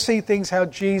 We want to see things how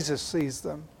Jesus sees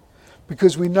them.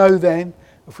 Because we know then,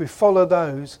 if we follow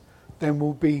those, then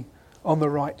we'll be on the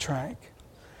right track.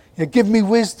 You know, give me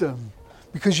wisdom,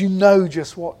 because you know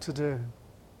just what to do.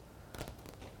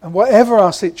 And whatever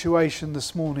our situation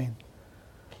this morning,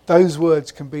 those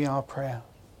words can be our prayer.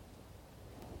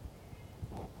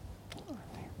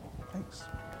 Thanks.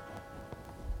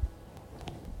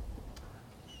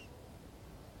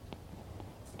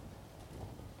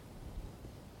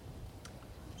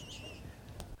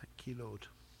 Thank you, Lord.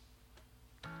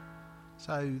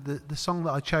 So the song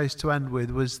that I chose to end with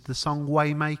was the song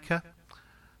Waymaker.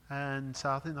 And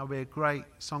so I think that'll be a great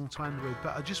song to end with.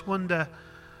 But I just wonder,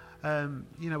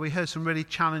 we heard some really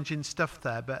challenging stuff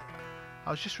there, but I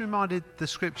was just reminded the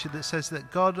scripture that says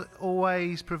that God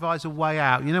always provides a way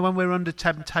out. You know, when we're under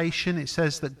temptation, it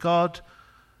says that God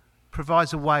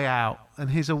provides a way out,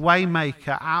 and He's a way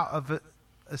maker out of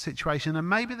a situation. And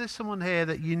maybe there's someone here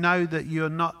that you know that you're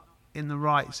not in the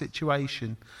right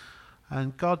situation,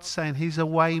 and God's saying He's a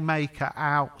way maker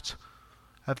out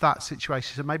of that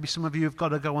situation. So maybe some of you have got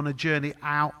to go on a journey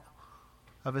out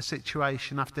of a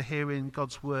situation after hearing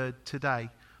God's word today.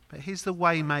 But He's the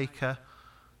way maker,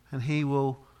 and He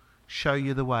will show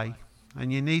you the way.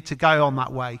 And you need to go on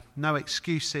that way. No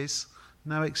excuses.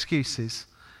 No excuses.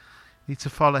 You need to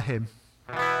follow Him.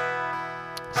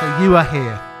 So you are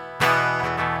here.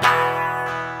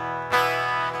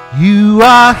 You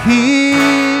are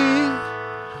here,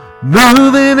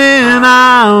 moving in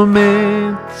our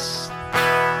midst.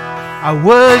 I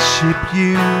worship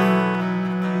you.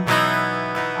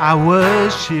 I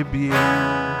worship you.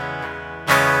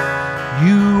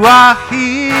 You are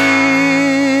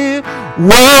here,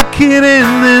 walking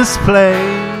in this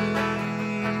place.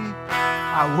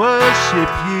 I worship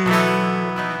you.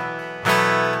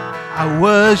 I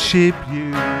worship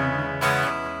you.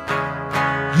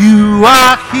 You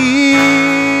are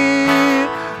here,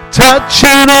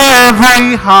 touching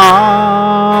every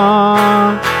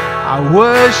heart. I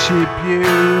worship you.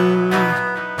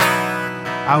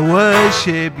 I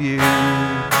worship you.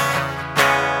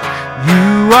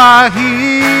 You are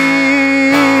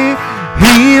here,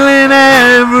 healing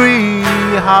every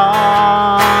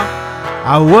heart.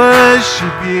 I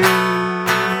worship you.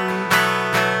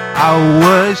 I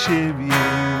worship you.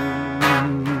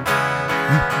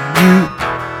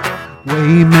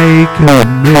 Waymaker,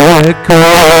 miracle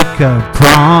worker,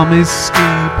 promise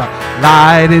keeper,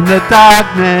 light in the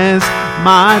darkness.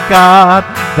 My God,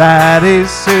 that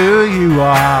is who you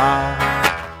are.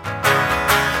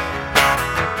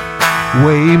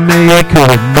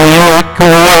 Waymaker,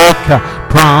 miracle worker,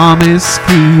 promise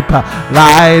keeper,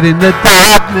 light in the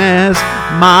darkness.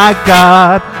 My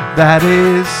God, that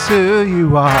is who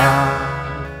you are.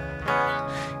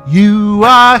 You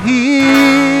are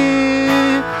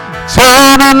here,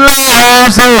 turning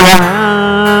lives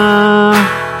around.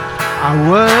 I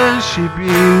worship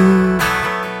you.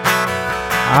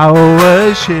 I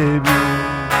worship you.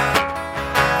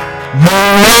 You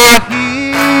are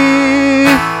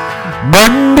here,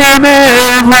 mending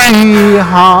every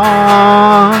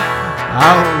heart.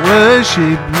 I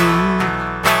worship you.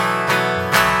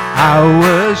 I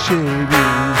worship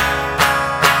you.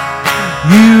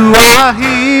 You are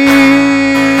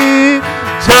here,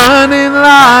 turning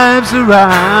lives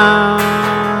around.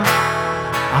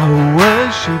 I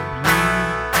worship you.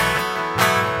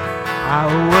 I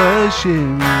worship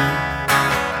you.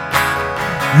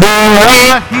 You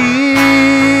are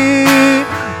here,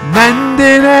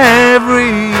 mending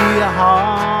every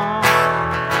heart.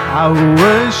 I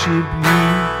worship you.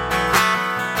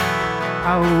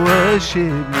 I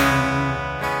worship you.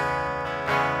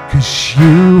 'Cause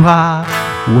you are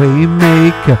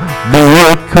waymaker,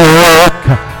 miracle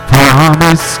worker,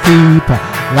 promise keeper,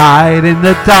 light in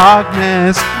the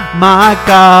darkness. My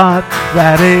God,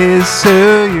 that is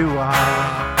who you are.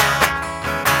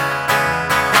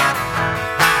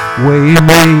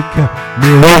 Waymaker,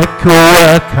 miracle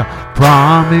worker,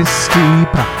 promise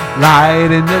keeper,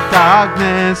 light in the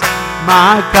darkness.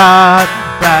 My God,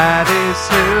 that is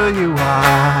who you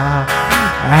are.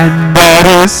 And that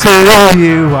is who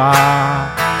you are.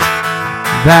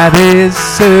 That is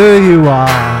who you are.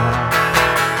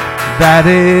 That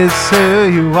is who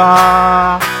you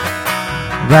are.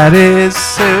 That is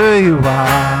who you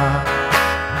are.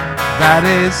 That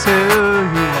is who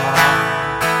you are.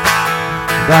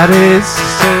 That is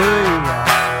who you are.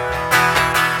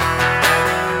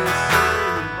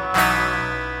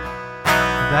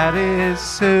 That is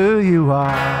who you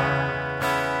are.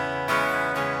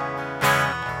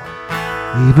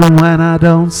 Even when I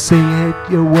don't see it,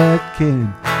 you're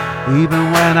working.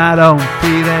 Even when I don't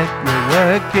feel it, you're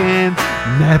working.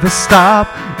 Never stop,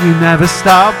 you never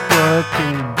stop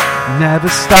working. Never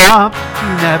stop,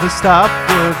 you never stop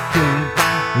working.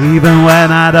 Even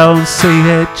when I don't see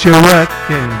it, you're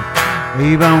working.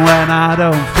 Even when I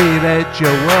don't feel it,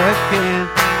 you're working.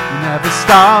 You never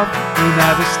stop, you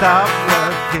never stop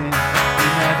working. You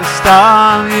never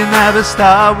stop, you never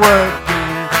stop working.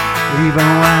 Even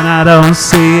when I don't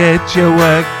see it, you're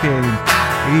working.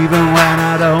 Even when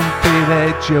I don't feel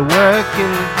it, you're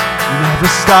working. You never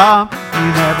stop, you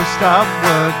never stop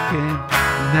working.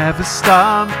 You never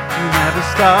stop, you never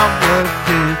stop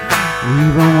working.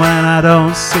 Even when I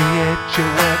don't see it,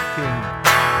 you're working.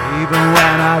 Even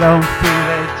when I don't feel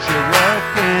it, you're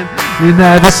working. You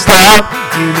never stop,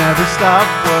 you never stop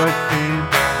working.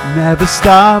 You never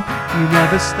stop, you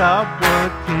never stop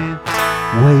working.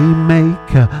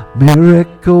 Waymaker,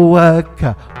 miracle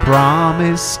worker,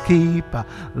 promise keeper,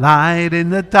 light in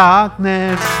the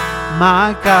darkness.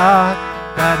 My God,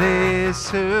 that is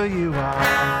who you are.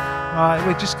 Right,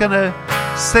 we're just going to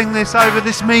sing this over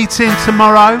this meeting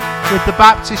tomorrow with the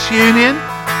Baptist Union.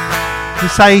 We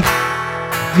say,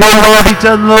 your will be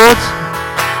done, Lord.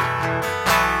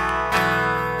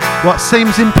 What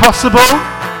seems impossible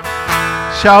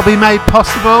shall be made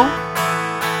possible.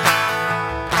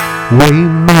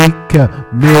 Waymaker,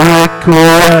 miracle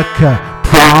worker,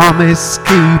 promise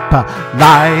keeper,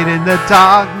 light in the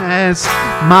darkness.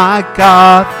 My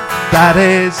God, that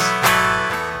is.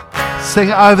 Sing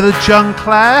it over the John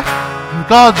Clare.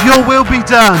 God, your will be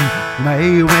done.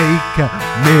 Waymaker,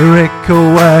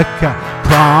 miracle worker,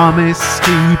 promise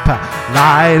keeper,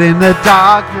 light in the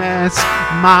darkness.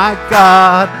 My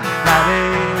God, that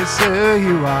is who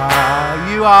you are.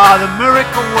 You are the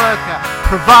miracle worker,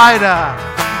 provider.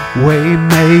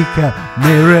 Waymaker,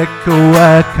 miracle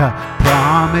worker,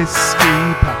 promise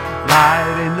keeper,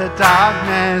 light in the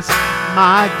darkness.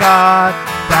 My God,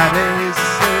 that is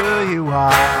who you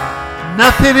are.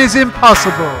 Nothing is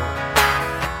impossible.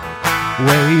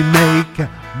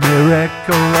 Waymaker,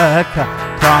 miracle worker,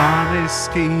 promise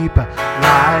keeper,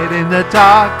 light in the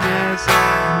darkness.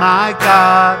 My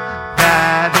God,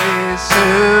 that is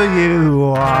who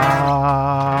you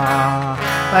are.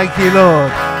 Thank you,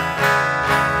 Lord.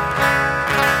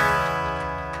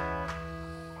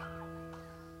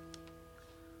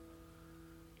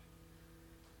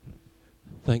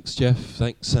 Thanks, Jeff.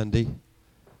 Thanks, Sandy.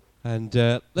 And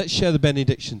let's share the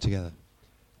benediction together.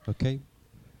 Okay?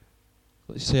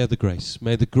 Let's share the grace.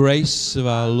 May the grace of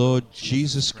our Lord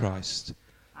Jesus Christ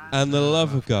and the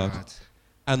love of God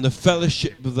and the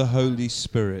fellowship of the Holy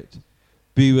Spirit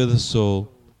be with us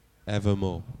all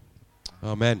evermore.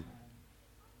 Amen.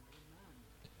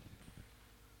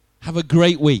 Have a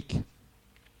great week.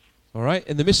 All right?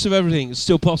 In the midst of everything, it's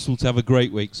still possible to have a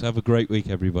great week. So have a great week,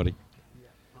 everybody.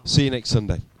 See you next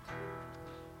Sunday.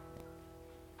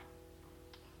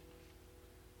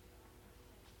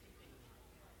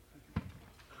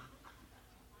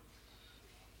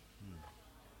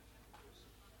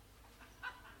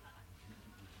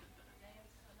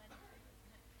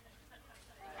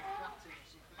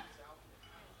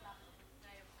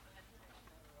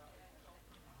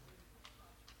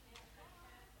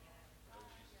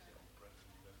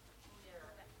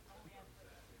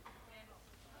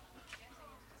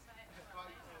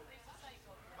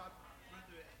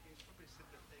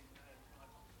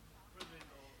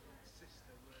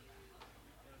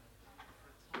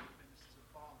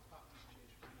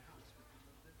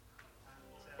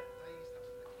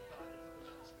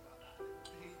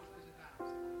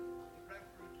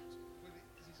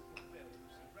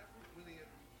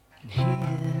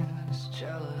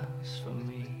 jealous for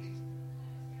me.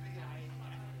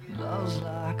 Love's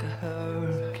like a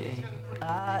hurricane,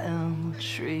 I am a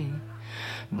tree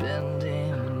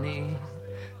bending beneath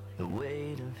the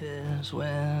weight of his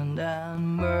wind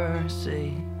and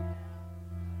mercy.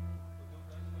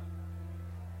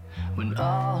 When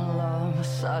all of a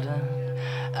sudden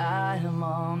I am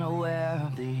unaware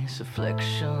of these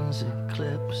afflictions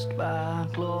eclipsed by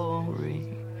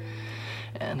glory,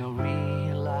 and I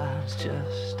realize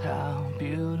just how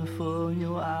beautiful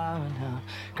you are and how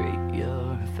great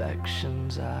your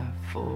affections are for